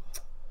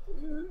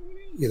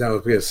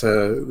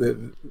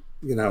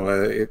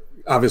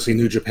obviously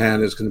New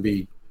Japan is going to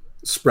be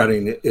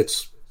spreading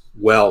its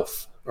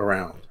wealth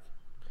around.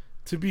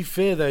 To be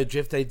fair, though,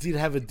 Jeff, they did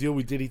have a deal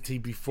with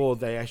DDT before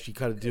they actually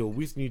cut a deal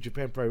with New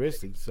Japan Pro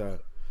Wrestling. So,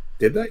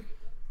 did they?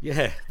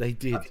 Yeah, they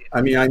did.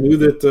 I mean, I knew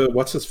that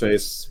what's his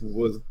face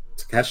was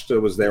Takeshita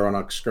was there on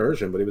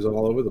excursion, but he was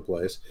all over the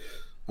place.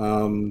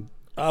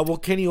 Well,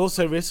 Kenny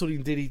also wrestled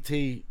in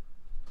DDT,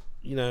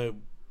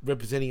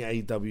 representing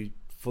AEW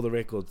for the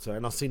record. So,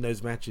 and I've seen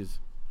those matches.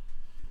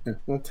 Yeah,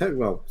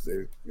 well,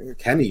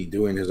 Kenny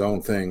doing his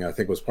own thing, I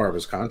think, was part of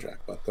his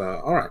contract. But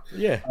all right,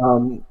 yeah.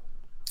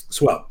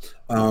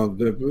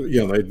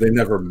 They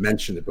never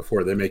mentioned it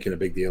before. They're making a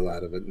big deal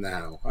out of it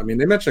now. I mean,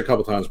 they mentioned a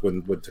couple times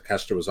when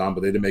Takeshita was on,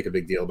 but they didn't make a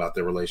big deal about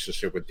their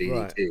relationship with DDT.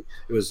 Right. It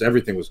was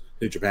everything was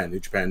New Japan,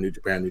 New Japan, New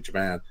Japan, New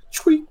Japan.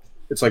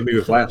 It's like me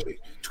with Lashley.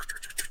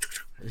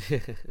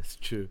 It's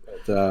true.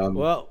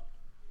 But,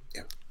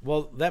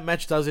 well, that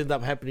match does end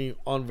up happening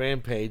on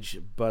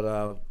Rampage,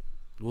 but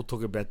we'll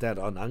talk about that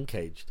on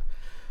Uncaged.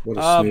 What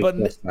a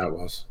snooze that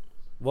was.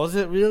 Was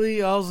it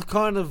really? I was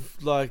kind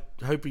of like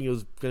hoping it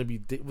was going to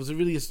be. Was it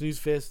really a snooze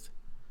fest?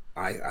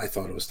 I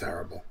thought it was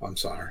terrible. I'm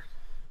sorry.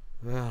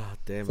 Ah,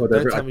 damn it.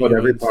 I thought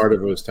every part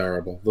of it was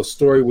terrible. The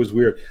story was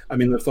weird. I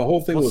mean, if the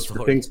whole thing was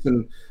for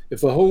Kingston,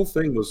 if the whole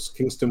thing was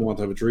Kingston wanted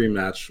to have a dream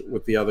match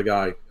with the other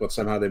guy, but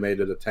somehow they made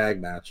it a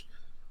tag match.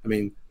 I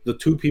mean, the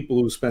two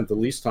people who spent the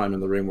least time in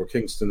the ring were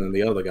Kingston and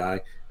the other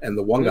guy, and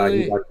the one guy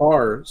who by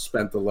far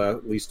spent the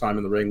least time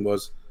in the ring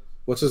was,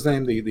 what's his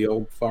name? The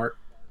old fart.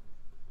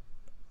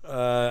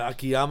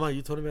 Akiyama,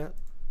 you talking about?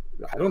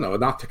 I don't know,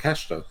 not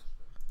Takeshita.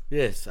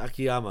 Yes,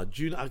 Akiyama,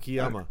 Jun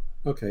Akiyama.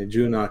 Okay,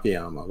 Jun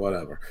Akiyama,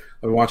 whatever.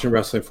 I've been watching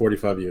wrestling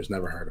 45 years,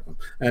 never heard of him.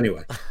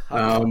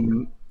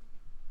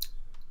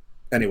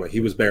 Anyway, he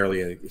was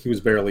barely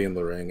in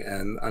the ring,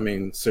 and I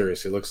mean,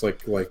 seriously, looks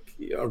like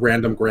a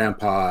random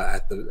grandpa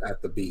at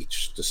the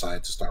beach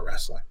decided to start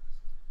wrestling.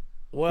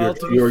 Well,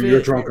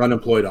 you're drunk,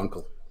 unemployed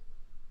uncle.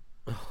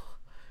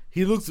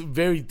 He looks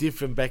very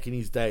different back in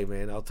his day,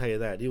 man. I'll tell you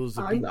that. He was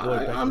a big boy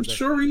back in I'm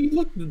sure he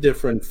looked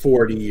different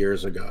 40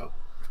 years ago.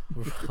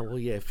 Well,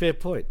 yeah, fair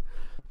point.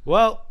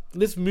 Well,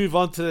 let's move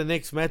on to the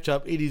next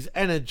matchup. It is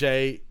Anna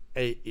Jay.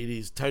 It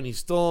is Toni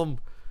Storm.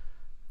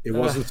 It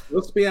wasn't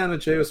supposed to be Anna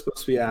Jay. It was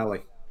supposed to be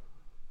Allie.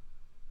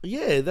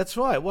 Yeah, that's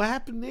right. What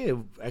happened there?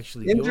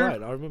 Actually, injured? You're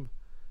right. I remember.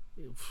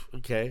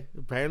 Okay,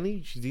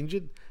 apparently she's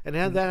injured. And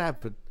how'd that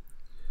happen?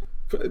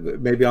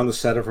 Maybe on the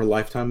set of her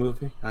Lifetime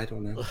movie. I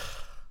don't know.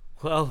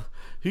 Well,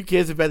 who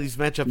cares about this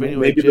matchup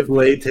anyway? Maybe the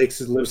Blade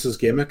lives his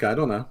gimmick. I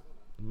don't know.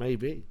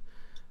 Maybe.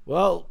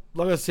 Well,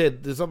 like I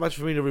said, there's not much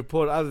for me to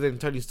report other than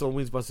Toni Storm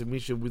wins by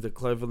submission with a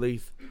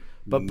cloverleaf.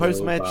 But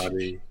post-match,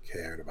 nobody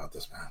cared about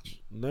this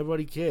match.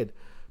 Nobody cared.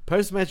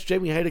 Post-match,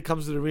 Jamie Hayter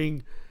comes to the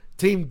ring.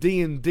 Team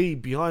D&D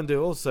behind her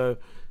also.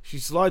 She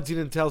slides in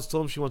and tells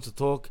Storm she wants to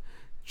talk,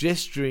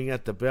 gesturing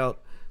at the belt.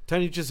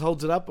 Toni just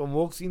holds it up and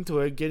walks into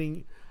her,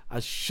 getting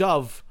a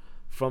shove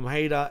from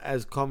Hayter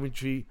as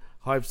commentary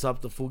hypes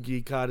up the Full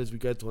Gear card as we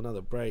go to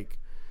another break.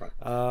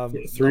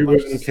 Three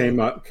women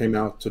came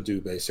out to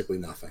do basically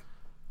nothing.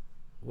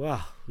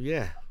 Wow,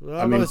 yeah. Well,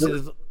 I mean,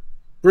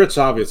 Britt's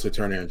obviously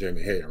turning on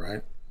Jamie Hayter,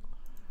 right?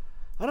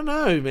 I don't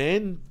know,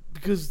 man.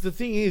 Because the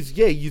thing is,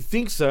 yeah, you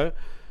think so,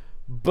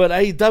 but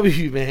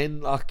AEW, man,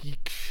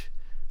 like,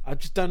 I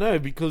just don't know,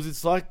 because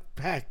it's like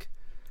Pac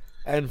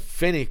and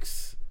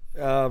Phoenix,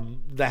 the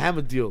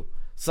Hammer deal.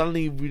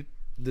 Suddenly,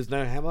 there's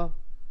no Hammer.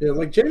 Yeah,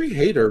 like Jamie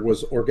Hayter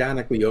was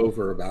organically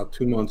over about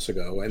 2 months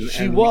ago, and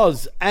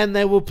and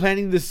they were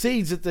planting the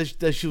seeds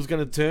that she was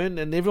going to turn,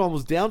 and everyone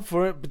was down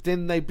for it. But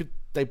then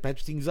they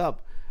patched things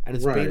up, and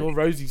it's been all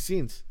rosy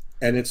since.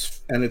 And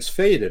it's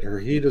faded. Her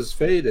heat has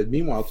faded.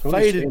 Meanwhile,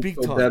 Tony Storm's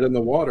still dead in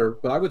the water.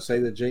 But I would say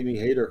that Jamie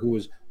Hayter, who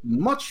is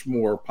much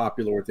more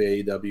popular with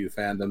the AEW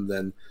fandom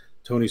than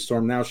Tony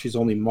Storm, now she's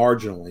only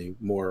marginally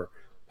more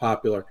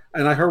popular.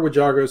 And I heard what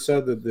Jago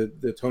said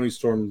that Tony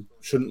Storm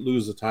shouldn't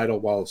lose the title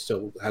while it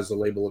still has the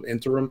label of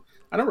interim.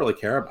 I don't really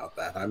care about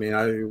that. I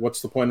mean,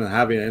 what's the point in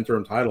having an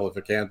interim title if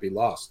it can't be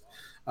lost?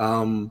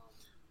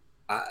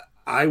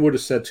 I would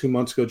have said 2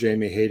 months ago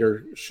Jamie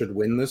Hayter should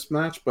win this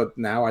match, but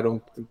now I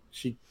don't think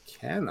she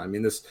can. I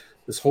mean, this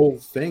whole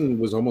thing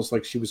was almost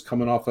like she was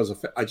coming off as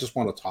I just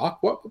want to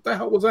talk. What the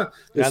hell was that?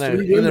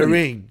 In the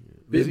ring,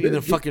 in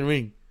the fucking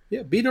ring.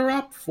 Yeah, beat her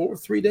up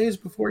 3 days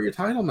before your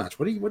title match.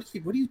 What are you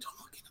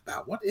talking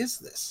about? What is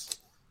this?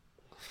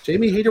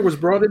 Jamie Hayter was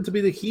brought in to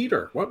be the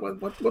heater.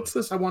 What's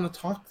this? I want to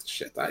talk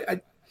shit.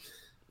 I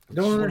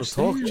don't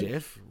understand. Want to talk,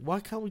 Jeff?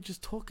 Why can't we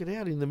just talk it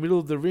out in the middle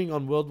of the ring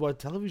on worldwide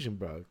television,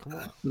 bro? Come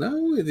on.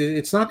 No,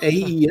 it's not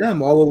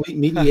AEM, all elite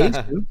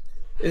mediation.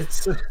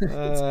 It's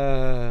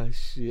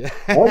shit.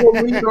 all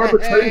elite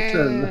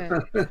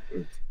arbitration.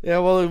 Yeah,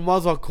 well, we might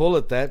as well call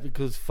it that,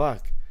 because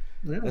fuck.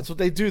 Yeah. That's what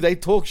they do. They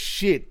talk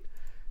shit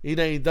in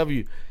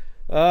AEW.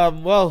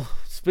 Well,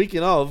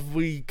 speaking of,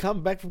 we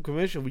come back from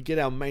commercial. We get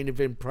our main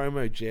event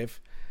promo,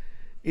 Jeff.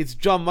 It's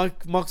John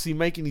Moxley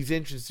making his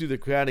entrance through the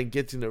crowd and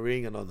gets in the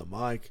ring and on the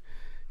mic.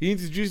 He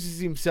introduces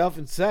himself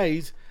and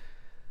says,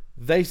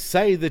 they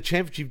say the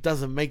championship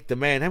doesn't make the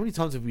man. How many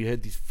times have we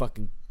heard this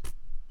fucking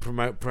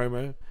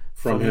promo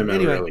from him?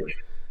 Anyway,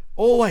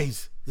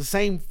 always the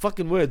same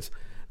fucking words.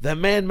 The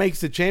man makes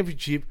the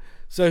championship.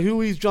 So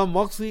who is John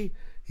Moxley?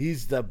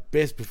 He's the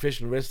best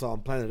professional wrestler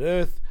on planet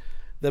Earth.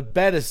 The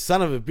baddest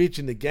son of a bitch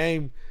in the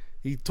game.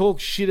 He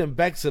talks shit and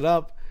backs it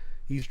up.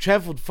 He's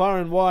travelled far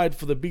and wide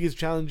for the biggest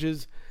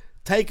challenges,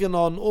 taken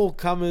on all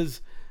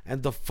comers,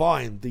 and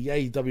defined the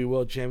AEW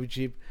World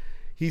Championship.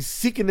 He's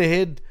sick in the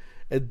head,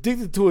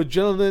 addicted to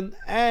adrenaline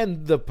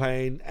and the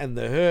pain and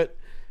the hurt.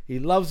 He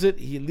loves it.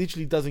 He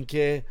literally doesn't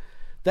care.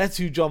 That's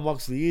who John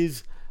Moxley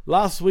is.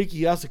 Last week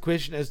he asked a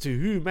question as to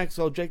who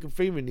Maxwell Jacob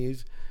Freeman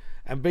is,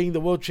 and being the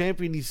world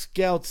champion, he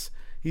scouts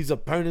his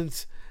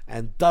opponents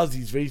and does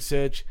his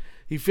research.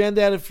 He found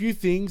out a few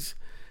things.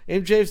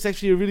 MJF's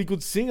actually a really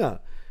good singer.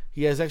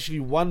 He has actually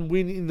one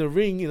win in the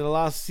ring in the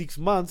last 6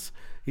 months.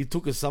 He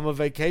took a summer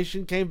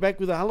vacation, came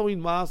back with a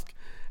Halloween mask,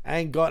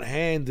 and got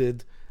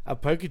handed a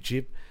poker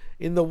chip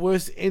in the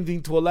worst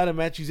ending to a ladder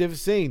match he's ever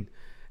seen.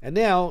 And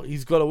now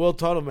he's got a world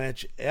title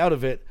match out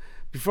of it.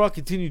 Before I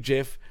continue,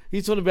 Jeff,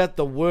 he's talking about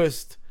the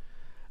worst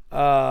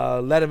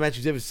ladder match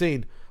he's ever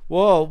seen.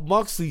 Well,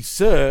 Moxley,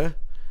 sir,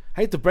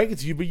 hate to break it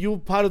to you, but you were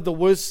part of the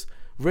worst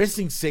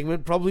wrestling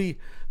segment probably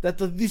that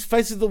this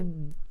face of the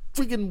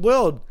freaking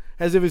world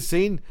has ever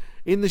seen,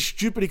 in the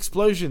stupid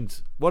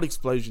explosions. What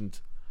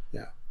explosions?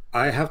 Yeah.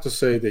 I have to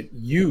say that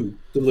you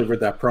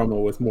delivered that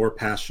promo with more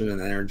passion and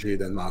energy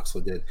than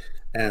Moxley did.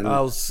 And it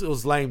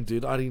was lame,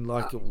 dude. I didn't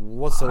like it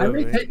whatsoever.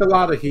 I may take a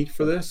lot of heat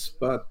for this,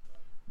 but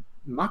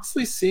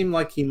Moxley seemed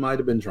like he might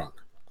have been drunk.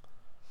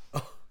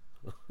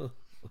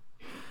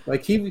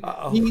 Like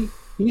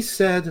he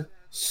said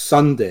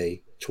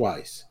Sunday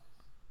twice.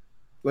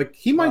 Like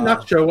he might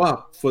not show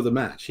up for the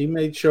match. He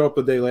may show up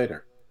a day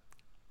later.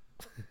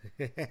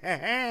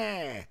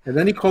 And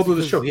then he called it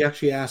a show. He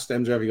actually asked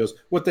MJF, he goes,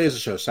 what day is the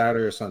show,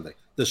 Saturday or Sunday?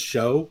 The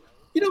show?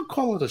 You don't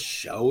call it a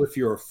show if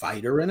you're a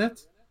fighter in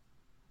it.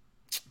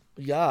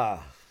 Yeah,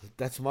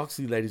 that's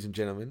Moxley, ladies and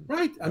gentlemen.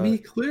 Right. I mean, he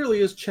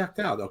clearly is checked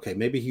out. Okay,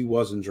 maybe he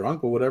wasn't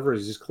drunk or whatever.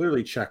 He's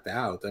clearly checked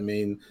out. I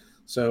mean,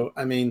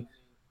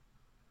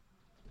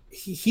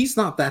 he's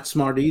not that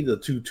smart either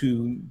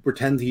to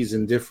pretend he's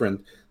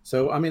indifferent.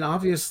 So, I mean,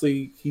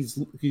 obviously he's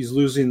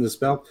losing this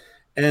belt.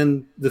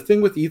 And the thing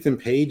with Ethan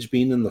Page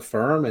being in the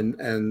firm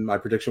and my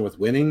prediction with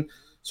winning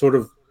sort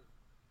of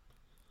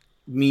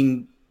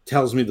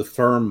tells me the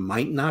firm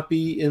might not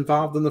be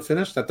involved in the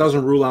finish. That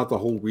doesn't rule out the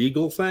whole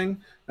Regal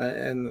thing.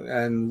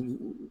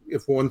 And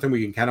if one thing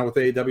we can count out with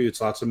AEW, it's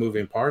lots of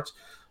moving parts.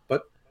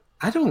 But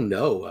I don't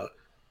know.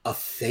 A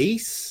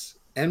face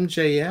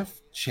MJF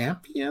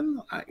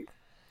champion?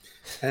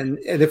 And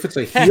if it's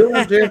a heel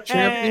MJF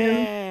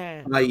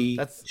champion, i.e.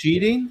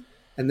 cheating,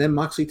 and then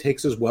Moxley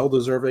takes his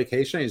well-deserved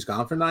vacation. He's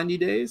gone for 90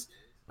 days.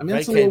 I mean,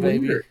 that's a little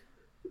weird.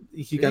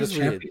 He got his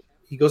champion.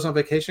 He goes on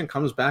vacation,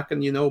 comes back,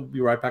 and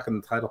be right back in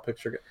the title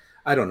picture.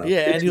 I don't know.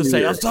 Yeah, and he'll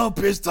say, "I'm so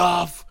pissed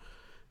off."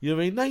 You know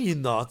what I mean? No, you're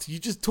not. You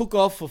just took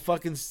off for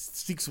fucking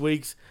 6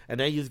 weeks, and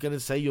now you're going to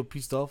say you're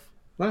pissed off.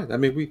 Right. I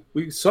mean,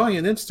 we saw you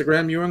on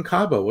Instagram. You were in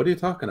Cabo. What are you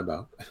talking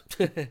about?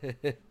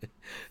 It's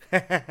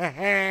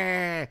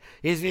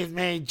with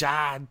me,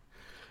 John.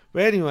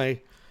 But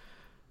anyway,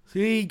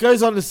 he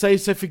goes on to say,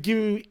 so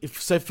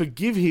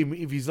forgive him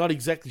if he's not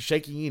exactly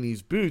shaking in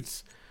his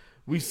boots.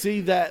 We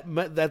see that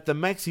the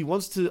Max he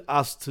wants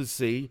us to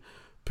see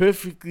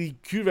perfectly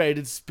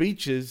curated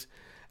speeches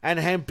and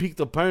hand-picked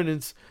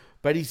opponents,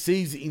 but he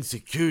sees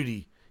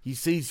insecurity. He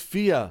sees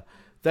fear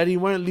that he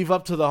won't live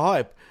up to the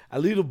hype. A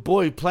little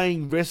boy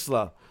playing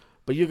wrestler,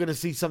 but you're going to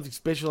see something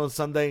special on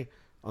Sunday.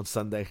 On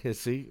Sunday,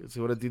 see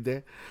what I did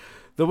there?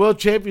 The world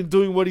champion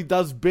doing what he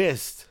does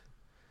best.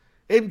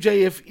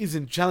 MJF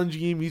isn't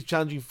challenging him, he's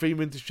challenging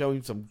Freeman to show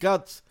him some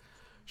guts,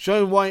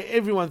 showing why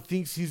everyone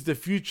thinks he's the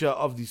future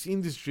of this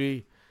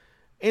industry.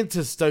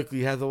 Enter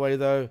Stokely Hathaway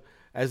though,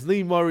 as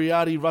Lee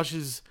Moriarty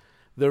rushes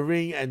the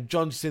ring and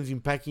John sends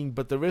him packing,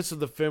 but the rest of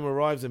the firm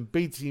arrives and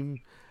beats him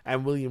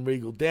and William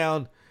Regal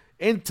down.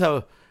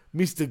 Enter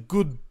Mr.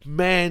 Good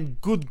Man,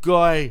 Good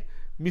Guy,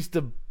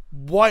 Mr.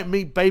 White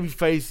Meat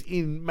Babyface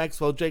in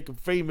Maxwell Jacob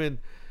Freeman.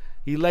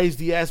 He lays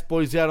the ass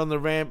boys out on the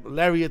ramp,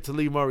 lariat to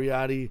Lee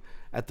Moriarty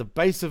at the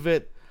base of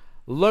it,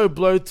 low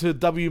blow to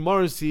W.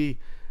 Morrissey,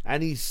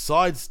 and he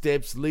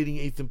sidesteps, leading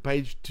Ethan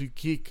Page to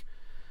kick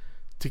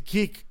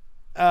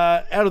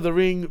out of the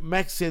ring.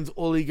 Max sends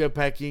All Ego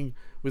packing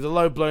with a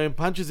low blow and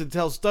punches and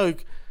tells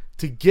Stoke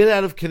to get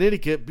out of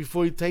Connecticut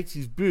before he takes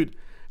his boot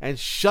and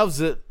shoves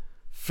it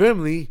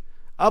firmly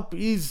up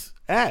his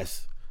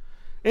ass.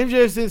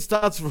 MJF then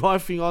starts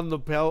rifling on the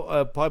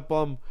pipe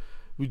bomb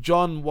with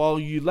John while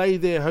you lay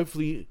there,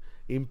 hopefully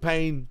in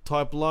pain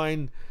type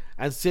line,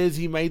 and says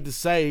he made the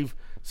save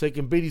so he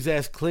can beat his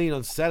ass clean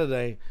on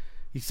Saturday.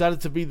 He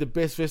started to be the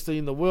best wrestler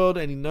in the world,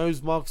 and he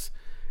knows Mox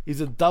is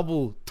a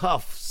double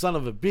tough son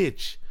of a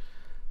bitch,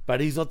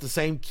 but he's not the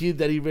same kid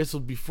that he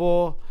wrestled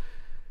before.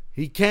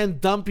 He can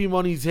dump him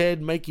on his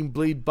head, make him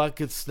bleed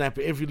buckets, snap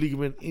every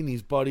ligament in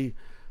his body,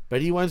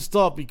 but he won't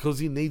stop because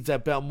he needs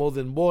that belt more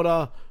than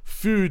water,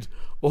 food,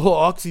 or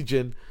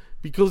oxygen,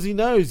 because he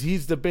knows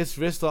he's the best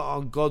wrestler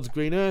on God's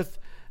green earth,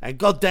 and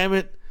god damn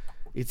it,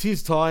 it's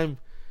his time.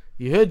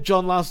 You heard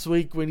John last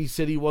week when he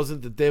said he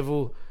wasn't the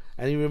devil,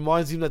 and he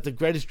reminds him that the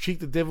greatest trick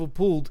the devil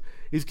pulled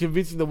is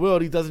convincing the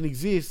world he doesn't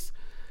exist.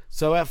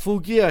 So at Full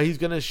Gear, he's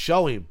going to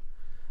show him.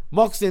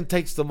 Mox then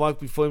takes the mic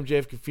before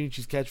MJF can finish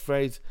his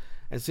catchphrase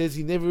and says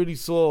he never really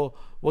saw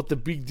what the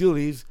big deal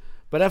is,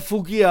 but at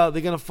Full Gear,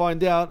 they're going to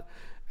find out,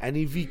 and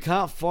if he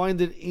can't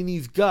find it in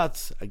his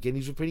guts, again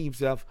he's repeating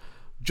himself,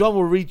 John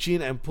will reach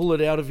in and pull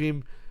it out of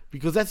him,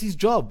 because that's his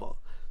job.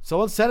 So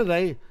on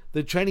Saturday,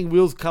 the training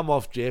wheels come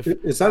off, Jeff.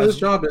 Is that his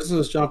job? Isn't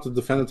his job to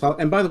defend the title?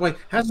 And by the way,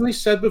 hasn't he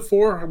said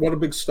before what a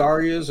big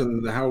star he is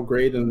and how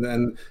great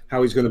and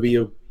how he's going to be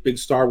a big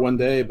star one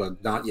day,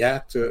 but not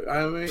yet?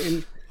 I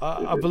mean,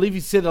 I believe he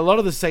said a lot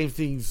of the same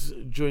things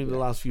during the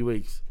last few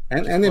weeks,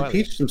 and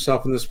impeached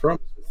himself in this promo.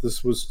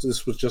 This was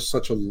just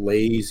such a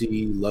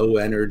lazy, low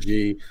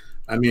energy.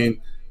 I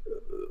mean,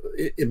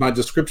 in my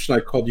description, I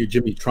called you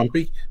Jimmy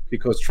Trumpy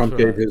because Trump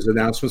gave his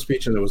announcement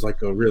speech, and it was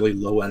like a really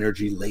low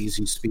energy,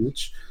 lazy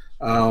speech.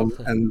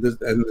 And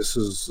this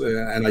is,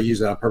 and I use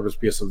that on purpose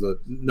because of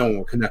no one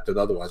will connect it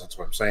otherwise. That's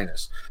what I'm saying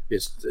is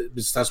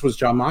that's what's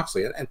John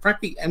Moxley, and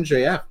frankly,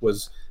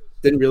 MJF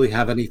didn't really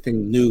have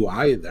anything new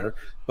either.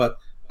 But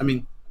I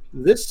mean,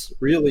 this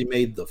really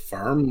made the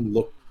firm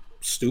look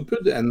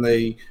stupid, and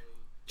they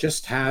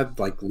just had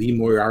like Lee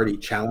Moriarty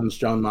challenge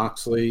John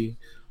Moxley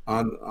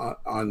on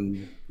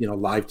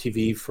live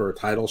TV for a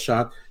title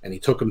shot, and he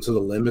took him to the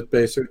limit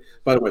basically.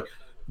 By the way,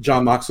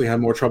 John Moxley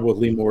had more trouble with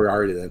Lee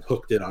Moriarty than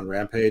Hook did on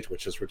Rampage,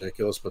 which is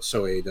ridiculous, but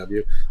so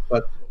AEW.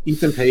 But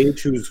Ethan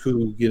Page, who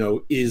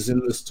is in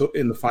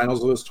the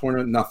finals of this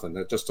tournament,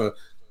 nothing. Just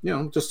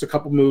a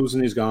couple moves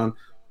and he's gone.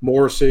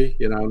 Morrissey,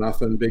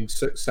 nothing. Big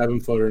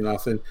 7-footer,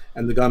 nothing.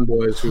 And the Gun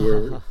Boys, who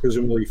are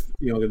presumably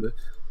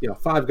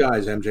five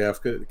guys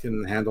MJF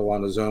can handle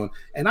on his own.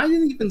 And I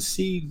didn't even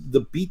see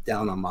the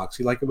beatdown on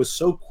Moxley. Like, it was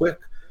so quick.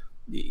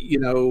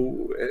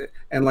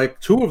 And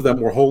like two of them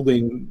were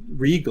holding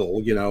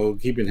Regal,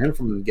 keeping him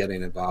from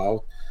getting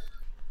involved.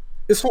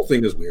 This whole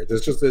thing is weird.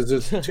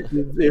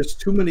 There's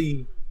too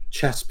many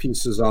chess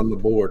pieces on the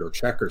board, or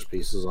checkers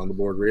pieces on the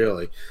board,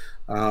 really.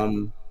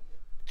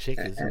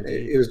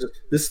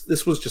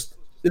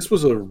 This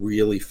was a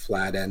really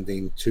flat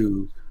ending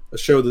to a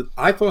show that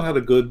I thought had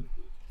a good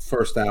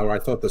first hour. I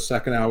thought the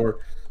second hour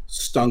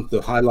stunk.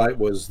 The highlight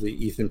was the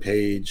Ethan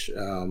Page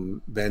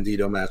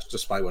Bandito match,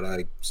 despite what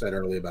I said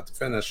earlier about the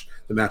finish.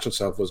 The match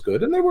itself was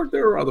good, and there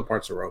were other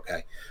parts that were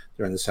okay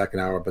during the second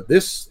hour. But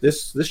this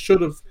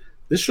should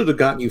have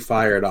gotten you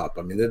fired up.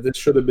 I mean, this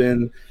should have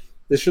been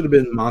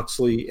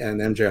Moxley and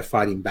MJF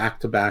fighting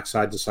back to back,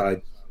 side to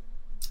side,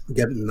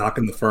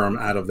 knocking the firm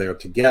out of there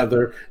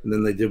together. And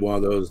then they did one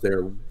of those.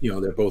 They're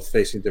both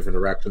facing different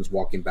directions,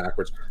 walking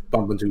backwards,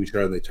 bump into each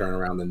other, and they turn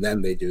around, and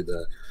then they do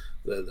the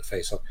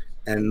face off.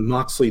 And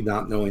Moxley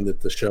not knowing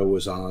that the show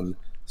was on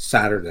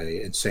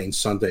Saturday and saying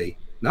Sunday,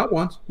 not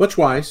once, but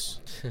twice,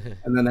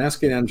 and then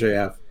asking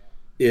MJF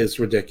is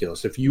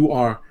ridiculous. If you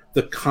are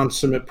the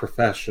consummate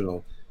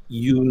professional,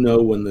 you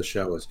know when the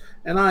show is.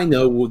 And I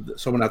know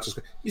someone else is,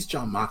 he's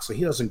John Moxley.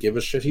 He doesn't give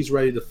a shit. He's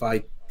ready to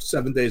fight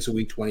 7 days a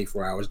week,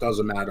 24 hours.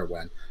 Doesn't matter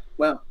when.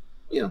 Well,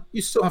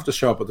 you still have to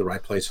show up at the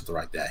right place at the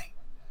right day.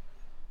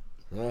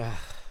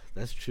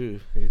 That's true.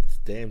 It's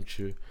damn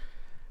true.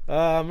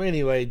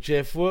 Anyway,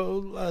 Jeff,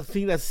 well, I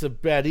think that's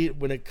about it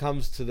when it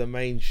comes to the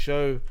main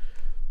show.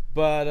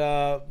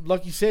 But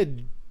like you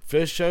said,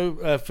 first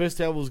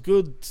hour was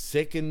good.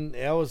 Second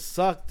hour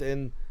sucked.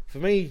 And for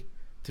me,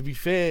 to be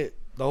fair,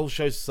 the whole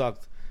show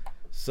sucked.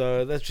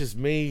 So that's just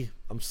me.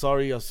 I'm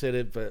sorry I said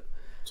it, but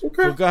it's okay.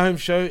 For a go-home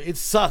show, it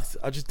sucked.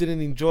 I just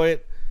didn't enjoy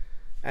it.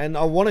 And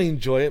I want to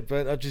enjoy it,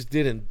 but I just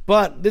didn't.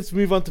 But let's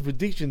move on to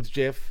predictions,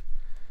 Jeff.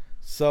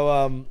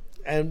 So,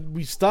 and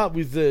we start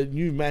with the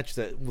new match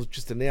that was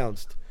just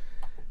announced,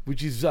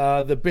 which is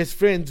the Best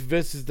Friends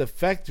versus the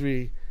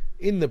Factory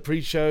in the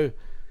pre-show.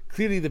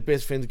 Clearly the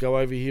Best Friends go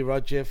over here,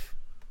 right, Jeff?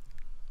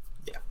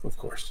 Yeah, of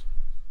course.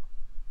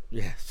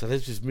 Yeah, so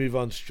let's just move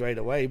on straight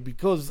away,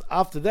 because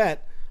after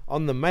that,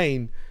 on the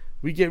main,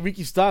 we get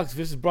Ricky Starks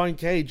versus Brian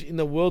Cage in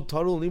the World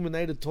Title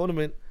Eliminator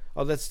Tournament.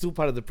 Oh, that's still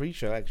part of the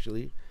pre-show,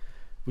 actually,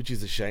 which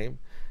is a shame.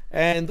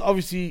 And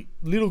obviously,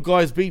 little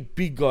guys beat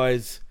big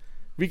guys.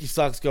 Ricky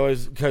Starks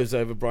goes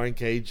over Brian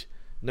Cage.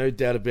 No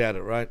doubt about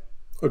it, right?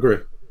 Agree.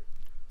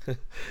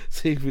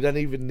 See, we don't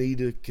even need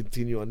to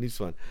continue on this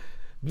one.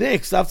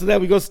 Next, after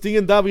that, we got Sting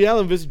and Darby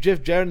Allin versus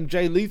Jeff Jarrett and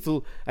Jay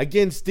Lethal.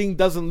 Again, Sting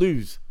doesn't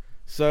lose.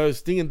 So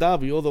Sting and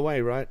Darby all the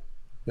way, right?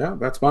 Yeah,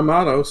 that's my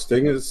motto.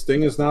 Sting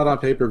is not on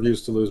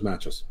pay-per-views to lose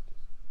matches.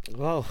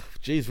 Well,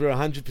 geez, we're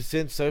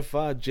 100% so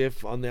far,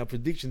 Jeff, on our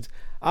predictions.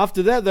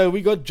 After that, though,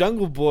 we got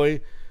Jungle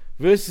Boy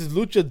versus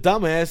Lucha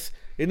Dumbass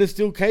in a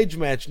steel cage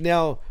match.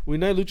 Now, we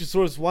know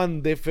Luchasaurus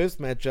won their first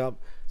matchup,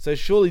 so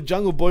surely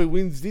Jungle Boy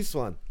wins this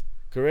one,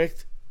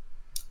 correct?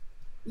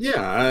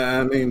 Yeah,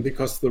 I mean,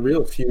 because the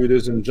real feud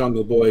isn't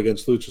Jungle Boy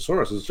against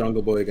Luchasaurus, it's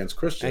Jungle Boy against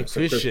Christian. And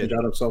Christian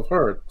got himself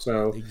hurt,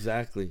 so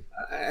exactly.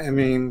 I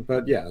mean,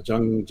 but yeah,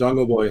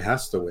 Jungle Boy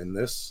has to win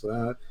this.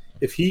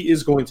 If he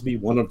is going to be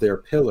one of their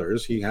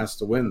pillars, he has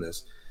to win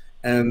this.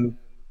 And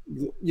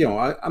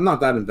I'm not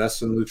that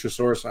invested in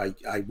Luchasaurus.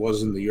 I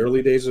was in the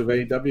early days of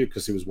AEW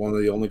because he was one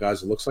of the only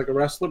guys that looks like a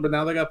wrestler. But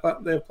now they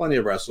have plenty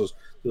of wrestlers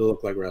that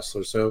look like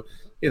wrestlers. So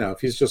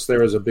if he's just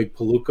there as a big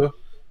palooka,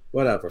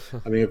 whatever.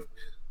 I mean.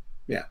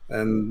 Yeah,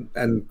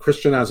 and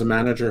Christian as a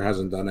manager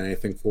hasn't done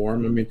anything for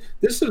him. I mean,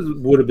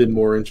 would have been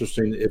more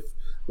interesting if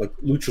like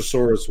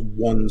Luchasaurus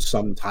won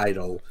some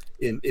title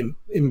in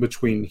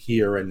between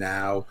here and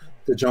now.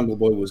 The Jungle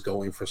Boy was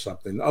going for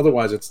something.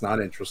 Otherwise, it's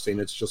not interesting.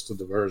 It's just a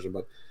diversion.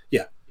 But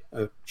yeah,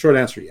 short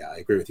answer, yeah, I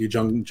agree with you.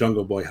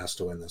 Jungle Boy has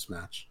to win this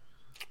match,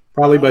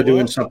 probably by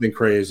doing something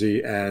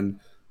crazy, and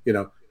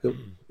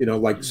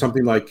like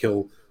something like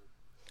he'll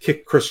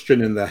kick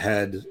Christian in the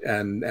head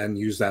and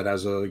use that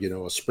as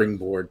a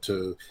springboard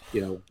to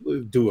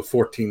do a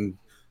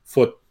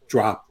 14-foot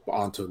drop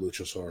onto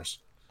Luchasaurus.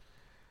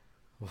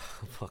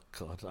 Oh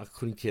God, I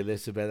couldn't care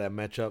less about that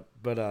matchup.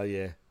 But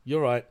yeah, you're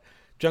right.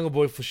 Jungle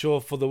Boy for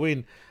sure for the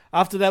win.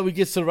 After that, we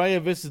get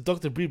Saraya versus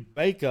Dr. Britt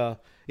Baker.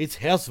 It's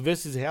house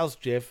versus house,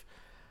 Jeff.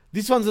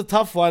 This one's a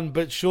tough one,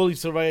 but surely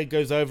Saraya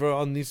goes over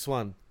on this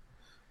one.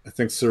 I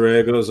think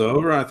Saraya goes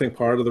over. I think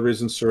part of the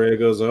reason Saraya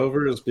goes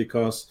over is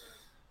because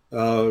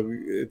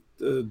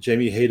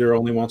Jamie Hayter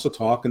only wants to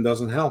talk and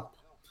doesn't help.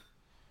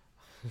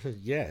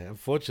 Yeah,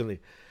 unfortunately.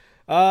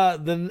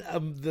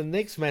 The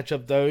next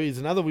matchup, though, is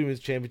another women's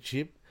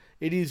championship.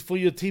 It is for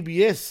your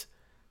TBS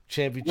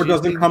championship. Or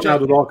doesn't come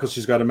out at all because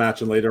she's got a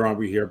match, and later on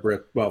we hear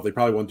Britt. Well, they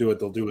probably won't do it.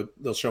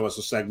 They'll show us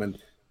a segment,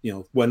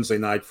 Wednesday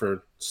night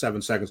for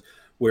 7 seconds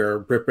where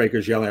Britt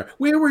Baker's yelling at her,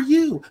 "Where were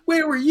you?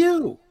 Where were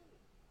you?"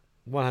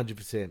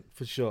 100%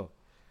 for sure.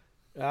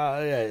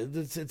 Yeah,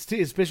 it's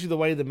especially the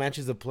way the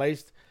matches are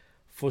placed.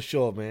 For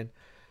sure, man.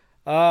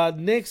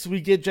 Next,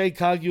 we get Jade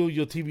Cargill,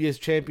 your TBS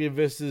champion,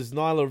 versus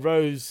Nyla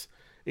Rose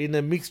in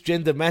a mixed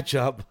gender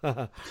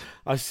matchup.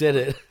 I said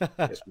it.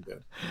 Yes, we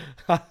did.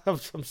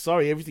 I'm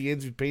sorry, everything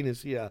ends with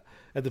penis here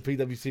at the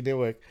PWC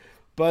network.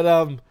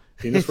 But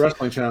Penis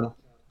Wrestling Channel.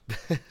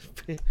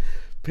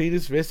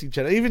 Penis Wrestling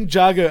Channel. Even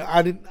Jago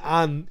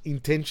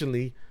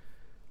unintentionally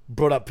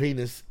brought up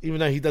penis, even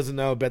though he doesn't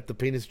know about the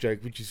penis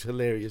joke, which is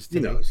hilarious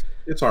to me. He knows.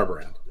 It's our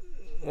brand.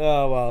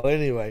 Oh, well,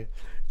 anyway.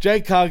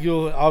 Jade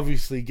Cargill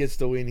obviously gets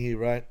the win here,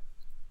 right?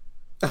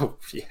 Oh,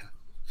 yeah.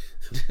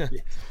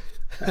 Yeah.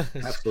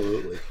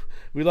 Absolutely.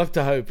 We like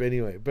to hope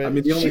anyway. But I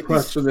mean, the only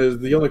question is,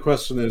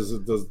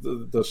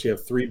 does she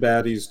have 3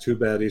 baddies, 2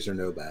 baddies, or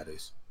no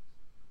baddies?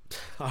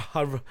 If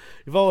I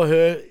were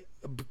her,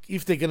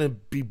 if they're going to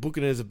be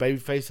booking her as a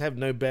babyface, have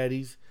no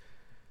baddies,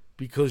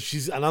 because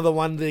she's another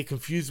one they're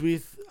confused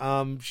with.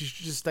 She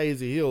should just stay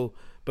as a heel,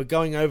 but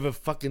going over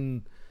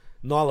fucking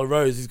Nyla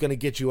Rose is going to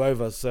get you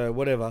over, so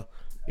whatever.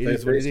 It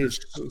is what it is.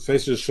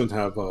 Faces shouldn't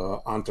have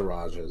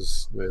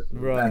entourages.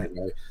 Right.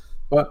 Anyway.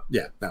 But,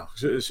 yeah, no.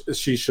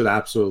 She should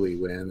absolutely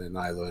win, and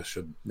Nyla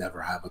should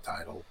never have a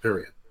title,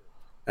 period.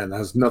 And that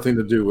has nothing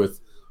to do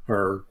with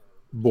her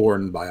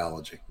born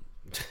biology.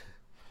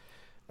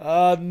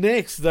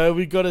 Next, though,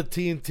 we got a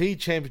TNT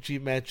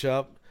Championship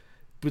matchup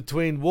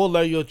between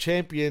Wardlow, your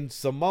champion,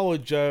 Samoa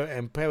Joe,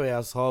 and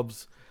Powerhouse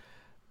Hobbs.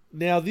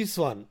 Now, this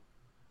one,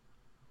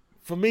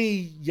 for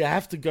me, you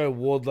have to go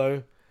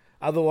Wardlow.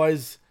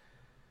 Otherwise,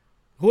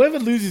 whoever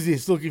loses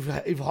this, look,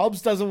 if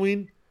Hobbs doesn't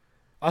win,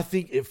 I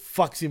think it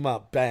fucks him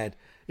up bad.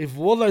 If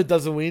Wardlow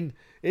doesn't win,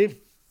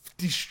 it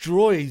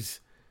destroys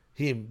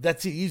him.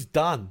 That's it. He's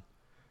done.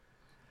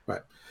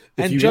 Right.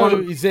 And Joe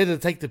is there to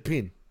take the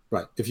pin.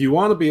 Right. If you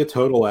want to be a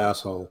total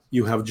asshole,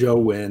 you have Joe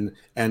win,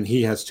 and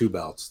he has 2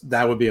 belts.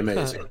 That would be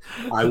amazing.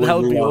 I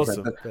would be love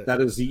awesome.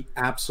 That is the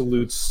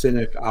absolute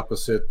cynic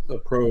opposite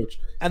approach.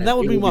 And that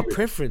would be my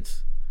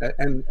preference.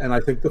 And I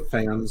think the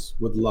fans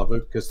would love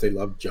it because they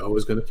love Joe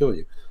is going to kill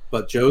you.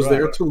 But Joe's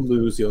there to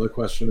lose. The only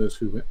question is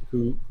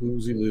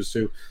who's he lose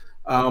to.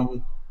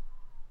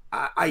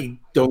 I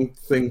don't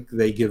think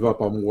they give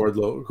up on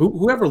Wardlow.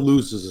 Whoever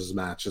loses his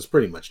match is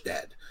pretty much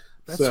dead.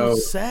 That's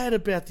what's sad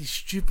about this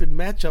stupid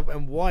matchup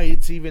and why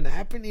it's even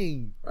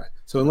happening. Right.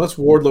 So unless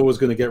Wardlow was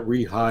going to get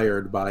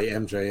rehired by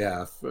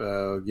MJF,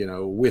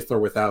 with or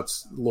without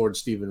Lord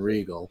Steven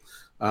Regal.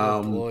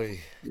 Oh boy,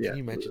 can you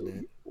imagine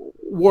that?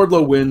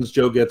 Wardlow wins,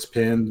 Joe gets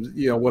pinned.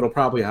 What'll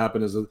probably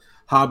happen is that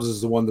Hobbs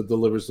is the one that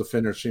delivers the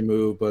finishing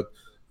move, but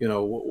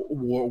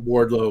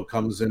Wardlow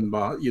comes in,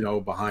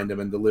 behind him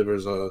and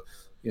delivers a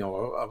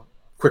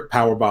quick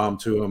power bomb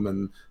to him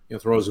and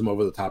throws him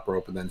over the top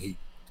rope, and then he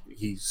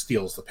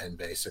steals the pin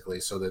basically,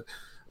 so that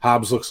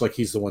Hobbs looks like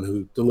he's the one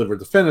who delivered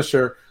the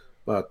finisher,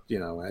 but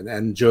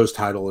and Joe's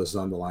title is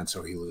on the line,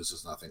 so he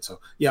loses nothing. So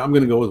yeah, I'm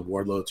going to go with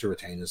Wardlow to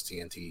retain his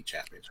TNT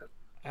championship.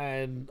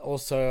 And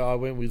also I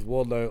went with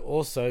Wardlow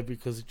also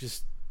because it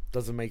just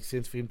doesn't make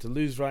sense for him to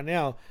lose right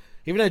now,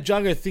 even though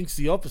Jago thinks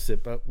the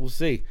opposite, but we'll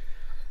see.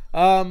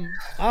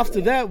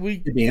 After that,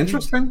 it'd be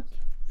interesting.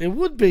 It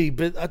would be,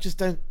 but I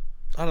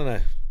don't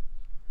know.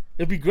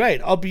 It'd be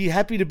great. I'll be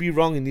happy to be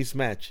wrong in this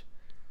match.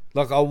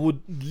 Like, I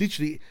would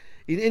literally,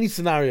 in any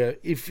scenario,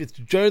 if it's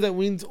Joe that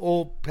wins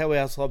or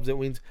Powerhouse Hobbs that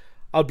wins,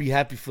 I'd be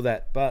happy for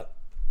that. But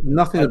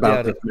nothing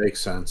about this makes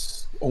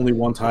sense. Only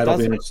one title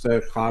being at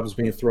stake, Hobbs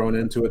being thrown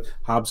into it,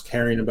 Hobbs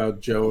caring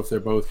about Joe if they're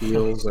both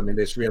heels. I mean,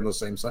 they should be on the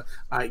same side.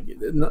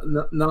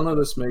 None of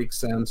this makes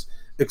sense,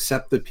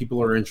 except that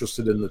people are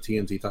interested in the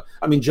TNT title.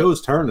 I mean,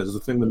 Joe's turn is the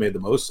thing that made the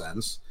most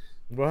sense.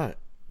 Right.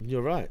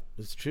 You're right.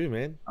 It's true,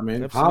 man. I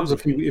mean, Hobbs,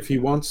 if he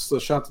wants the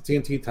shot at the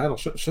TNT title,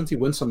 shouldn't he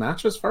win some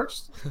matches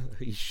first?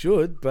 He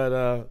should,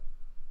 but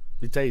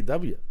it's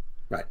AEW.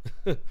 Right.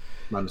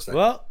 My mistake.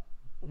 Well,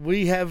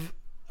 we have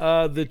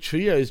the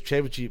Trios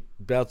Championship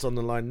bouts on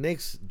the line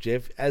next,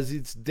 Jeff, as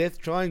it's Death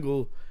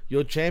Triangle,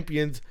 your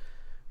champions,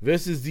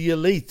 versus the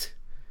Elite.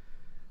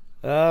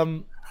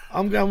 I'm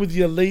going with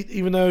the Elite,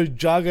 even though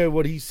Jago,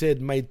 what he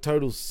said, made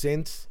total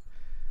sense.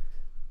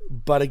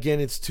 But again,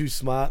 it's too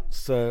smart,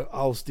 so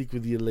I'll stick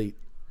with the Elite.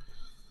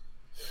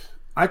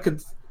 I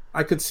could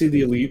see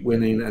the Elite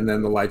winning, and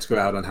then the lights go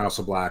out, and House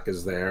of Black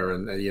is there,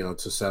 and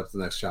to set up the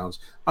next challenge.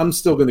 I'm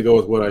still going to go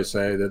with what I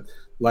say, that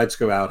lights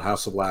go out,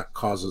 House of Black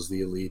causes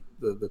the Elite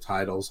the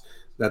titles.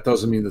 That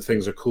doesn't mean that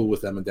things are cool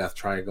with them in Death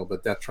Triangle,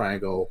 but Death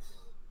Triangle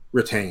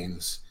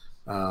retains,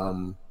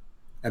 and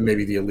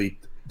maybe the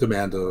Elite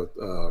demand a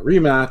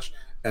rematch,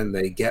 and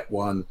they get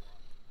one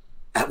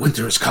at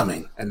Winter is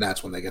Coming, and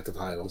that's when they get the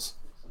titles.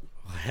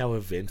 How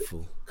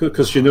eventful!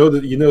 Because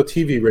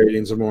TV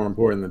ratings are more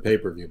important than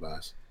pay-per-view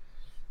buys.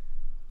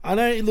 I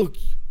know. Look,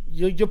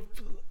 you're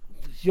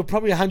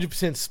probably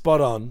 100%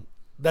 spot on.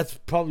 That's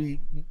probably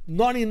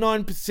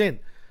 99%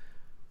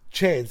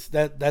 chance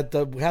that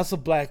the House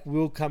of Black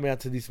will come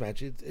out to this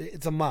match.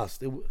 It's a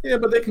must. Yeah,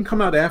 but they can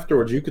come out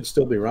afterwards. You could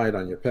still be right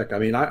on your pick. I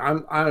mean,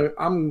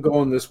 I'm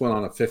going this one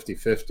on a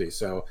 50-50,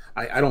 so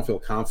I don't feel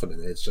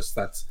confident. It's just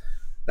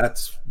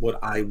that's what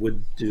I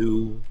would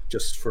do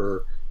just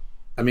for.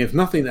 I mean, if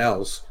nothing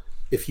else,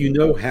 if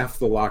half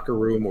the locker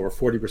room or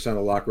 40% of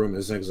the locker room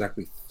isn't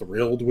exactly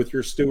thrilled with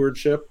your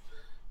stewardship,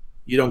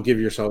 you don't give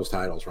yourselves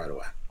titles right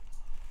away.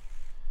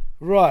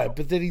 Right,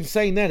 but then in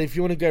saying that, if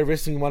you want to go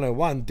Wrestling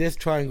 101, Death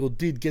Triangle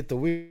did get the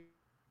win.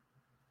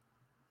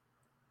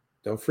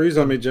 Don't freeze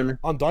on me, Jimmy.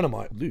 On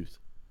Dynamite, lose.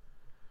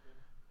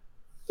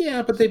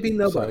 Yeah, but they beat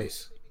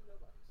nobodies.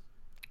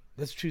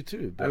 That's true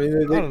too. I mean,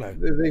 I don't know.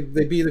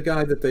 They beat a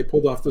guy that they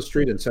pulled off the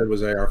street and said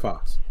was AR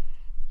Fox.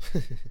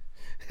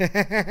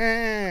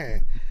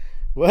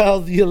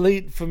 Well, the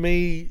Elite for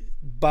me,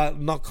 but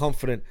not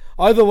confident.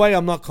 Either way,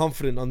 I'm not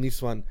confident on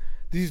this one.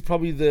 This is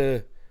probably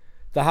the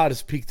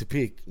hardest pick to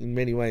pick in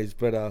many ways,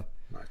 but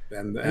right.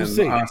 And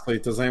honestly,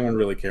 does anyone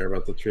really care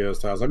about the trios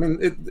titles? I mean,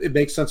 it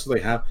makes sense that they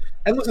have.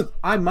 And listen,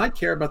 I might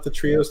care about the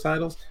trios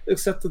titles,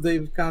 except that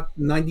they've got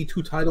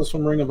 92 titles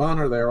from Ring of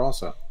Honor there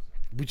also,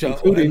 which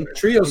including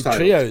trios titles.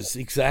 Trios,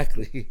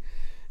 exactly.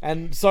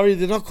 And sorry,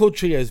 they're not called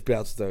trios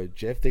bouts though,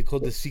 Jeff. They're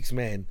called the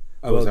 6-man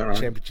World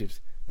Championships.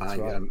 That's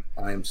right.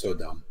 I am so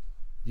dumb.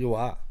 You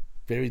are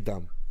very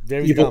dumb.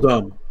 Very evil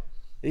dumb.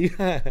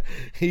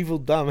 Evil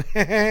dumb.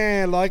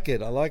 I like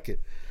it.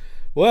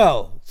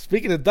 Well,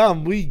 speaking of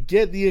dumb, we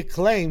get the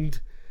Acclaimed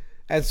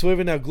and Swerve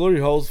in our glory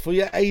holes for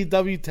your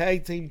AEW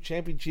Tag Team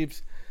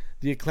Championships.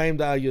 The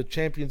Acclaimed are your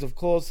champions, of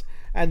course,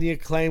 and the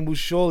Acclaimed will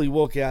surely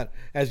walk out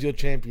as your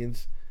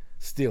champions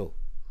still.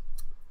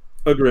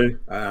 Agree.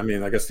 I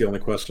mean, I guess the only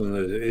question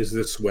is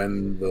this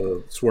when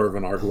the Swerve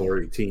and Our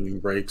Glory team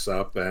breaks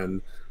up,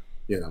 and,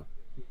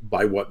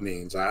 by what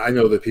means? I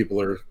know that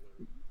people are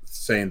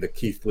saying that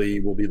Keith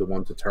Lee will be the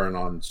one to turn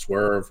on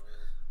Swerve.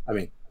 I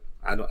mean,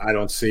 I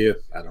don't see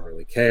it. I don't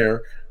really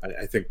care.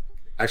 I think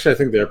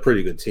they're a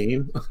pretty good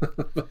team.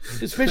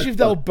 Especially if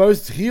they were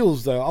both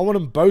heels, though. I want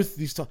them both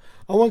this time.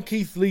 I want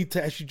Keith Lee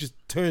to actually just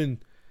turn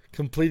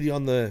completely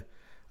on the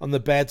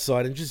bad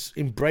side and just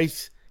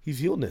embrace his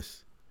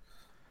heelness.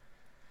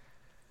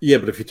 Yeah,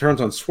 but if he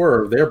turns on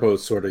Swerve, they're both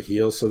sort of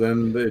heels. So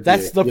then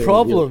that's the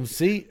problem.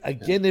 See,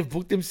 again, they've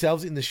booked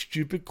themselves in the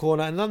stupid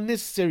corner, an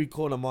unnecessary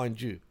corner, mind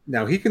you.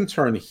 Now he can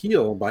turn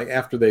heel by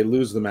after they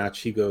lose the match.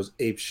 He goes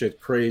apeshit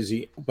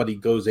crazy, but he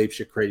goes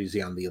apeshit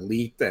crazy on the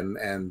Elite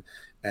and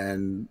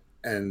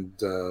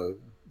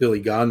Billy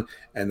Gunn,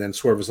 and then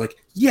Swerve was like,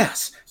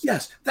 yes,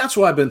 that's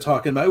what I've been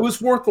talking about. It was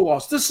worth the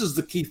loss. This is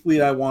the Keith Lee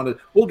I wanted.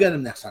 We'll get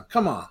him next time.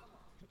 Come on.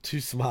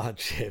 Too smart,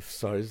 Jeff.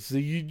 Sorry. So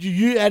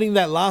you adding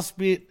that last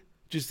bit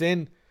just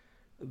then,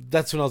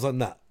 that's when I was like,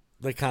 nah,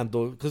 they can't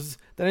do it because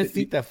they don't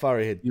think that far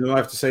ahead. You know what I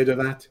have to say to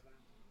that?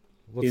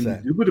 What's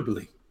that?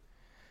 Indubitably.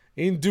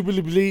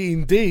 Indubitably,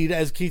 indeed,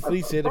 as Keith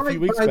Lee said a few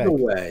weeks back. By the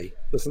way,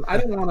 listen, I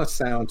don't want to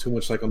sound too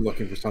much like I'm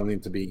looking for something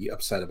to be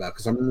upset about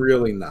because I'm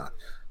really not.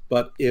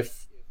 But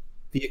if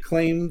the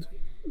Acclaimed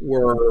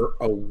were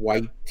a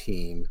white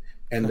team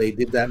and they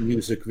did that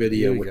music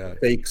video with the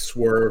fake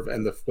Swerve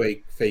and the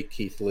fake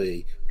Keith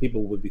Lee,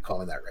 people would be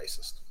calling that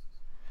racist.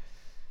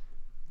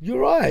 You're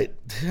right.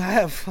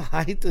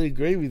 I hate to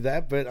agree with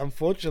that, but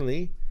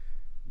unfortunately,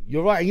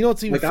 you're right. You know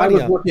what's even funnier?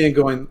 I was looking and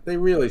going, they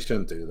really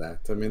shouldn't do that.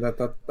 I mean,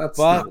 that's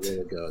not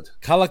really good.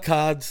 Color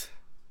cards.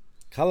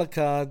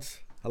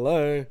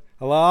 Hello.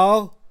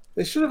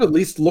 They should have at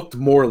least looked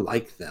more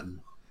like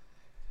them.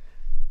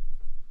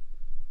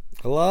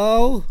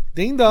 Hello,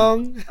 ding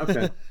dong.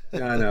 Okay,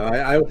 yeah, I know.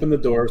 I opened the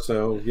door,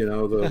 so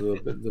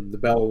the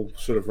bell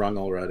should have rung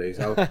already.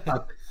 So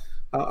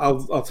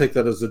I'll take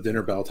that as the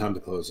dinner bell. Time to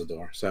close the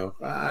door. So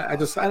I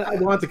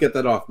wanted to get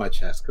that off my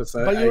chest because.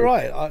 But you're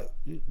right.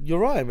 You're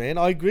right, man.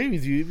 I agree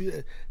with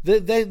you.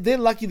 They're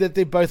lucky that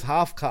they're both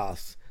half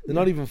cast. They're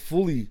not even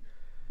fully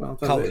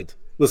colored.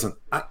 Listen.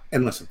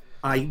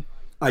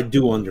 I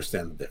do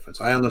understand the difference.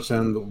 I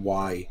understand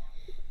why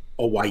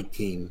a white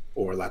team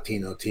or a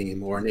Latino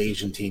team or an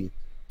Asian team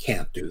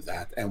can't do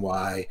that, and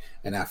why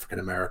an African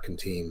American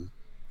team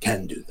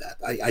can do that.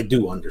 I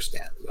do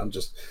understand. I'm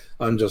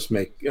just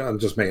making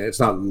it's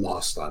not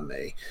lost on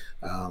me.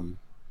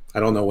 I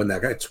don't know when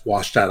that gets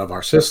washed out of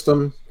our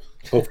system.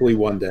 Hopefully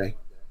one day,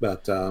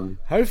 but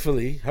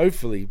hopefully,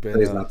 but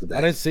today's not the day.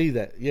 I don't see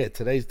that. Yeah,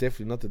 today's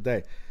definitely not the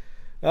day.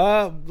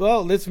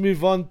 Well, let's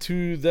move on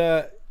to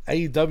the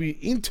AEW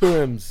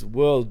Interims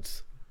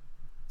World's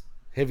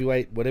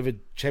Heavyweight whatever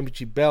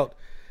championship belt.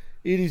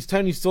 It is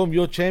Tony Storm,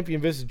 your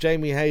champion, versus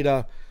Jamie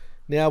Hayter.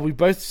 Now, we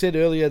both said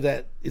earlier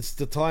that it's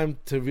the time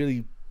to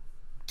really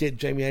get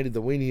Jamie Hayter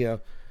the win here,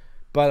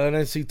 but I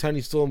don't see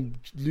Tony Storm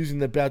losing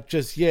the bout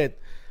just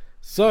yet.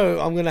 So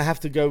I'm going to have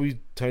to go with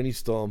Tony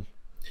Storm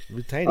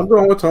retaining. I'm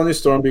going with Tony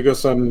Storm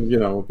because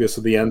because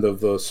of the end of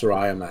the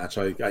Saraya match,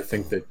 I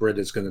think that Britt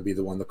is going to be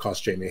the one that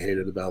cost Jamie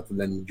Hayter the belt, and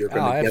then you're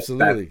going to get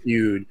that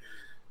feud,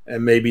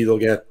 and maybe they'll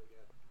get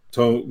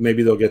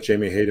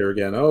Jamie Hayter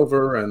again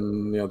over,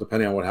 and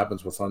depending on what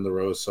happens with Thunder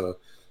Rosa,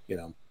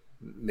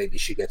 maybe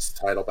she gets the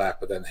title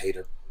back, but then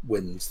Hayter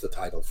wins the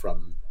title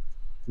from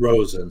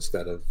Rosa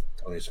instead of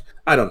Tony.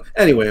 I don't know.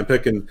 Anyway, I'm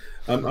picking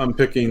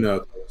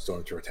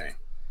Storm to retain.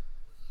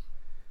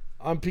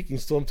 I'm picking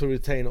Storm to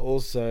retain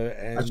also,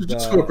 and I should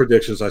just go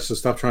predictions. I should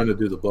stop trying to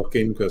do the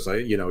booking because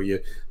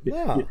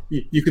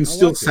you can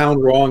still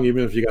sound wrong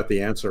even if you got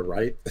the answer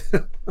right.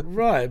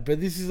 Right, but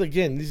this is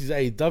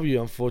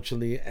AEW,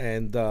 unfortunately,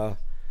 and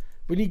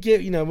when you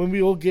get when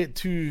we all get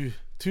too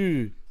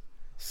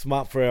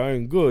smart for our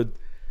own good,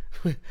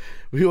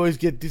 we always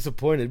get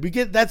disappointed. We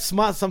get that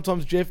smart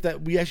sometimes, Jeff,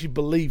 that we actually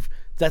believe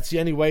that's the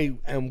only way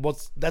and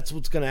that's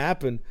what's going to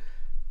happen,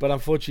 but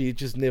unfortunately it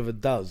just never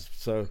does.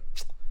 So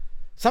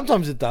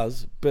sometimes it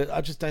does, but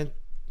I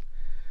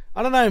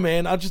don't know,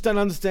 man. I just don't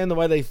understand the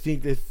way they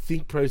think. Their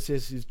think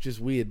process is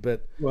just weird.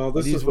 But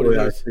this is the way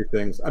I see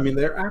things. I mean,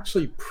 they're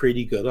actually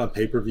pretty good on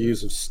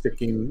pay-per-views of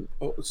staying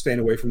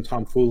away from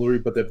tomfoolery,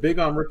 but they're big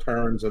on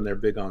returns and they're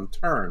big on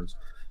turns.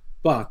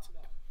 But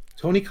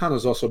Tony Khan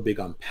is also big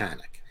on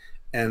panic,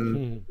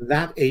 and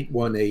that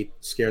 818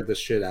 scared the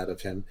shit out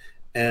of him.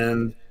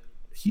 And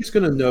he's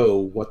going to know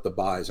what the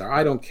buys are.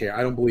 I don't care.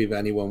 I don't believe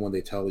anyone when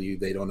they tell you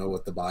they don't know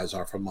what the buys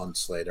are for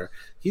months later.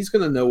 He's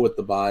going to know what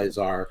the buys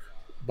are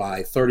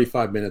by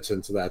 35 minutes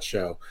into that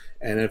show.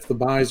 And if the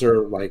buys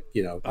are like,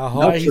 he's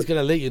going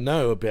to let you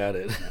know about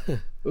it.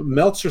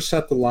 Meltzer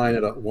set the line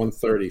at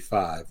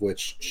 135,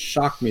 which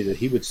shocked me that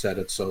he would set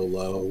it so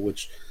low,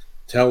 which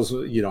tells,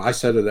 I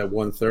said it at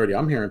 130.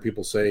 I'm hearing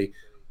people say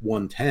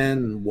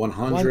 110,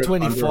 100,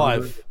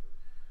 125.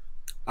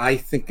 I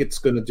think it's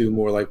going to do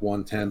more like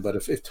 110. But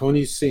if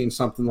Tony's seeing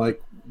something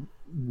like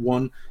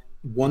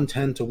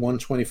 110 to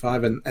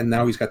 125, and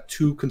now he's got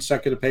 2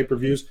 consecutive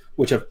pay-per-views,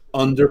 which have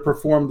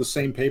underperformed the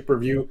same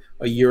pay-per-view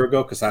a year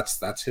ago, because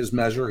that's his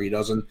measure. He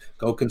doesn't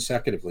go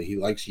consecutively. He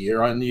likes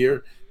year on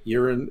year,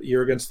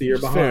 year against the year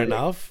behind. Fair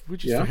enough.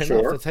 Which is fair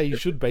enough. That's how you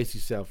should base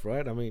yourself,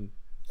 right? I mean,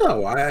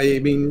 no, I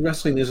mean,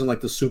 wrestling isn't like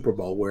the Super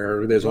Bowl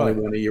where there's only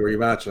one a year where you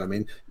match it. I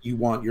mean, you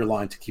want your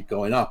line to keep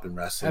going up in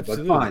wrestling,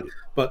 Absolutely. But fine.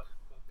 But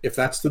if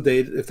that's the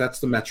data, if that's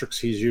the metrics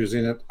he's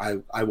using it,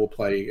 I will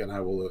play and I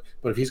will.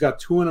 But if he's got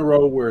 2 in a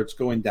row where it's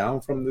going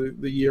down from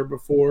the year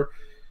before,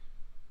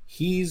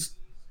 he's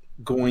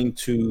going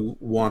to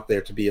want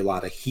there to be a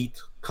lot of heat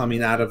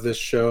coming out of this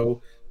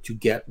show to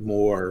get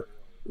more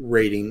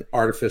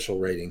artificial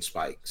rating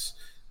spikes.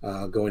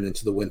 Going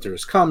into the winter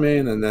is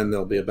coming, and then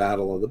there'll be a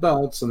battle of the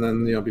belts, and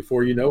then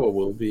before you know it,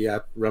 we'll be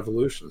at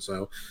Revolution.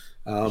 So,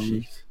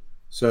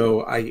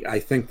 I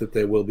think that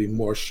there will be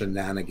more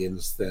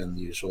shenanigans than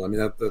usual. I mean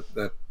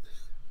that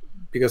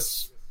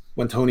because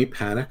when Tony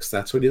panics,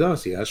 that's what he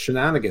does. He has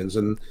shenanigans,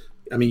 and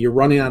I mean you're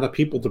running out of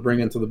people to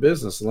bring into the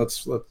business. And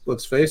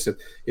let's face it,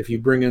 if you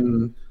bring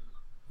in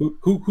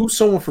who's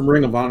someone from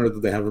Ring of Honor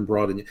that they haven't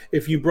brought in,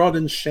 if you brought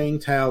in Shane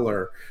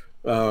Taylor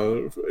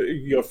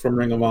from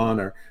Ring of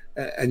Honor,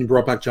 and you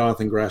brought back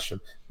Jonathan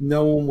Gresham,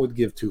 no one would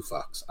give 2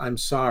 fucks. I'm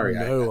sorry.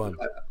 No one.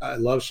 I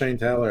love Shane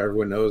Taylor.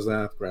 Everyone knows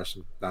that.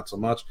 Gresham, not so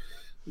much.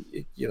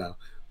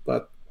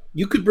 But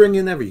you could bring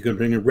in you could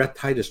bring in Rhett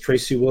Titus,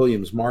 Tracy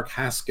Williams, Mark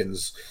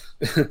Haskins,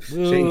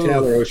 Shane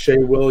Taylor, O'Shea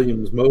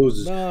Williams,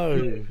 Moses.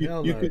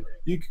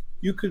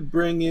 You could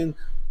bring in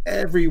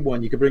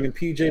everyone. You could bring in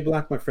PJ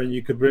Black, my friend.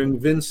 You could bring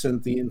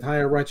Vincent, the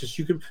entire Righteous.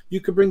 You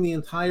could bring the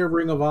entire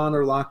Ring of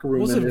Honor locker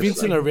room. Wasn't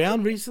Vincent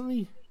around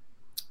recently?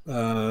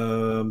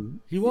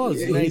 He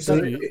was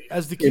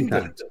as the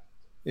Kingdom.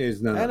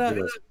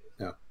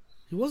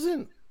 He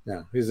wasn't.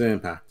 No, he's an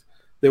Impact.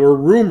 There were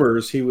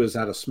rumors he was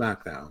at a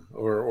SmackDown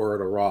or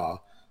at a Raw,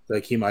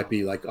 like he might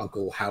be like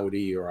Uncle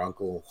Howdy or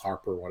Uncle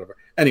Harper or whatever.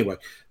 Anyway,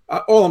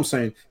 all I'm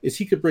saying is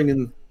he could bring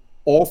in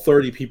all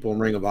 30 people in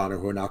Ring of Honor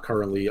who are now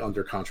currently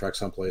under contract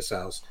someplace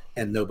else,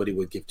 and nobody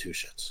would give 2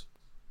 shits.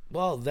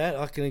 Well, that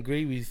I can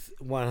agree with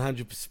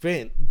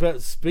 100%.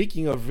 But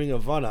speaking of Ring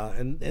of Honor,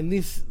 and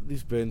this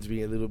burns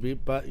me a little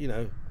bit, but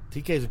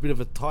TK is a bit of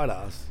a tight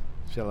ass,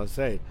 shall I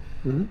say?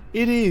 Mm-hmm.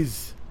 It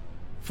is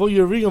for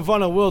your Ring of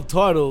Honor World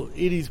Title.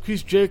 It is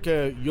Chris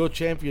Jericho, your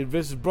champion,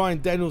 versus Bryan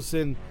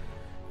Danielson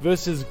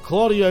versus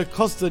Claudio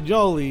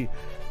Castagnoli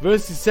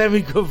versus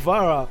Sammy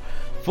Guevara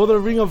for the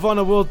Ring of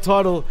Honor World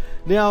Title.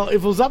 Now,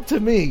 if it was up to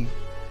me,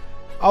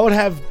 I would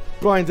have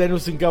Bryan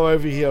Danielson go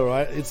over here,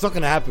 right? It's not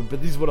going to happen,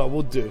 but this is what I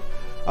would do.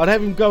 I'd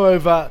have him go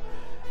over,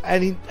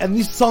 and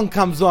this song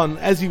comes on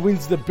as he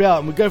wins the belt,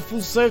 and we go full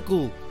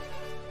circle,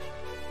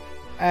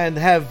 and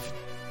have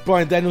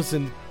Bryan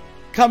Danielson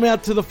come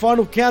out to the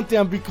final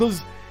countdown,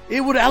 because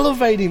it would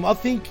elevate him. I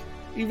think,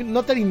 even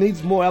not that he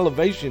needs more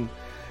elevation,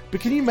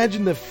 but can you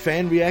imagine the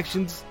fan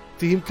reactions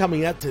to him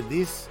coming out to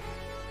this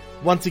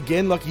once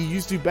again, like he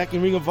used to back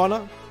in Ring of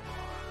Honor?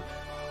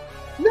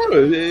 No,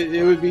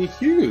 it would be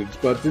huge,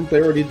 but didn't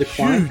they already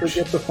decline to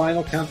get the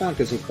final countdown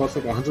because it costs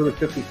like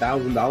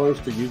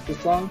 $150,000 to use the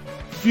song?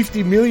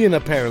 $50 million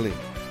apparently.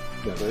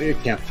 Yeah, but it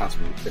can't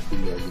possibly be $50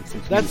 million.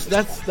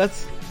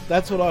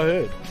 That's what I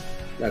heard.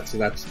 That's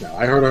no.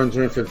 I heard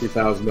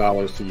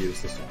 $150,000 to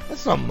use the song.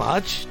 That's not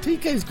much.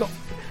 TK's got.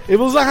 If it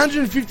was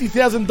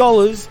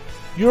 $150,000,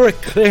 you're a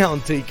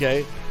clown,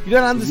 TK. You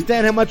don't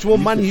understand how much more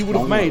money he would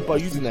have made by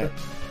using that.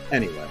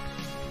 Anyway,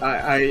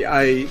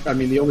 I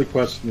mean, the only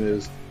question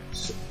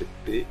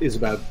is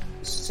about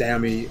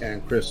Sammy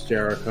and Chris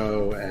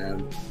Jericho,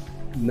 and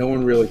no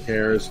one really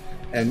cares.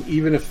 And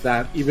even if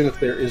there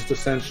is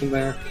dissension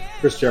there,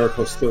 Chris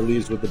Jericho still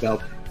leaves with the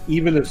belt.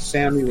 Even if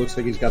Sammy looks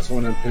like he's got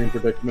someone in a pinning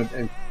predicament,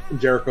 and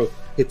Jericho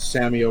hits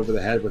Sammy over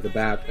the head with a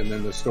bat, and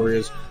then the story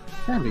is,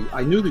 Sammy,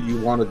 I knew that you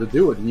wanted to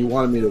do it and you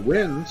wanted me to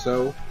win,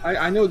 so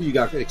I know that you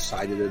got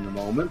excited in the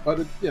moment,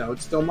 but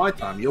it's still my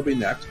time. You'll be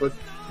next, but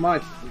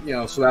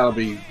so that'll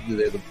be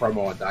the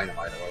promo on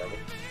Dynamite or whatever.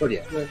 But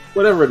yeah,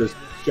 whatever it is,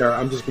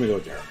 I'm just going to go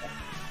with Jericho.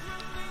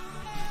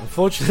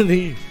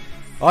 Unfortunately,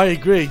 I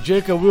agree.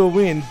 Jericho will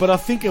win, but I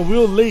think it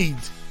will lead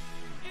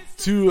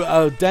to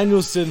a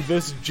Danielson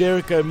versus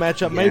Jericho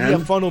matchup, maybe a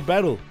final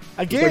battle.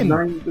 Again,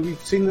 we've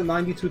seen it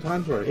 92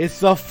 times already. It's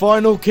the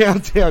final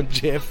countdown,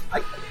 Jeff.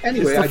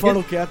 It's the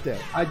final countdown.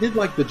 I did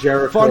like the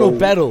Jericho final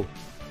battle.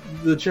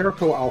 The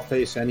Jericho I'll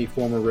face any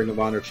former Ring of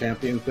Honor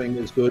champion thing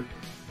is good.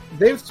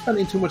 They're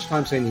spending too much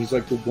time saying he's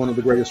like one of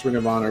the greatest Ring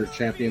of Honor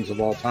champions of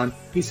all time.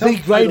 He's the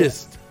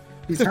greatest.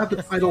 He's had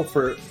the title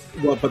for,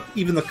 but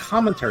even the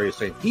commentary is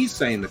saying he's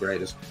saying the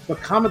greatest. But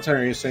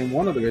commentary is saying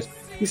one of the greatest.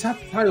 He's had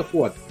the title for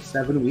what,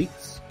 7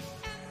 weeks?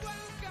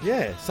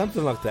 Yeah,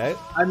 something like that.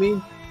 I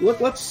mean,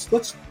 let's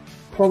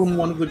call him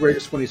one of the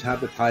greatest when he's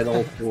had the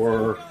title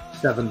for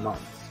 7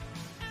 months.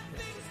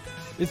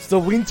 It's the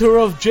winter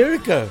of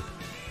Jericho.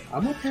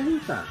 I'm okay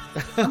with that.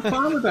 I'm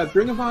fine with that.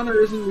 Ring of Honor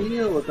isn't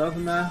real. It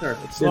doesn't matter.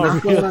 They're not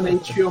not going real. on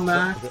HBO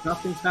Max.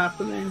 Nothing's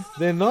happening.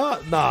 They're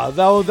not. No,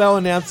 they'll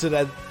announce it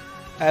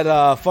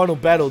at Final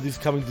Battle this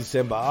coming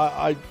December.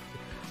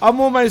 I'm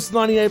almost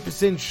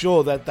 98%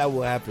 sure that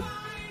will happen.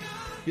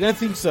 You don't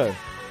think so?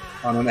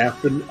 On an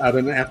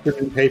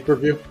afternoon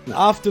pay-per-view? No.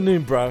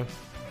 Afternoon, bro.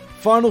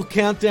 Final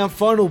countdown,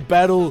 Final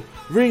Battle,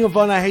 Ring of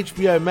Honor,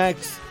 HBO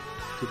Max.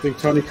 You think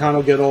Tony Khan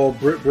will get all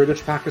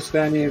British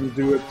Pakistani and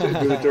do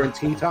it during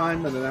tea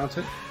time and announce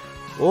it?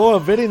 Oh,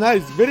 very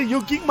nice.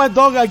 You kick my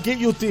dog, I get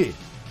you tea.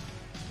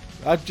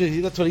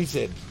 Actually, that's what he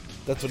said.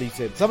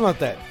 Something like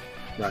that.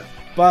 Right.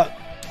 But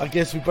I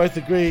guess we both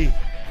agree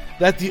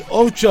that the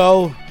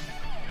Ocho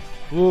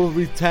will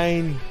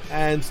retain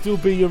and still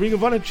be your Ring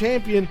of Honor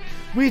champion,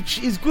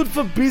 which is good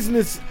for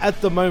business at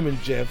the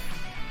moment, Jeff.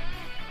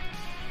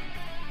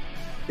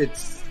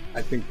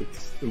 I think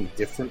it's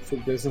indifferent for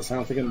business. I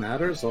don't think it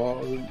matters.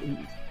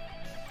 When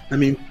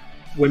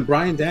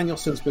Bryan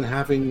Danielson's been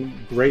having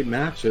great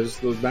matches,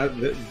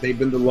 they've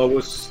been the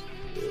lowest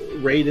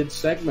rated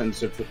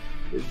segments.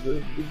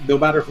 No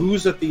matter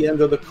who's at the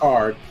end of the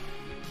card,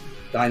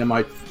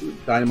 Dynamite.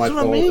 That's what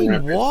I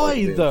mean.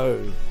 Why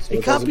though? So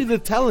it can't be the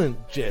talent,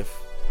 Jeff.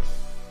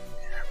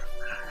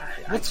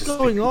 What's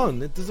going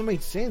on? It doesn't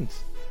make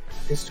sense.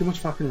 There's too much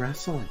fucking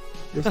wrestling.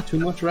 There's too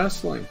much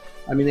wrestling.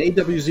 I mean,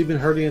 AEW's even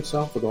hurting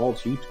itself with all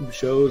its YouTube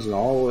shows and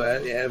all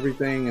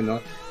everything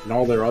and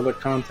all their other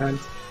content.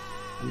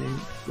 I mean,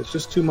 it's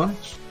just too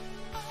much.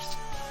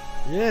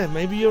 Yeah,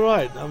 maybe you're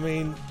right. I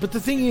mean, but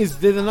the thing is,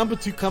 they're the number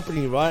 2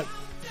 company, right?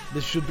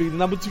 There should be the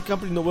number 2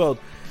 company in the world.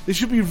 There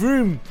should be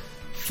room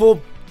for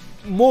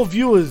more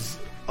viewers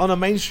on a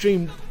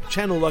mainstream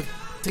channel like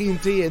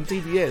TNT and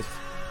TBS.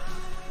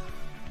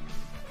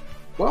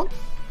 Well,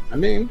 I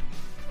mean,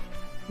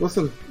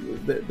 listen,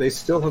 they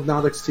still have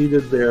not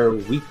exceeded their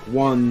week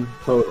 1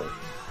 total.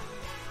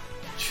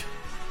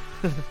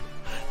 I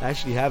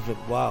actually haven't.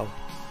 Wow.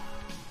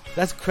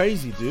 That's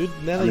crazy, dude.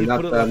 Now that you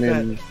put it like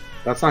that.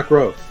 That's not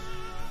growth.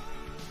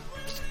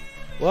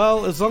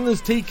 Well, as long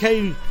as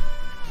TK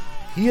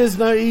hears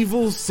no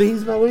evil,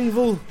 sees no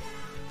evil,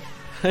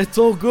 it's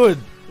all good.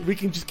 We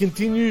can just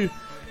continue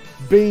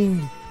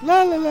being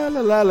la la la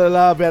la la la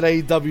la about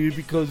AEW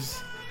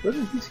because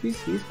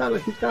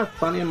he's got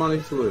plenty of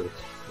money to lose.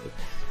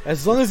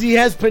 As long as he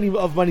has plenty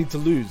of money to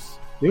lose.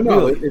 You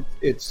know, really.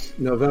 It's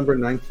November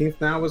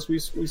 19th now as we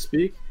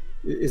speak.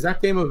 Is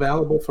that game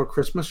available for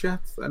Christmas yet?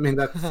 I mean,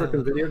 that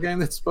freaking video game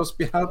that's supposed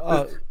to be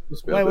out.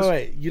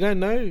 Wait. You don't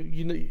know?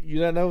 You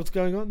don't know what's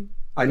going on?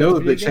 I know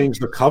that they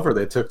changed the cover.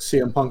 They took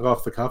CM Punk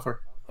off the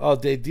cover. Oh,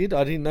 they did?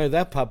 I didn't know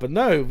that part. But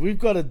no, we've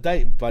got a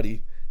date,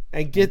 buddy.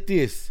 And get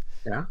this.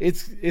 Yeah.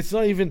 It's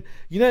not even...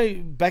 You know,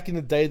 back in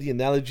the day, the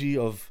analogy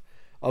of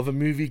a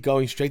movie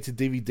going straight to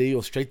DVD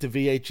or straight to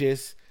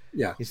VHS...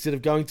 Yeah. Instead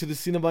of going to the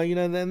cinema, you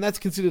know, then that's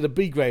considered a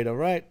B grader,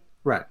 right?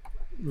 Right.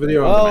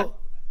 Video on demand.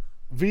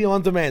 Video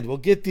on demand. Well,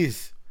 get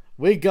this.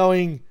 We're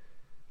going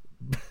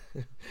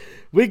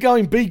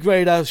B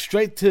grader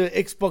straight to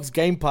Xbox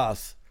Game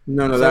Pass.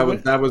 No, so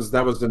that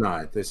was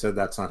denied. They said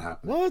that's not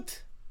happening.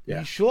 What? Yeah.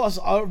 You sure?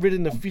 I read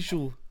an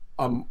official.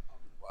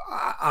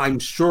 I'm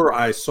sure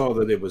I saw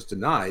that it was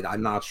denied.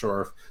 I'm not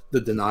sure if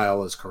the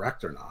denial is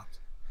correct or not.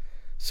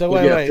 So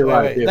wait.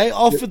 They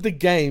offered the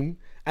game.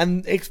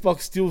 And Xbox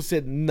still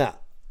said nah.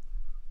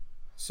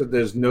 So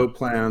there's no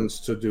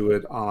plans to do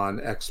it on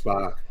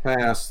Xbox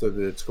Pass, that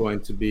it's going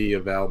to be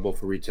available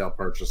for retail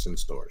purchase in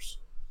stores.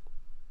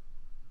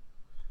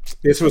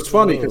 This was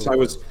funny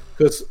because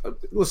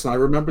listen, I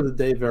remember the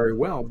day very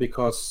well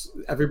because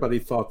everybody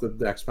thought that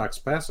the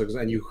Xbox Pass,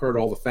 and you heard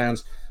all the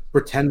fans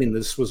pretending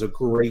this was a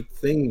great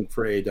thing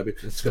for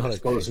AEW. It's going to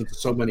expose into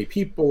so many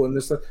people and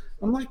this, that.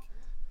 I'm like,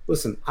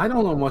 listen, I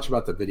don't know much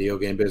about the video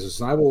game business,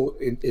 and I will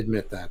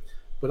admit that.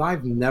 But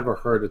I've never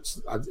heard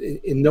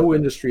in no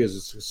industry is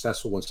it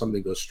successful when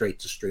something goes straight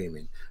to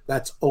streaming.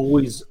 That's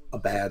always a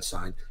bad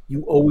sign.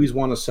 You always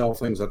want to sell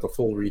things at the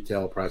full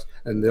retail price.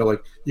 And they're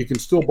like, you can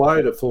still buy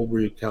it at full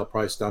retail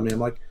price, dummy. I'm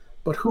like,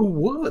 but who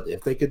would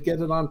if they could get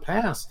it on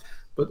Pass?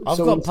 But I've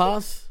got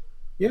Pass.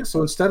 Yeah,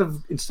 so instead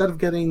of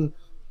getting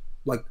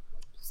like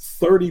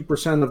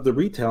 30% of the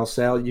retail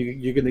sale,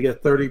 you're going to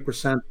get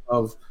 30%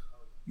 of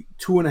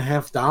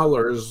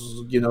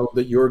 $2.50, you know,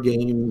 that your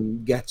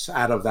game gets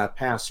out of that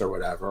pass or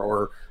whatever,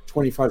 or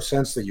 25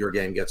 cents that your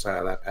game gets out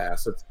of that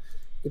pass.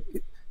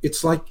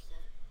 It's like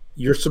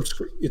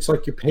it's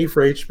like you pay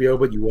for HBO,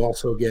 but you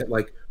also get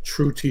like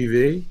True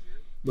TV.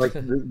 Like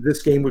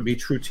this game would be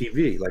True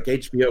TV. Like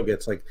HBO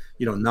gets like,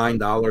 you know,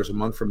 $9 a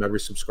month from every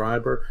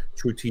subscriber.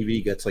 True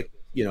TV gets like,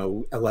 you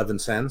know, 11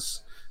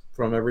 cents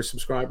from every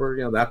subscriber.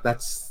 You know,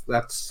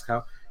 that's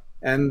how.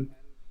 And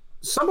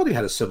somebody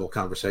had a civil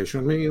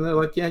conversation with me, and they're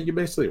like, yeah, you're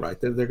basically right.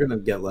 They're going to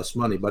get less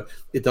money, but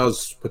it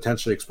does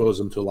potentially expose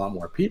them to a lot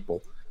more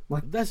people. I'm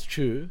like, that's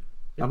true.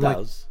 It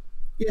does.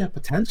 Like, yeah,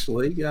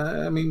 potentially.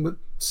 I mean, but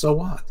so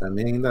what? I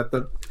mean, that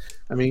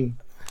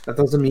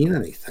doesn't mean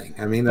anything.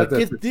 I mean,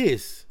 get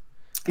this.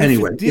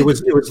 Anyway, it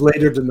was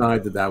later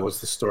denied that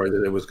was the story,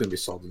 that it was going to be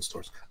sold in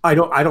stores. I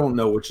don't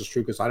know which is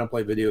true because I don't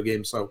play video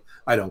games, so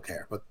I don't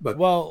care. But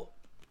well,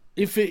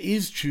 if it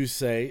is true,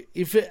 say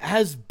if it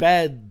has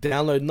bad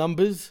download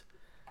numbers,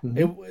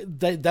 they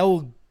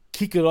will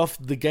kick it off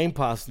the Game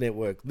Pass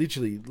network.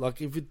 Literally, like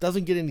if it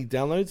doesn't get any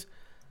downloads,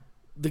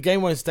 the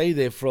game won't stay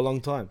there for a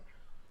long time.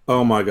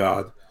 Oh my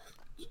God,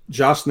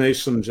 Josh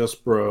Nation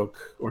just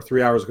broke, or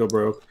 3 hours ago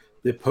broke.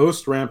 The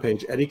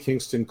post-Rampage, Eddie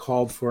Kingston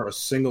called for a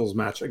singles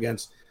match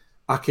against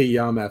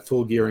Akiyama at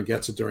Full Gear and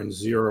gets it during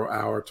 0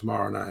 hour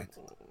tomorrow night.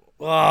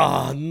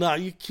 Oh, no,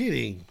 you're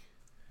kidding.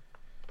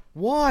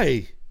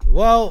 Why?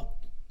 Well,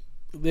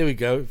 there we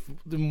go.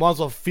 Might as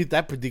well fit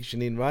that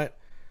prediction in, right?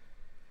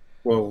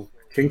 Well,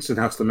 Kingston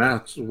has to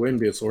match win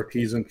because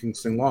Ortiz and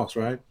Kingston lost,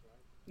 right?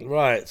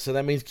 Right, so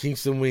that means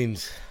Kingston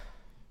wins.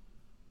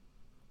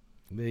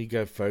 There you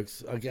go,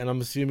 folks. Again, I'm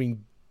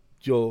assuming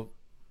you're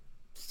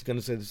going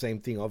to say the same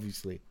thing,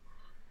 obviously.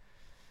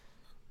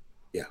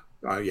 Yeah,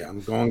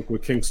 I'm going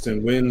with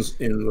Kingston wins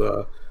in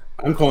the.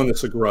 I'm calling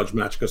this a grudge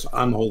match because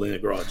I'm holding a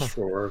grudge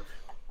for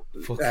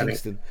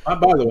Kingston. By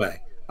the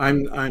way,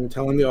 I'm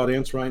telling the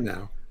audience right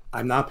now,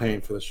 I'm not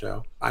paying for the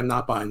show. I'm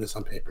not buying this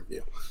on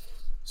pay-per-view.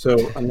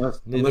 So unless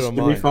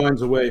Jimmy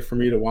finds a way for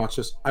me to watch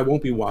this, I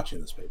won't be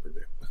watching this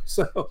pay-per-view.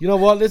 So you know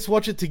what? Let's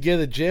watch it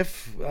together,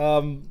 Jeff.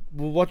 We'll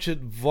watch it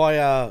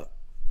via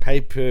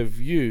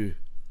pay-per-view.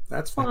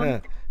 That's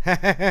fine. You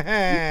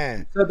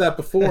said that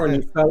before,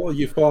 and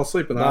you fall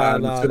asleep. And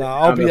no.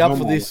 I'll be up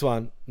for this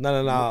one.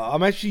 No.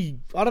 I'm actually.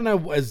 I don't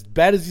know, as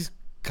bad as this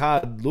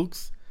card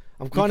looks,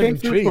 I'm kind of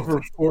intrigued.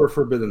 For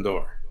Forbidden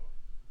Door.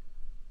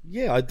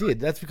 Yeah, I did.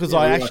 That's because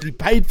I actually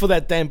paid for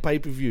that damn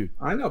pay-per-view.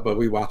 I know, but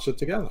we watched it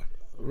together.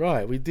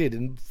 Right, we did.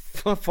 And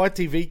Fight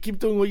TV, keep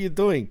doing what you're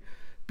doing,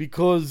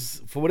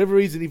 because for whatever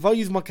reason, if I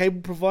use my cable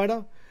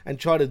provider and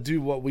try to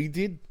do what we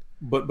did,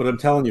 but I'm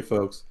telling you,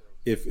 folks.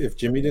 If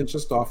Jimmy didn't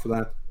just offer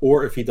that,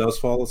 or if he does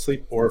fall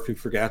asleep, or if he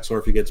forgets, or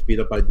if he gets beat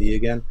up by D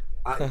again,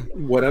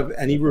 whatever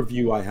any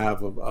review I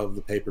have of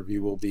the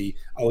pay-per-view will be,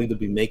 I'll either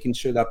be making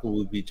shit up or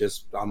will be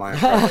just on my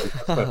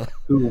own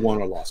who won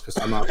or lost, because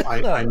I'm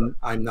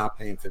not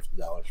paying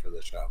 $50 for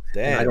this show.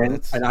 Damn,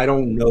 and I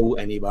don't know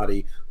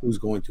anybody who's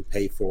going to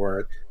pay for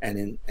it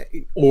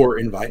or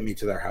invite me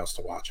to their house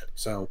to watch it.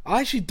 So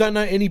I actually don't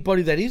know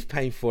anybody that is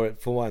paying for it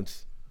for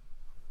once.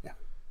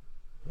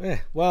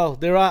 Yeah, well,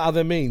 there are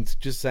other means.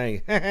 Just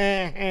saying.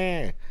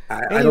 Anyway,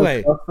 I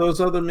don't trust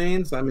those other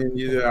means. I mean,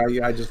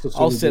 I just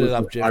assume I'll set it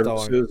up, Jeff.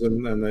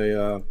 And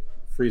they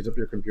freeze up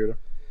your computer.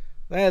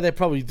 Yeah, they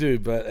probably do,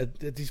 but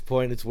at this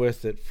point, it's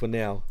worth it for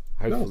now.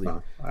 Hopefully, no,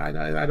 it's not. I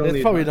don't.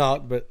 It's probably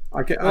not, but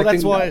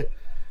that's why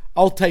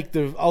I'll take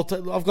the.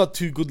 I've got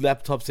 2 good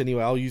laptops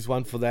anyway. I'll use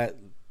one for that.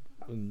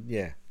 And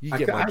you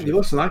get my drift.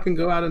 Listen, I can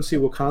go out and see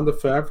Wakanda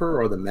Forever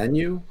or The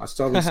Menu. I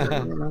still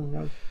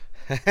haven't.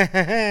 You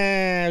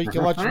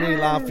can watch me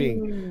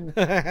laughing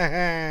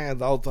the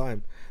whole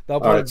time. That'll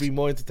probably be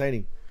more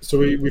entertaining. So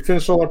we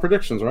finished all our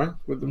predictions, right?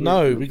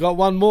 We got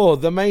one more.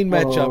 The main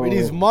matchup. It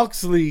is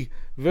Moxley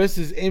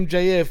versus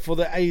MJF for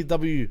the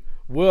AEW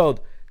World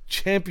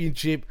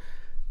Championship.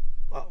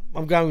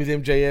 I'm going with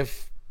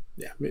MJF.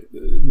 Yeah,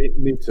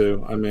 me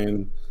too. I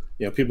mean,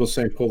 people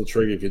saying pull the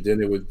trigger. If you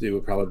didn't, it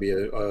would probably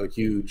be a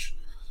huge,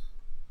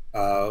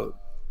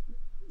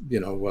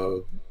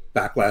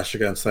 backlash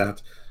against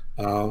that.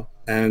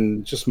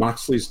 And just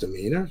Moxley's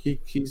demeanor,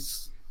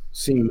 he's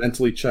seemed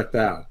mentally checked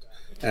out,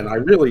 and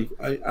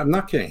I'm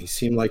not kidding. He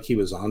seemed like he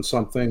was on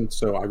something,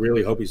 so I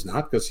really hope he's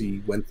not, because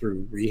he went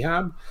through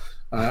rehab,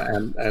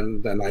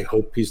 and I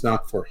hope he's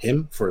not, for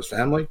him, for his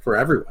family, for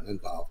everyone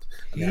involved.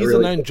 He's a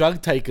known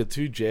drug taker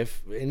too,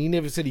 Jeff, and he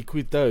never said he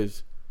quit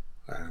those.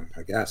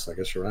 I guess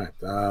you're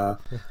right.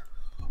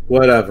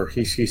 Whatever.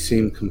 He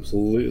seemed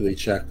completely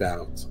checked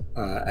out,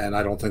 and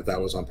I don't think that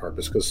was on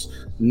purpose,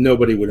 because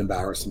nobody would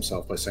embarrass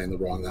himself by saying the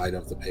wrong night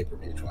of the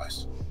pay-per-view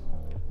twice.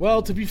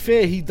 Well, to be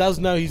fair, he does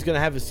know he's going to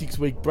have a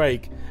 6-week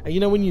break,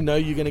 and when you know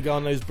you're going to go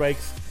on those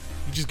breaks,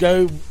 you just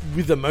go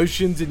with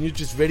emotions and you're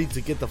just ready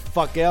to get the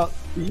fuck out.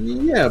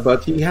 Yeah,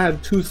 but he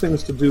had 2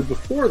 things to do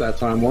before that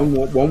time.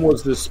 One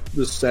was this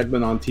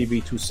segment on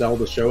TV to sell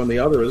the show, and the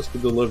other is to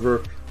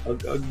deliver a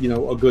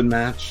good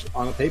match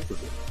on a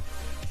pay-per-view.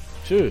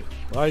 True,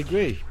 I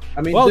agree.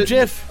 I mean,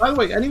 Jeff. By the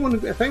way, if anyone's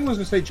going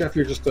to say, Jeff,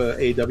 you're just an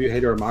AEW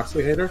hater or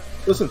Moxley hater,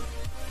 listen,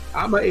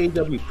 I'm an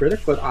AEW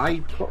critic, but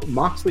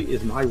Moxley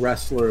is my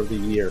wrestler of the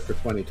year for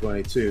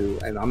 2022,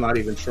 and I'm not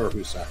even sure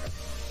who's second.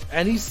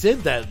 And he said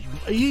that.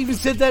 He even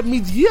said that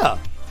mid-year.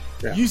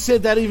 Yeah. You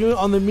said that even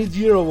on the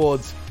mid-year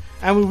awards,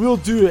 and we will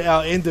do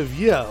our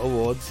end-of-year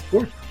awards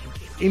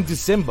in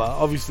December,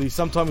 obviously,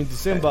 sometime in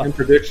December. And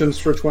predictions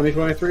for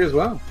 2023 as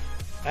well.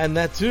 And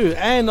that too.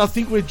 And I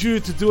think we're due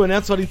to do an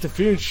outside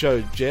interference show,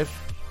 Jeff.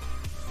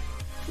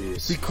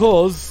 Jeez.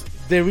 Because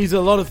there is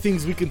a lot of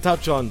things we can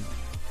touch on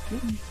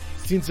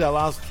since our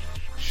last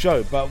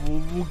show. But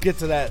we'll get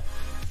to that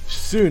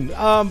soon.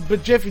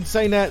 But Jeff, in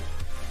saying that,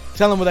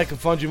 Tell them where they can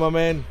find you, my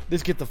man.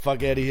 Let's get the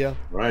fuck out of here.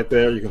 Right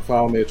there. You can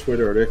follow me at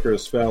Twitter at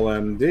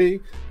IcarusFellMD.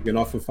 You can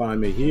often find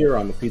me here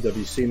on the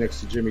PWC next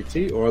to Jimmy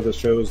T, or other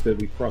shows that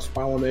we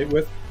cross-pollinate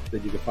with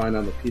that you can find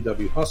on the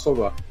PW Hustle,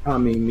 the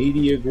Hami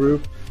Media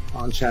Group,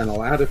 on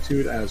Channel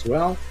Attitude as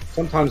well.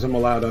 Sometimes I'm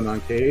allowed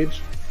on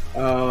Cage.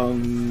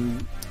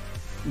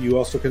 You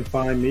also can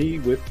find me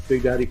with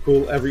Big Daddy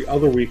Cool every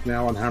other week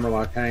now on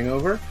Hammerlock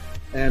Hangover.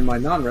 And my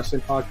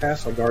non-wrestling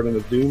podcasts are Garden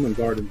of Doom and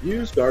Garden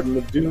Views. Garden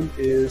of Doom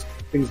is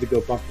things that go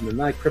bump in the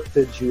night,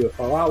 cryptids,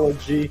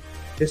 UFOlogy,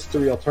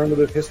 history,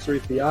 alternative history,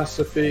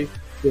 theosophy,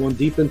 going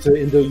deep into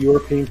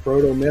Indo-European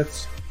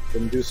proto-myths.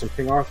 Going to do some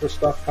King Arthur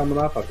stuff coming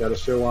up. I've got a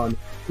show on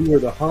Who Are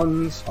the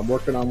Huns. I'm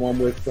working on one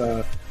with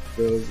the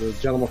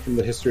gentleman from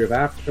the History of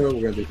Africa.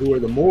 We're going to do Who Are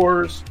the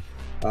Moors.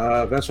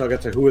 Eventually I'll get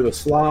to Who Are the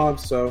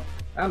Slavs. So,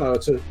 I don't know,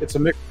 it's a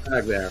mixed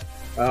bag there.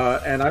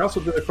 And I also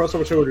did a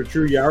crossover show with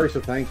Drew Yari, so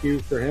thank you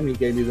for him. He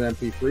gave me the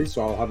MP3,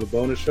 so I'll have a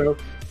bonus show.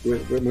 We're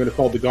going to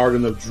call it The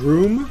Garden of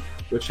Droom,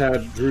 which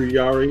had Drew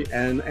Yari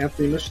and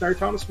Anthony Missionary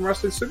Thomas from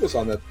Wrestling Signals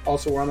on that.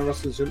 Also, we're on the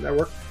Wrestling Signals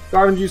Network.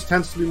 Garden Views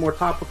tends to be more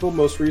topical.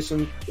 Most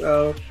recent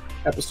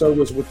episode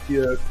was with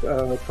the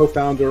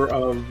co-founder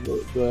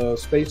of the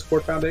Space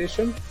Court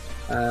Foundation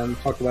and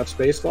talked about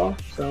space law.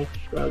 So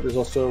there's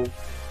also,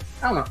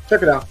 I don't know,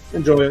 check it out.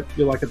 Enjoy it.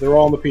 You'll like it. They're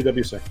all on the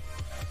PWC.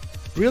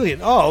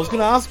 Brilliant. Oh, I was going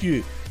to ask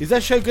you, is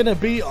that show going to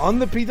be on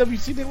the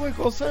PWC network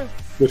also?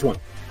 Which one?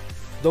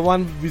 The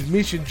one with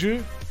Mish and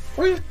Drew?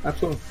 Oh, yeah,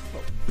 absolutely.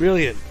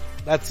 Brilliant.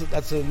 That's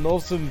an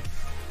awesome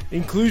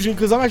inclusion,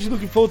 because I'm actually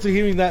looking forward to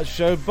hearing that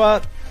show.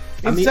 But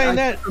I'm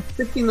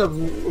thinking of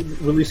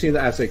releasing it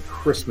as a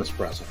Christmas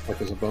present,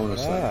 like as a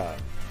bonus thing.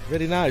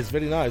 Very nice,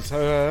 very nice. Ho,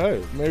 ho,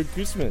 ho. Merry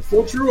Christmas.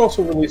 Well, Drew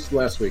also released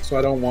last week, so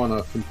I don't want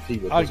to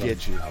compete with I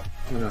get you.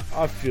 Yeah.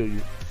 I feel you.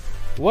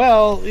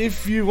 Well,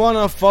 if you want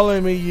to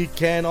follow me, you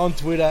can on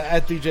Twitter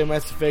at DJ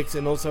MassFX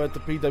and also at the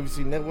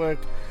PWC Network.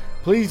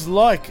 Please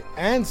like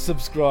and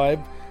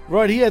subscribe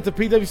right here at the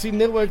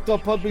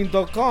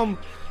pwcnetwork.podbean.com,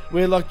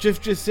 where, like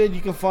Jeff just said, you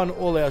can find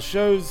all our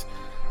shows.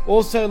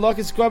 Also, like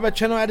and subscribe at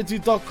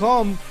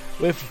channelattitude.com,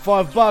 where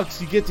for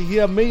 $5 you get to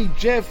hear me,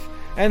 Jeff,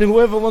 and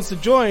whoever wants to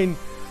join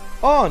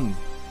on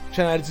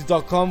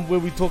channelattitude.com, where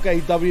we talk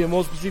AEW and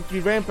more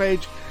specifically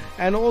Rampage.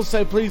 And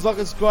also, please like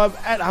and subscribe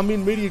at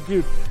Hamin Media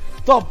Group.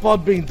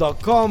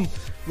 .podbean.com,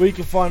 where you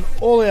can find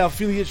all our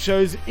affiliate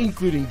shows,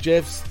 including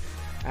Jeff's.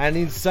 And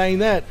in saying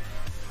that,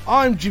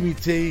 I'm Jimmy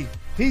T,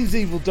 he's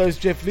Evil Dose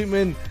Jeff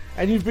Lippman,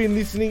 and you've been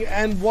listening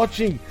and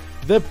watching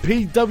the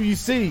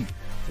PWC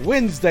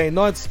Wednesday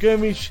Night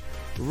Skirmish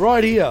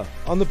right here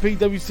on the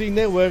PWC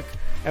Network,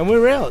 and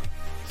we're out.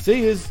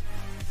 See yous.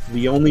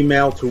 The only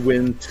male to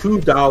win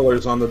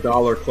 $2 on the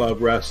Dollar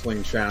Club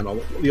Wrestling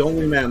Channel. The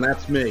only man,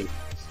 that's me.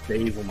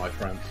 Stay evil, my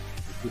friends.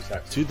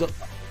 $2.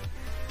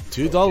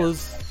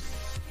 $2.